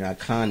legendary and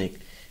iconic,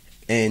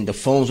 and the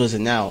phones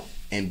wasn't out,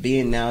 and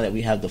being now that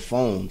we have the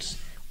phones,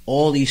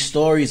 all these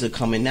stories are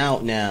coming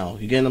out now.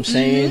 You get what I'm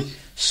saying?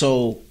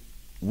 So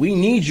we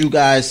need you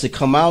guys to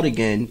come out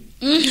again,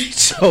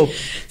 so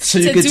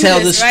you can tell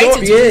the story.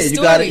 Right? You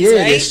got it. Yeah,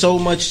 right? There's so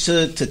much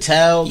to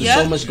tell. There's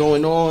so much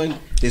going on.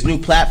 There's new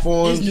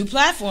platforms.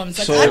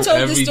 Like, so I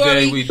told every the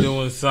story. day we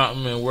doing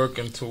something and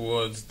working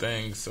towards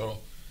things. So.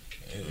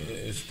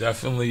 It's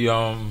definitely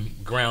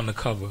ground to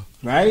cover.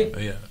 Right?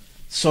 Yeah.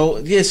 So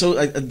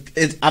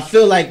I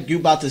feel like you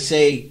about to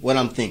say what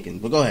I'm thinking,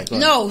 but go ahead.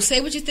 No, say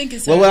what you think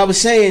is. Well, what I was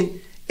saying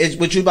is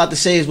what you about to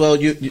say is, well,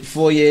 you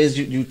 4 years,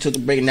 you took a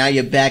break, now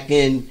you're back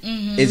in.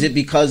 Mm-hmm. Is it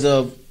because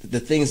of the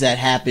things that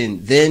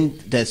happened then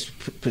that's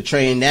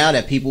portraying now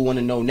that people want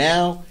to know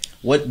now?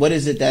 What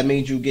is it that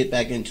made you get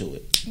back into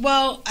it?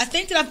 Well, I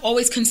think that I've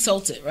always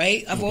consulted,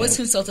 right? I've always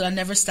consulted. I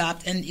never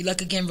stopped. And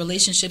like, again,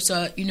 relationships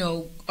are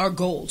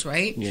gold,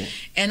 right? Yeah.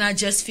 And I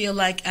just feel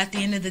like at the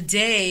end of the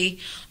day,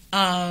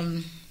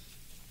 no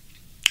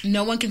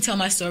one can tell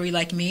my story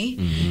like me.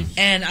 Mm-hmm.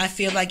 And I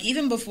feel like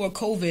even before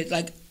COVID,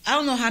 like, I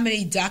don't know how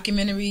many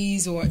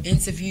documentaries or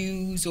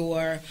interviews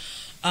or,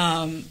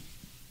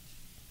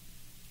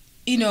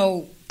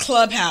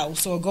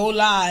 Clubhouse or go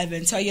live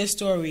and tell your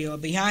story or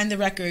behind the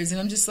records. And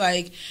I'm just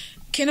like,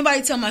 can't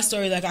nobody tell my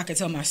story like I could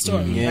tell my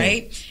story,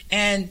 right?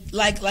 And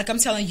like I'm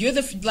telling you,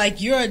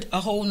 you're a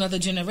whole nother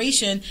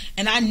generation,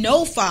 and I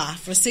know Fa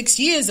for 6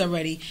 years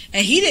already,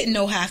 and he didn't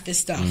know half this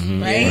stuff,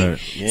 right?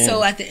 Yeah.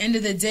 So at the end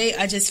of the day,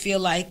 I just feel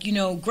like,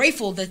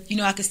 grateful that,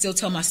 I could still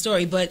tell my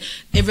story, but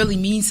it really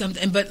means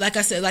something. But like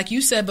I said, like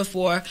you said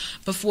before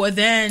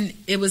then,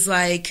 it was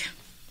like,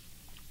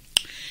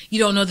 you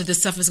don't know that this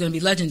stuff is going to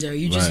be legendary.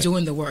 You're just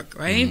doing the work,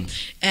 right?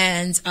 Mm-hmm.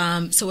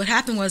 And so what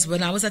happened was,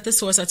 when I was at the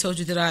Source, I told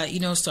you that I,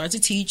 started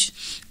to teach,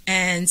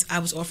 and I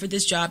was offered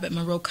this job at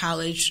Monroe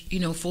College,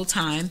 full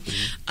time.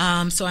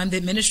 Mm-hmm. So I'm the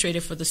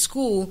administrator for the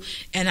school,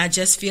 and I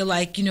just feel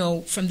like,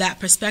 from that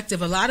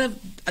perspective, a lot of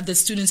the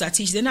students I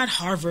teach, they're not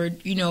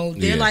Harvard,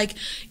 they're like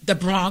the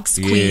Bronx,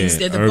 Queens,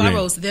 they're the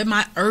boroughs, they're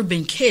my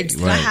urban kids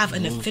that I have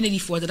an affinity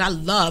for, that I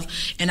love,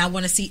 and I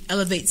want to see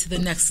elevate to the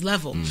next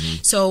level.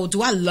 Mm-hmm. So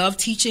do I love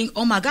teaching?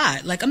 Oh my God.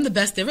 Like, I'm the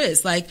best there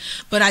is. Like,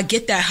 but I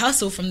get that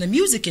hustle from the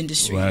music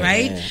industry,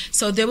 right? Yeah.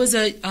 So there was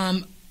a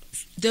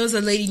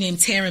lady named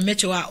Taryn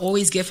Mitchell. I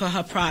always give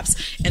her props,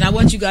 and I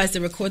want you guys to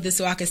record this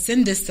so I can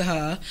send this to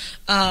her.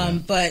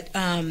 But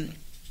can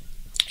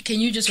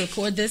you just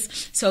record this?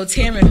 So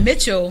Taryn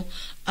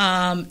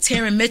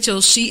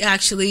Mitchell, she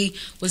actually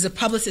was a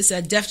publicist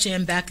at Def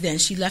Jam back then.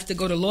 She left to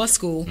go to law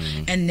school,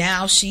 and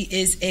now she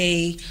is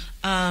a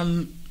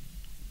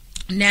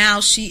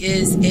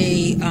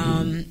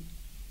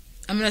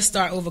I'm going to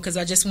start over because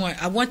I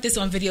want this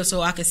on video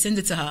so I can send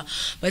it to her.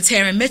 But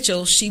Taryn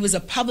Mitchell, she was a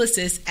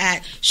publicist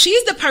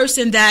she's the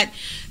person that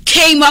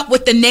came up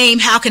with the name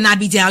How Can I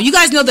Be Down. You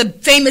guys know the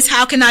famous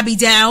How Can I Be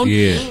Down?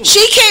 Yeah.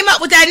 She came up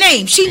with that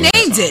name. She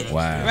named it.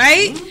 Wow.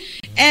 Right?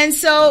 And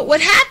so what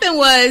happened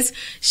was,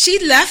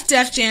 she left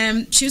Def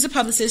Jam. She was a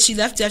publicist. She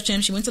left Def Jam.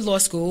 She went to law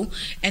school,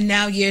 and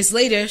now years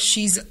later,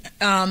 she's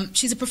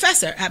a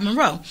professor at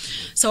Monroe.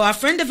 So our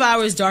friend of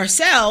ours,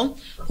 Darcel,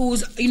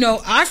 who's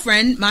our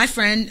friend, my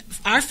friend,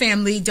 our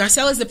family.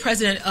 Darcel is the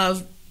president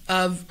of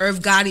Irv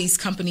Gotti's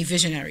company,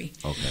 Visionary.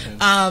 Okay.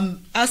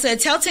 I said,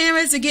 tell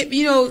Taryn to get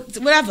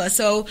whatever.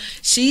 So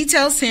she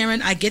tells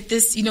Taryn, I get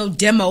this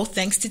demo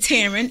thanks to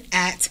Taryn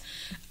at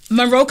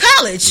Monroe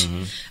College.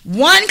 Mm-hmm.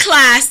 One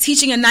class,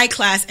 teaching a night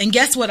class, and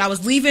guess what? I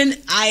was leaving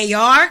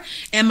IAR,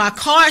 and my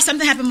car,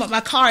 something happened with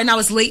my car, and I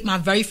was late my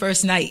very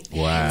first night.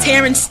 Wow.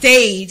 Taryn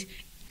stayed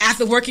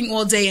after working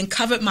all day and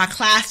covered my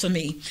class for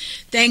me.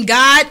 Thank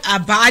God I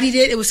bodied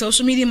it. It was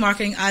social media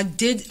marketing. I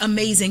did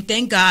amazing.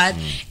 Thank God.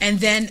 And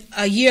then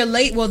a year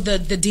late,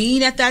 the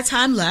dean at that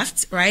time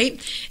left,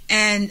 right?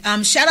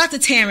 And shout out to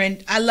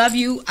Taryn. I love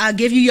you. I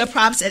give you your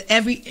props at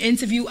every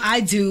interview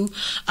I do.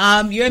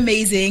 You're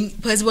amazing.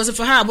 Because if it wasn't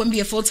for her, I wouldn't be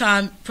a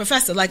full-time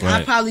professor. Like,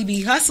 I'd probably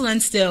be hustling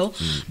still.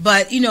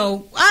 But,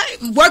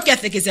 work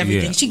ethic is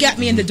everything. Yeah. She got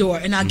me in the door,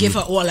 and I'll give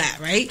her all that,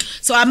 right?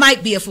 So I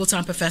might be a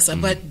full-time professor,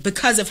 but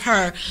because of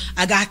her,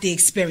 I got the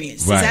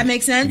experience. Does that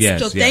make sense? Yes,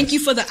 so thank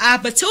you for the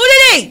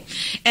opportunity.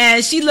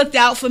 And she looked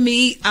out for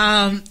me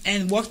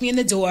and walked me in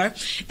the door.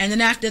 And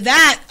then after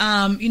that,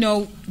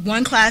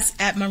 one class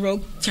at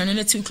Monroe turned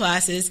into 2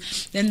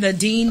 classes. Then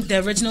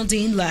the original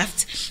dean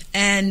left.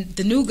 And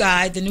the new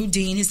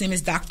dean, his name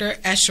is Dr.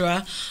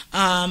 Eshra,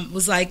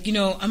 was like,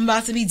 I'm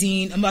about to be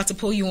dean. I'm about to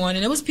pull you on.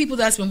 And it was people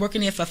that's been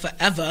working there for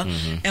forever.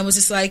 Mm-hmm. And was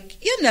just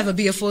like, you'll never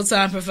be a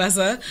full-time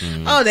professor.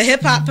 Mm-hmm. Oh, the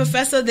hip-hop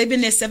professor, they've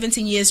been there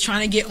 17 years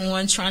trying to get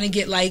on, trying to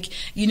get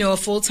a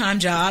full-time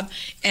job.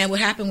 And what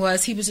happened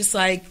was, he was just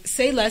like,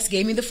 say less,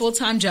 gave me the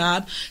full-time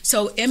job.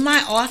 So in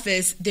my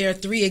office, there are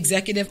 3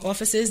 executive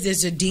offices.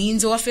 There's the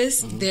dean's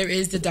office. Mm-hmm. There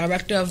is the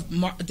director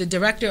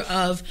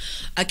of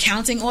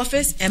accounting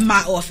office, and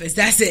my office.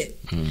 That's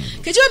it.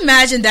 Mm-hmm. Could you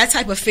imagine that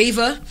type of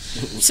favor?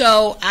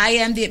 So I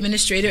am the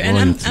administrator,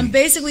 and I'm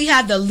basically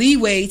have the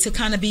leeway to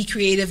kind of be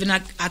creative, and I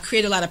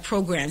create a lot of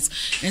programs.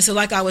 And so,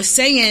 like I was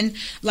saying,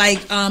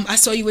 I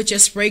saw you with your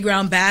spray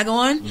ground bag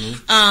on.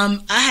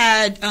 Mm-hmm. I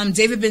had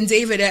David Ben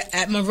David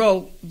at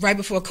Monroe right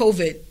before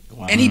COVID.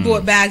 and he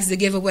bought bags to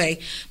give away.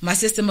 My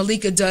sister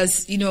Malika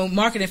does,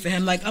 marketing for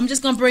him. Like, I'm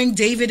just gonna bring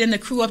David and the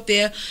crew up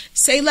there.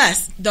 Say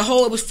less.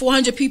 It was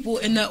 400 people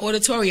in the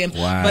auditorium.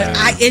 Wow. But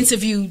I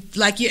interviewed,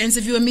 like you're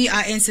interviewing me.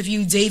 I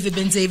interviewed David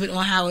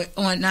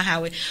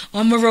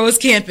on Monroe's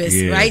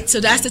campus, right? So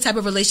that's the type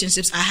of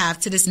relationships I have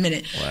to this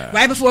minute. Wow.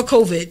 Right before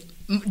COVID.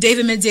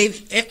 David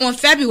on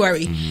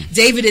February.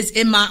 David is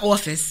in my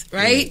office,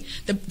 right?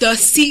 The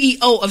CEO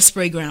of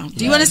Sprayground.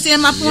 Do you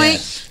understand my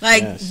point?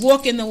 Yes.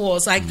 Walking the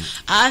walls. Like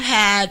I've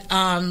had,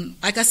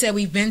 like I said,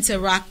 we've been to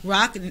Rock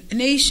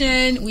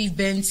Nation. We've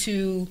been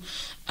to.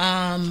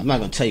 I'm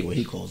not gonna tell you what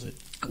he calls it.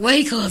 What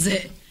he calls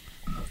it?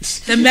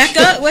 The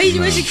Mecca? What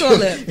you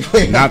call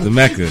it? Not the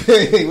Mecca.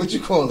 Hey, what you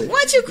call it?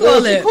 What you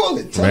call it?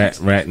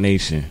 Rat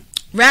Nation.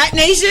 Rat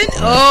Nation?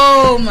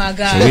 Oh my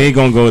God! So we ain't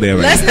gonna go there.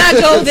 Let's not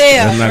go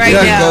there right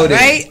now,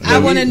 right? I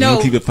want to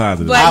know. Keep it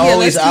positive. But I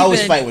always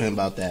fight with him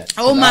about that.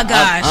 Oh my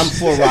gosh! I'm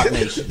for Rock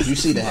Nation. You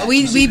see that?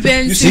 We've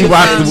been. He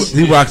rocks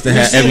the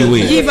hat every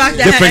week. He rocks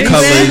the different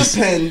hat colors.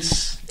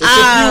 Depends. It's a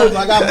few.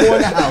 I got more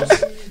in the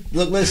house.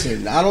 Look,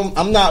 listen.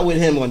 I'm not with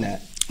him on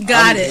that.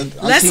 Got it.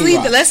 Let's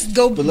leave. Let's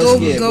go.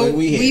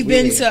 We've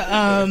been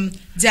to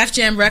Def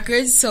Jam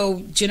Records.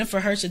 So Jennifer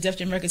Hirsch of Def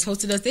Jam Records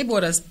hosted us. They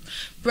bought us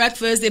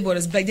breakfast. They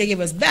gave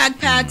us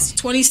backpacks.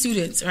 20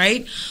 students.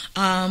 Right.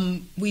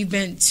 We've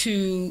been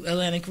to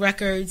Atlantic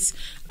Records.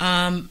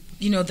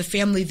 The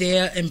family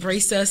there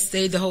embraced us.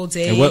 Stayed the whole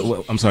day. And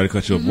what I'm sorry to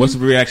cut you off. What's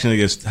the reaction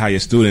against how your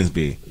students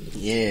be?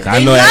 Yeah,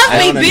 they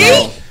love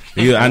me,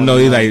 B. I know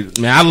he's like,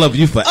 man, I love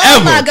you forever.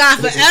 Oh my God,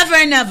 forever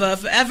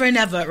and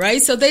ever, right?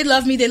 So they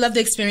love me, they love the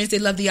experience, they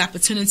love the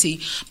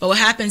opportunity. But what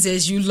happens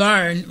is you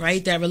learn,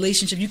 right, that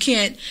relationship. You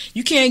can't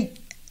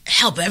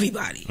help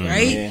everybody,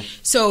 right? Yeah.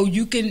 So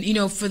you can,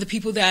 for the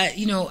people that,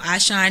 I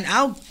shine,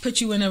 I'll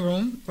put you in a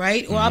room,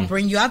 right? Or I'll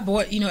bring you, I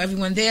brought,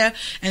 everyone there.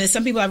 And there's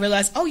some people I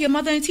realize, oh, your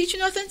mother didn't teach you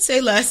nothing? Say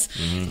less.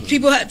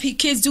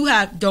 Kids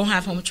don't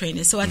have home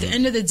training. So at the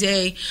end of the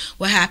day,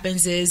 what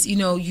happens is,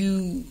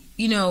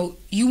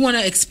 you want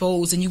to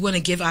expose and you want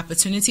to give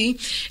opportunity.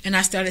 And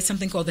I started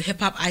something called the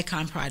HipHop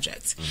Icon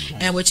Project,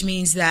 and which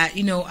means that,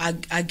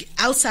 I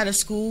outside of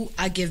school,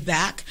 I give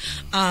back.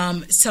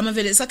 Some of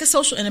it is like a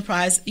social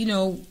enterprise,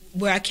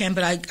 where I can,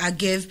 but I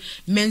give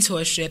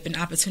mentorship and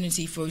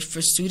opportunity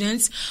for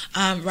students.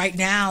 Right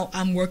now,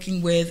 I'm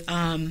working with...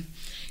 can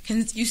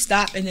you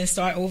stop and then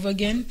start over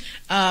again?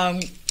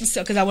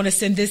 Because I want to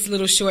send this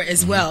little short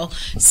as well.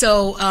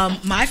 So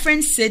my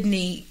friend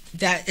Sydney,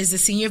 that is the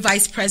senior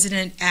vice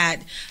president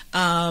at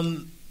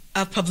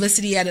of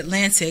publicity at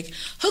Atlantic,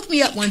 hooked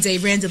me up one day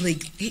randomly.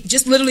 He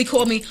just literally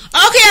called me,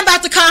 okay, I'm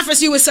about to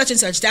conference you with such and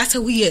such. That's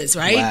who he is,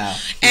 right? Wow.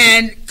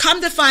 And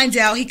come to find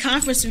out, he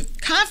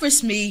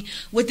conferenced me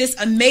with this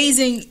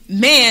amazing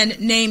man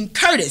named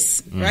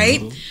Curtis, right?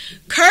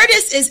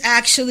 Curtis is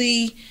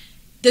actually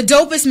the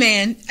dopest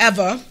man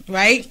ever,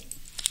 right?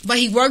 But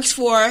he works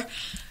for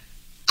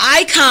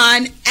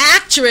icon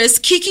actress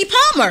Keke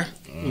Palmer.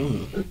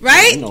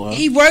 Right?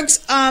 He works,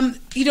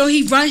 he's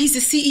the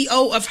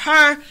CEO of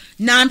her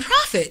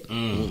nonprofit.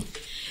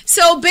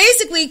 So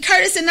basically,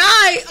 Curtis and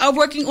I are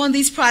working on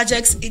these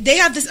projects. They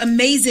have this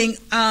amazing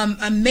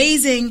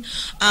nonprofit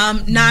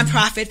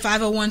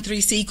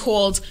 501(c)(3)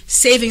 called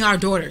Saving Our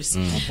Daughters.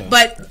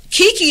 But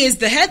Keke is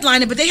the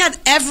headliner, but they have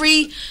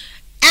every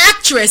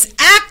actress,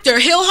 actor,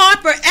 Hill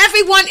Harper,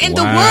 everyone in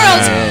the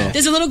world.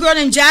 There's a little girl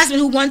named Jasmine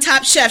who won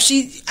Top Chef.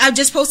 I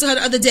just posted her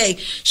the other day.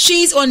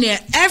 She's on there.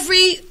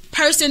 Every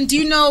person, do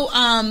you know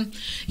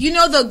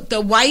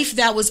the wife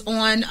that was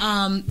on,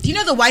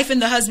 the wife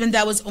and the husband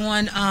that was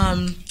on,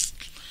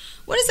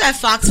 what is that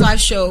Fox 5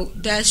 show?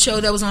 That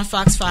show that was on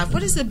Fox 5.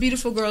 What is the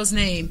beautiful girl's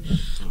name?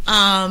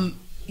 The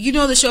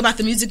show about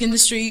the music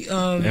industry?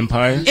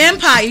 Empire?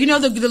 Empire.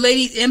 The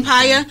lady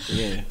Empire?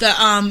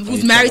 Yeah.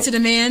 Who's married to the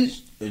man?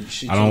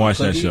 I don't watch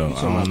that show.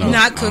 I don't know.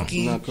 Not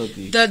Cookie. After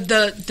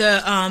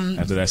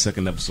that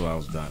second episode, I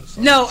was done. So.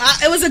 No,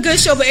 it was a good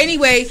show. But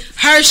anyway,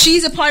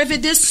 she's a part of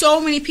it. There's so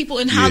many people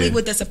in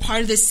Hollywood that's a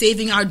part of this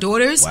Saving Our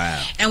Daughters.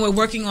 Wow. And we're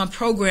working on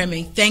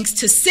programming. Thanks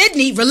to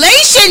Sydney,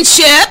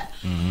 relationship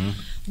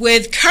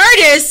with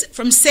Curtis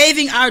from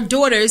Saving Our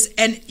Daughters.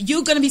 And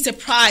you're going to be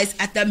surprised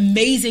at the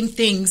amazing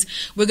things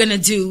we're going to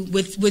do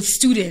with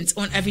students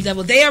on every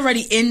level. They are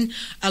already in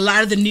a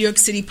lot of the New York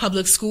City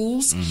public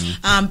schools,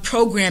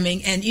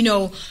 programming and,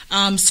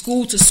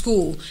 school to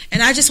school.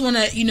 And I just want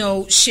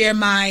to, share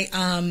my,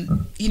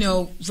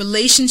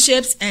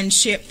 relationships and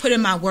put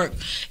in my work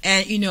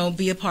and,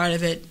 be a part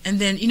of it. And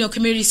then,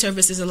 community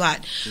service is a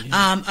lot.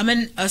 I'm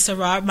in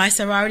my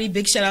sorority.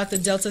 Big shout out to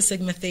Delta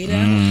Sigma Theta.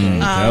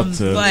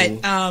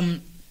 Delta.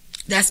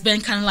 That's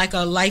been kind of like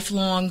a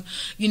lifelong,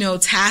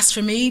 task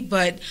for me,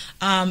 but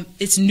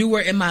it's newer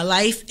in my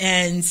life,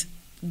 and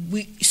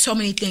so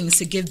many things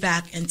to give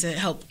back and to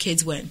help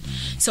kids win.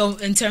 So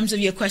in terms of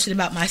your question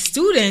about my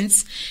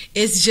students,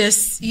 it's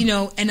just,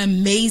 an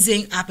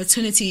amazing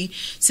opportunity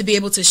to be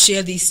able to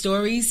share these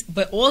stories,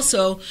 but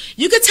also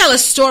you could tell a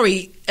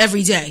story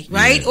every day,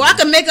 right? Or I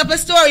could make up a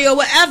story or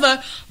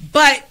whatever,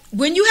 but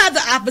when you have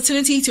the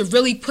opportunity to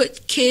really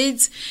put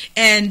kids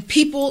and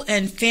people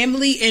and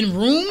family in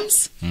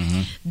rooms,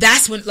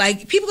 that's when,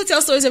 like, people can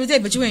tell stories every day,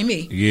 but you ain't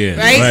me. Yeah.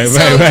 Right?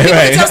 People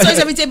can tell stories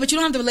every day, but you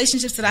don't have the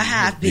relationships that I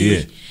have, baby.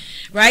 Yeah.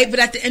 Right? But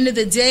at the end of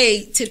the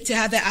day, to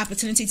have that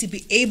opportunity to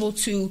be able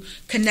to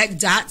connect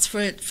dots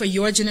for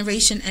your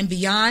generation and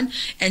beyond,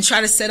 and try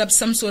to set up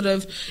some sort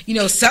of,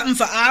 something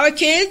for our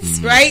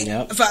kids, right?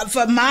 Yep.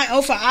 For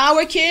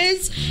our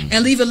kids,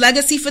 and leave a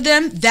legacy for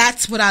them,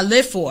 that's what I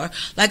live for.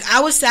 Like,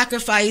 I would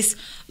sacrifice,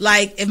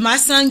 like, if my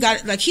son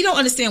got, like, he don't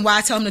understand why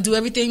I tell him to do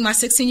everything, my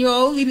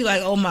 16-year-old, he'd be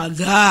like, oh my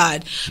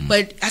God.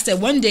 But I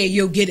said, one day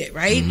you'll get it,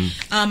 right?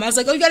 I was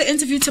like, oh, you got an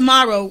interview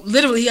tomorrow.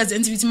 Literally, he has an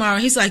interview tomorrow.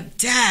 And he's like,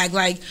 Dag,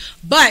 like,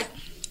 but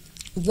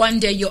one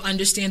day you'll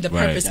understand the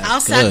purpose. That's I'll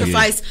good,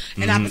 sanctify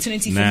an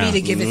opportunity for me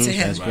to give it to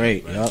him. That's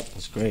great. Yep,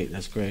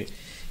 that's great.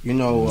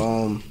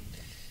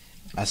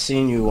 I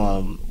seen you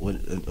and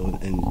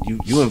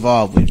you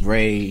involved with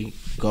Ray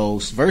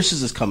Ghost.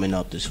 Versus is coming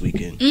up this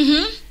weekend.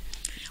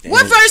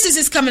 What Versus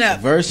is coming up?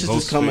 Versus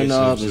is coming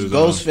up. It's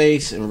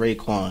Ghostface and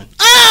Raekwon.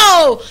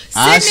 Oh,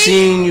 Sydney? I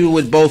seen you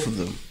with both of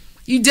them.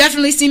 You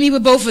definitely see me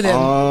with both of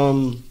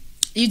them.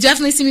 You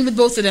definitely see me with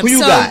both of them. Who you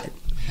got?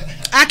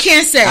 I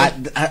can't say.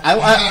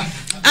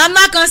 I'm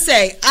not gonna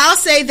say. I'll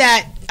say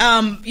that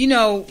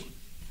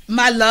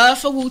my love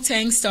for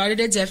Wu-Tang started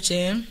at Def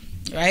Jam,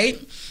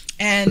 right?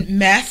 And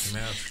Meth.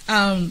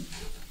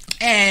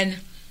 And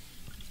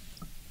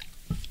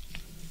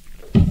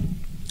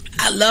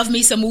I love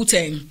me some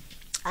Wu-Tang.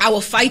 I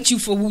will fight you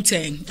for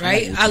Wu-Tang,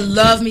 right? I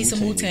love me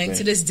some Wu-Tang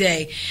to this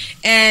day.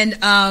 And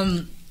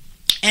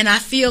I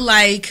feel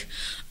like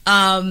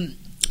I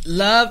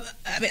love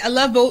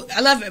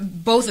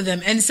both of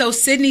them. And so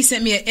Sydney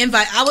sent me an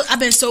invite. I've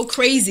been so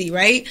crazy,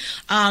 right?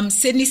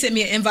 Sydney sent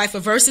me an invite for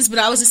Versus, but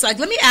I was just like,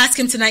 let me ask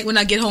him tonight when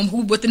I get home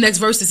what the next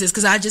Versus is,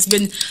 because I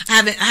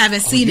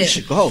haven't seen it. You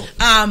should go.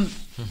 I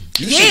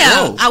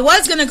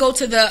was gonna go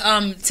to the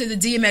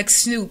DMX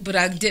Snoop, but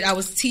I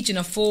was teaching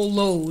a full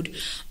load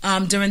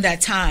during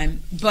that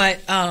time.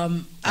 But I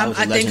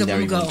think I'm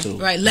gonna go.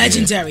 Right,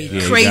 legendary,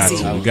 crazy.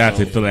 We got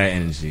to feel that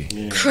energy.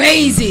 Yeah.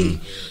 Crazy.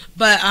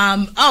 But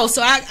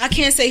so I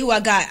can't say who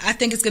I got. I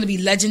think it's gonna be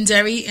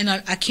legendary, and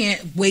I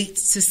can't wait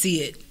to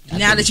see it.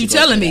 Now that you're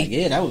telling me,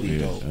 yeah, that would be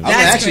dope.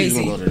 That's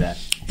crazy. Gonna go to that.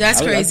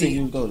 That's crazy. I think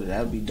you would go to that.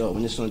 That would be dope.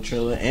 And it's on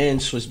Triller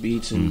and Swiss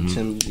Beats and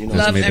Tim.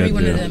 Love every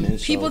one of them. And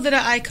people that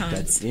are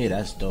icons.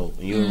 That's dope.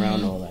 And you're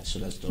around all that, so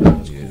that's dope.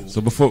 That's cool.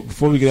 So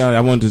before we get out,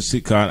 I wanted to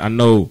see. I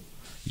know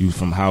you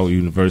from Howard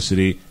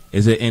University.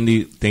 Is there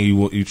anything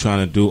you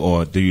trying to do,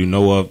 or do you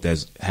know of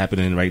that's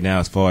happening right now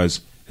as far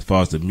as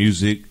the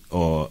music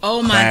or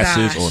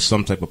classes or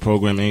some type of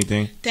program,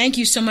 anything? Thank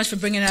you so much for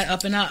bringing that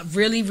up and out.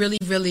 Really, really,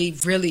 really,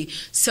 really.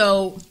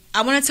 So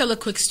I want to tell a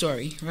quick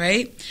story,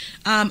 right?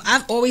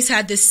 I've always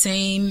had this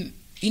same,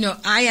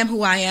 I am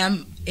who I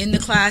am in the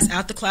class,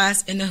 out the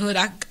class, in the hood.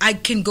 I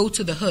can go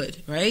to the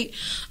hood, right?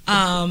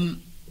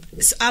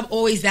 So I'm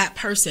always that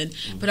person,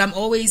 but I'm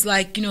always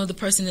like, the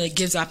person that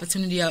gives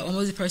opportunity. I'm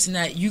always the person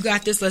that, you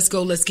got this, let's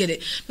go, let's get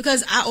it.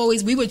 Because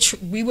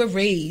we were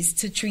raised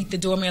to treat the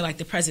doorman like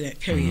the president,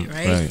 period,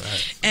 right?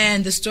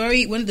 And the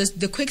story,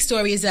 the quick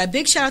story is that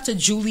big shout out to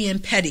Julian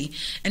Petty.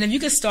 And if you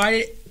could stop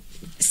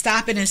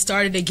it and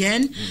start it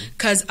again,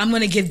 because I'm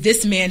going to give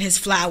this man his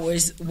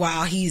flowers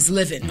while he's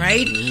living,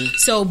 right?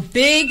 So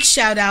big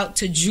shout out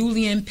to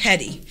Julian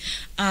Petty.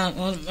 I'm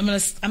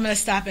gonna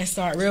stop and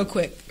start real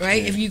quick,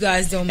 right? If you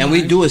guys don't mind. And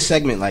we do a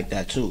segment like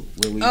that too,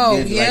 where we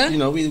give,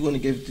 we want to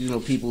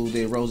give people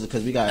their roses,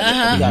 because we got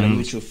a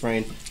mutual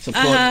friend.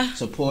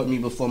 Support me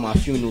before my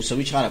funeral, so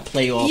we try to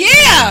play off.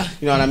 Yeah,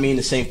 you know what I mean.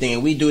 The same thing,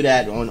 and we do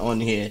that on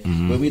here,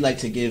 where we like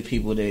to give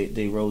people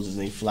their roses,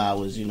 their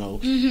flowers, while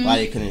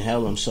they couldn't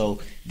help them. So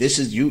this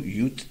is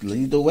you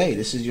lead the way.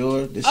 This is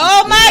your.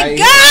 Oh my God!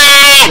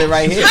 This is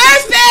right here.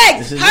 Perfect.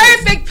 This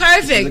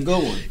is a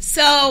good one.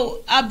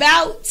 So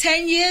about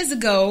 10 years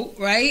ago,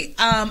 right?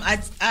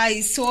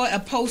 I saw a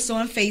post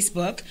on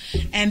Facebook,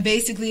 and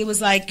basically it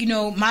was like,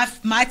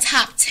 my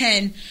top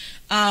 10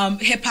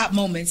 hip hop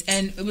moments,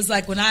 and it was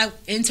like when I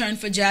interned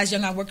for Jazz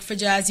Young, I worked for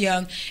Jazz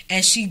Young,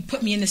 and she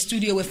put me in the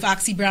studio with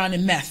Foxy Brown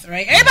and Meth,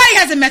 right? Everybody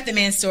has a Method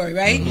Man story,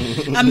 right?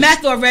 A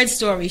Meth or Red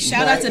story.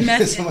 Shout out to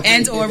Meth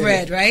and or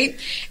Red, right?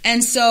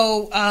 And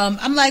so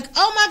I'm like,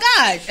 oh my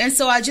God. And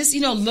so I just,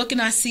 look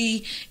and I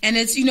see, and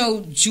it's,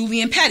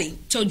 Julian Petty.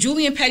 So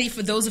Julian Petty,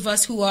 for those of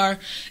us who are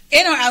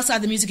in or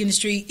outside the music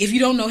industry, if you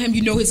don't know him,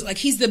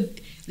 he's the,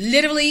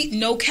 literally,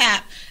 no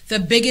cap, the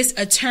biggest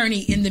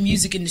attorney in the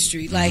music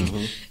industry. Like,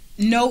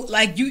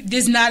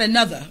 there's not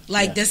another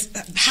that's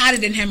hotter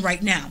than him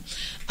right now.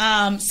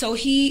 So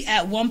he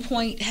at one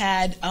point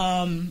had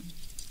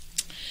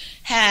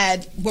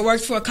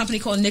worked for a company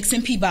called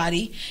Nixon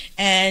Peabody,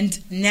 and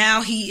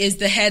now he is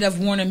the head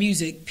of Warner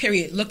Music.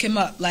 Period. Look him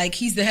up.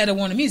 He's the head of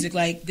Warner Music.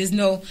 He's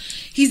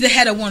the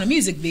head of Warner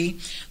Music.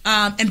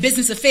 And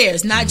business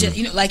affairs. Not just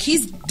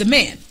he's the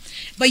man,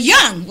 but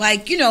young.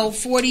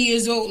 40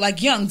 years old.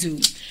 Young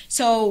dude.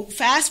 So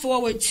fast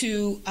forward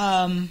to.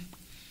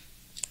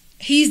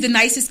 he's the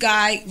nicest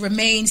guy,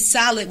 remains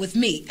solid with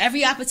me.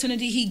 Every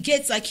opportunity he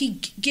gets, like, he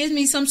gives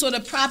me some sort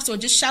of props or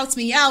just shouts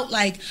me out.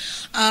 Like,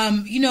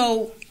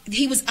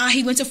 he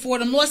went to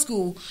Fordham Law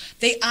School.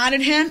 They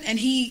honored him, and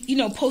he,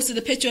 posted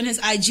a picture on his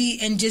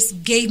IG and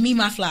just gave me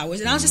my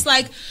flowers. And I was just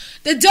like,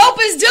 the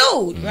dopest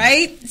dude,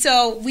 right?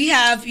 So we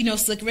have,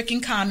 Slick Rick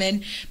in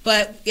common.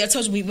 But I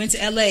told you, we went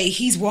to LA.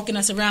 He's walking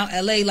us around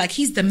LA like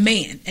he's the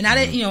man. And I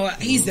didn't,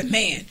 he's the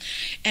man.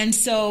 And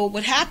so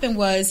what happened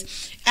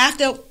was,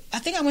 after, I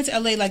think I went to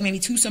LA like maybe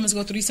 3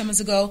 summers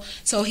ago.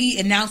 So he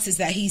announces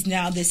that he's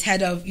now this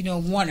head of,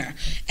 Warner.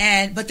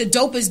 But the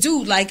dopest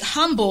dude, like,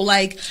 humble,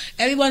 like,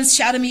 everyone's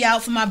shouting me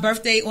out for my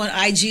birthday on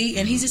IG,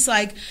 and he's just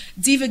like,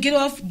 Diva, get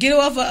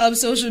off of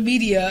social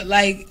media.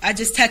 Like, I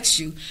just text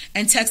you,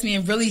 and text me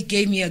and really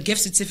gave me a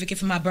gift certificate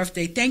for my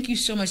birthday. Thank you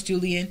so much,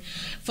 Julian,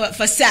 for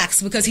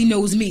Saks, because he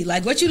knows me.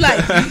 Like, what you like?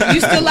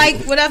 You still like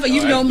whatever?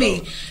 You know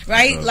me,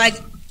 right? Like,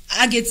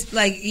 I get,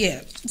 like,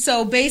 yeah.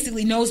 So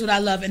basically knows what I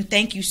love, and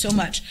thank you so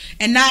much.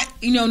 And not,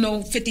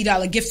 no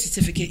 $50 gift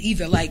certificate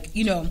either. Like,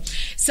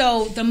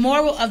 So the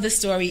moral of the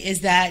story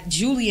is that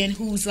Julian,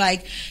 who's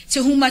like,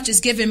 to whom much is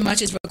given,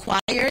 much is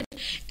required.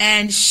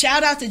 And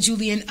shout out to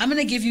Julian. I'm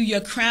going to give you your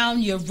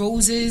crown, your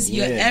roses,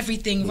 your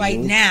everything right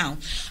now.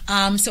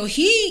 So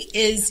he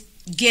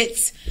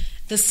gets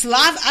the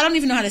I don't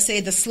even know how to say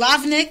it, the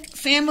Slavnik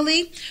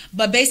family,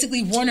 but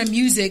basically Warner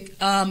Music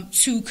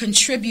to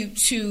contribute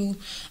to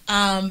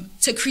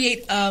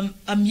create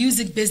a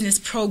music business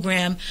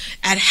program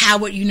at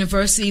Howard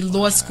University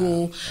Law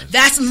School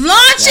that's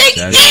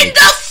launching in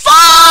the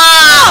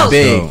fall.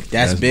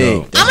 That's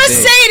big. I'm going to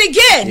say it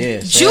again. Yeah,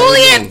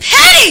 Julian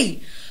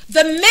Petty,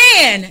 the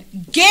man,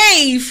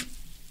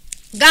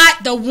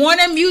 got the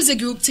Warner Music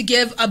Group to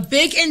give a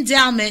big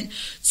endowment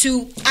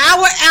to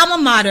our alma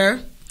mater,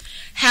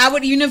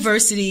 Howard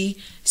University,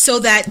 so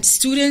that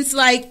students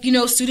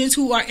students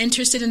who are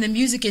interested in the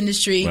music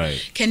industry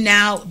can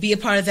now be a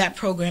part of that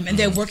program. And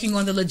they're working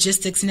on the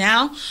logistics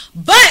now.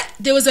 But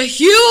there was a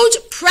huge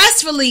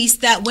press release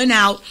that went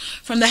out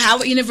from the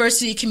Howard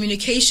University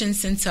Communications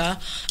Center.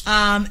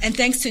 And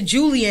thanks to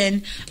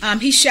Julian,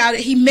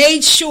 he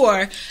made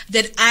sure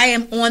that I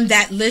am on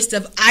that list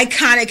of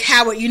iconic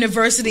Howard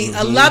University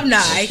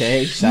alumni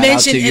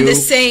mentioned in the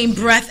same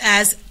breath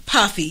as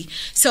Puffy.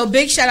 So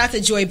big shout out to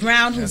Joy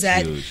Brown, who's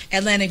at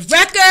Atlantic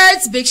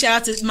Records. Big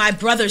shout out to my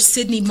brother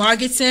Sidney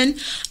Margetson.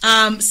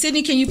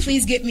 Sidney, can you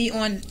please get me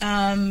on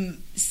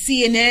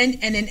CNN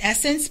and in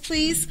Essence,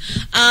 please?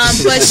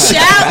 But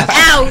shout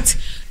out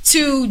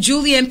to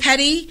Julian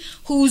Petty,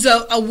 who's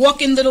a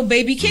walking little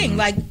baby king.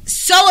 Like,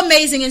 so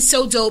amazing and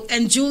so dope.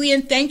 And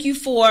Julian, thank you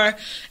for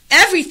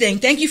everything.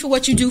 Thank you for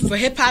what you do for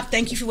hip hop.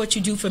 Thank you for what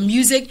you do for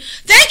music.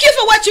 Thank you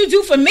for what you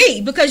do for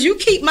me, because you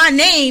keep my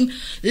name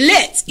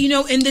lit,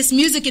 in this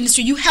music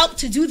industry. You help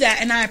to do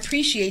that, and I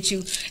appreciate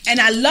you,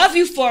 and I love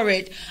you for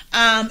it.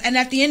 And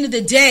at the end of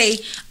the day,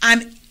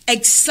 I'm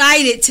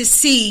excited to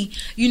see,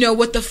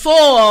 what the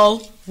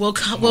fall will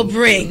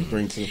bring.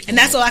 And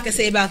that's all I can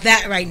say about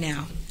that right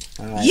now.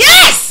 Right.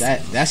 Yes!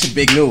 That's a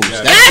big news.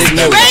 Yeah. That's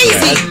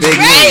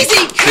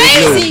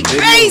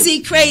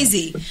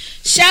crazy.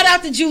 Shout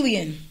out to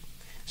Julian.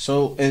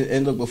 So,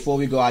 and look, before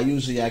we go, I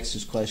usually ask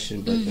this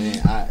question, but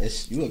man,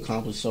 you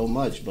accomplished so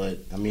much. But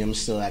I mean, I'm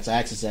still ask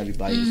this to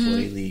everybody before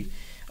they leave,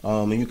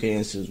 and you can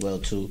answer as well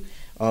too.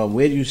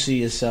 Where do you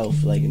see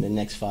yourself like in the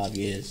next 5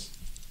 years?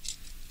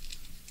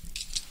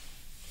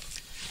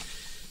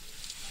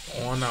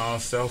 On our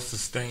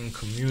self-sustained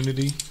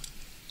community,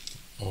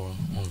 or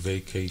on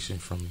vacation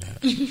from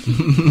that.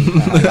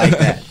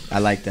 I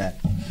like that.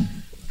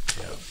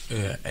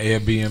 Yeah,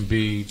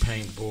 Airbnb,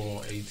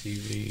 paintball,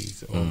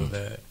 ATVs, all of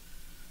that.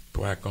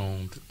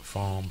 Black-owned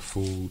farm,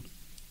 food,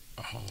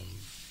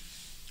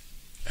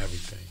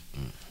 everything.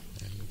 And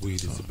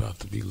weed is about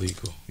to be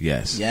legal.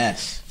 Yes.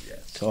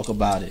 Talk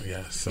about it.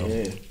 Yeah. So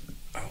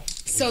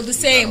the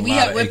same.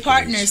 We're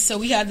partners, so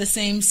we have the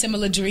same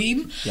similar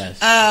dream. Yes.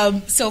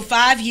 So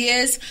 5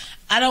 years.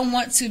 I don't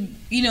want to,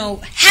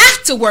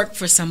 have to work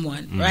for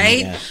someone,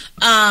 right? Yeah.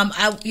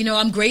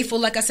 I'm grateful.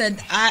 Like I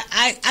said,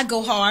 I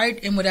go hard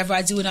in whatever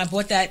I do, and I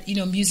brought that,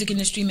 music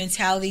industry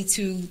mentality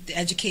to the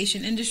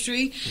education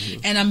industry,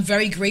 and I'm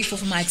very grateful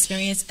for my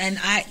experience. And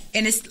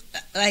it's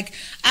like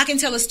I can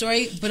tell a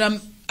story, but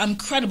I'm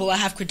credible. I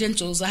have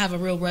credentials. I have a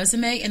real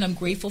resume, and I'm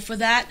grateful for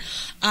that.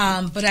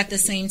 But at the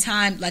same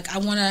time, like I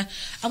want to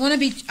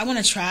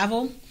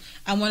travel.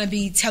 I want to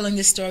be telling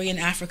this story in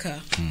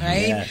Africa,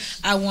 right?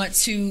 Yes. I want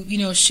to,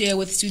 share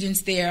with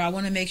students there. I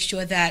want to make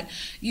sure that,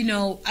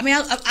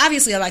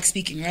 obviously I like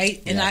speaking, right?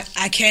 And yes.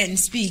 I can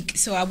speak,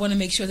 so I want to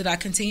make sure that I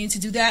continue to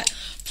do that.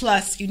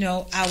 Plus,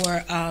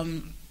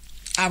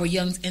 our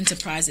young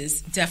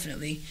enterprises,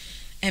 definitely,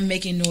 and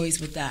making noise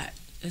with that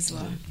as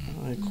well.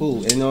 All right,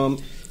 cool. And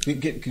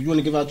you want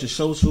to give out your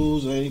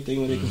socials or anything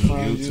where they can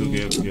find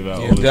you? Give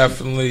out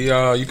definitely.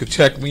 You can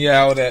check me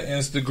out at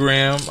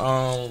Instagram.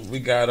 We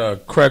got a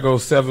CraigO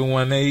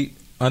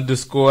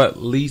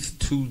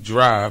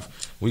 718_lease2drive.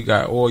 We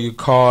got all your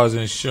cars,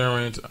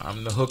 insurance.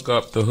 I'm the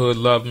hookup. The hood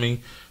love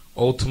me.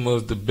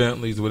 Ultimas, the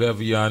Bentleys,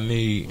 whatever y'all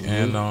need,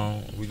 and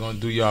we're gonna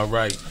do y'all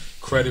right.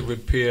 Credit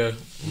repair,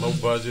 low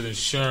budget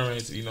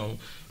insurance,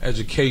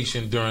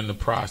 education during the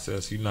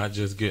process. You're not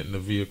just getting the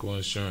vehicle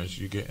insurance,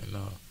 you're getting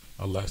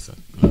a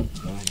lesson.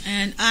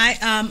 And I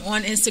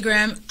on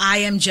Instagram, I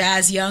am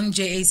Jazz Young,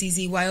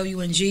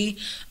 JAZZYOUNG,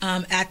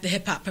 at the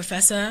Hip Hop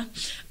Professor,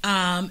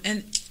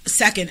 and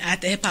second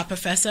at the Hip Hop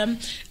Professor.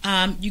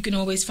 You can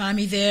always find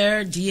me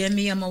there, DM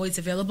me, I'm always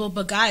available.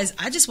 But guys,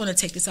 I just want to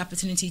take this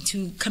opportunity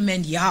to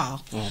commend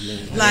y'all. Oh,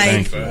 man.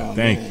 Like,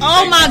 thank you.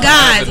 Oh my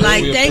God!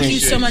 Like, We thank you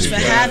so much for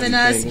having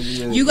us.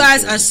 Thank You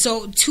guys are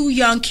so two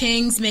young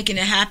kings making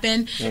it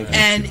happen.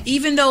 And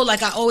even though,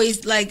 like, I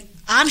always like.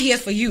 I'm here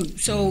for you,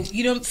 so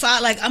you don't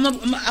fight. Like I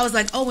was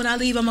like, oh, when I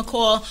leave, I'm gonna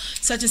call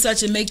such and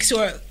such and make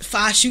sure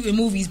 5 shooting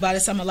movies by the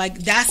summer. Like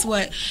that's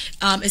what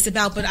it's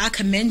about. But I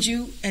commend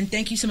you and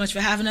thank you so much for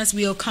having us.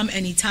 We'll come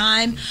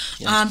anytime.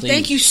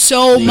 Thank you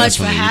so much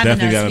for having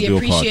us. We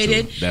appreciate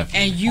it,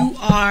 and you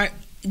are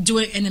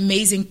doing an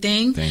amazing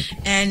thing.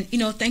 And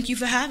thank you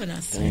for having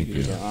us. Thank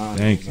you.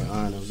 Thank you.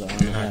 I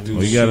do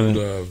shoot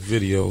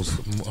videos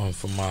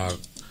for my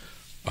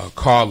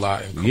car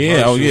lot and we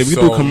do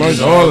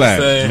commercials, all that,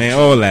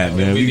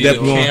 man. We need a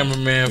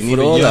cameraman for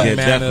the Young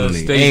Manor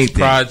stage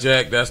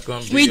project. That's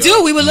gonna be.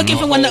 We were looking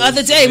for one the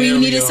other day. We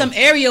needed some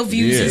aerial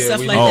views and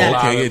stuff like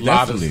that. A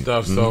lot of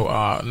stuff. So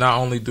not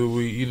only do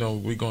we,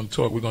 we're gonna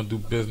talk, we're gonna do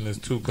business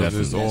too, because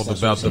it's all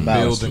about the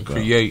build and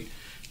create.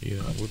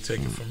 We'll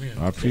take it from here.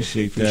 I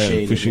appreciate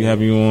that. Appreciate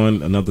having you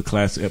on another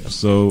classic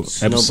episode.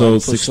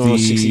 Episode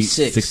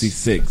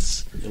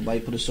 66. Nobody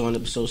put us on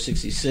episode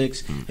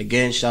 66.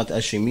 Again, shout out to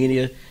Extreme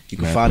Media. You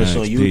can find us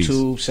on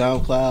YouTube,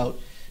 SoundCloud,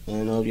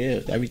 and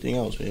everything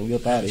else, man. We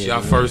up out of here. It's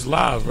our first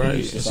live, right?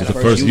 It's the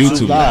first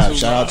YouTube live.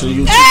 Shout out to the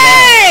YouTube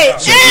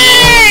live.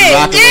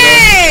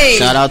 Hey!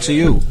 Shout out to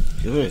you.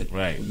 Good.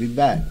 Right. We'll be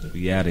back.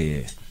 We out of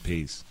here.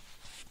 Peace.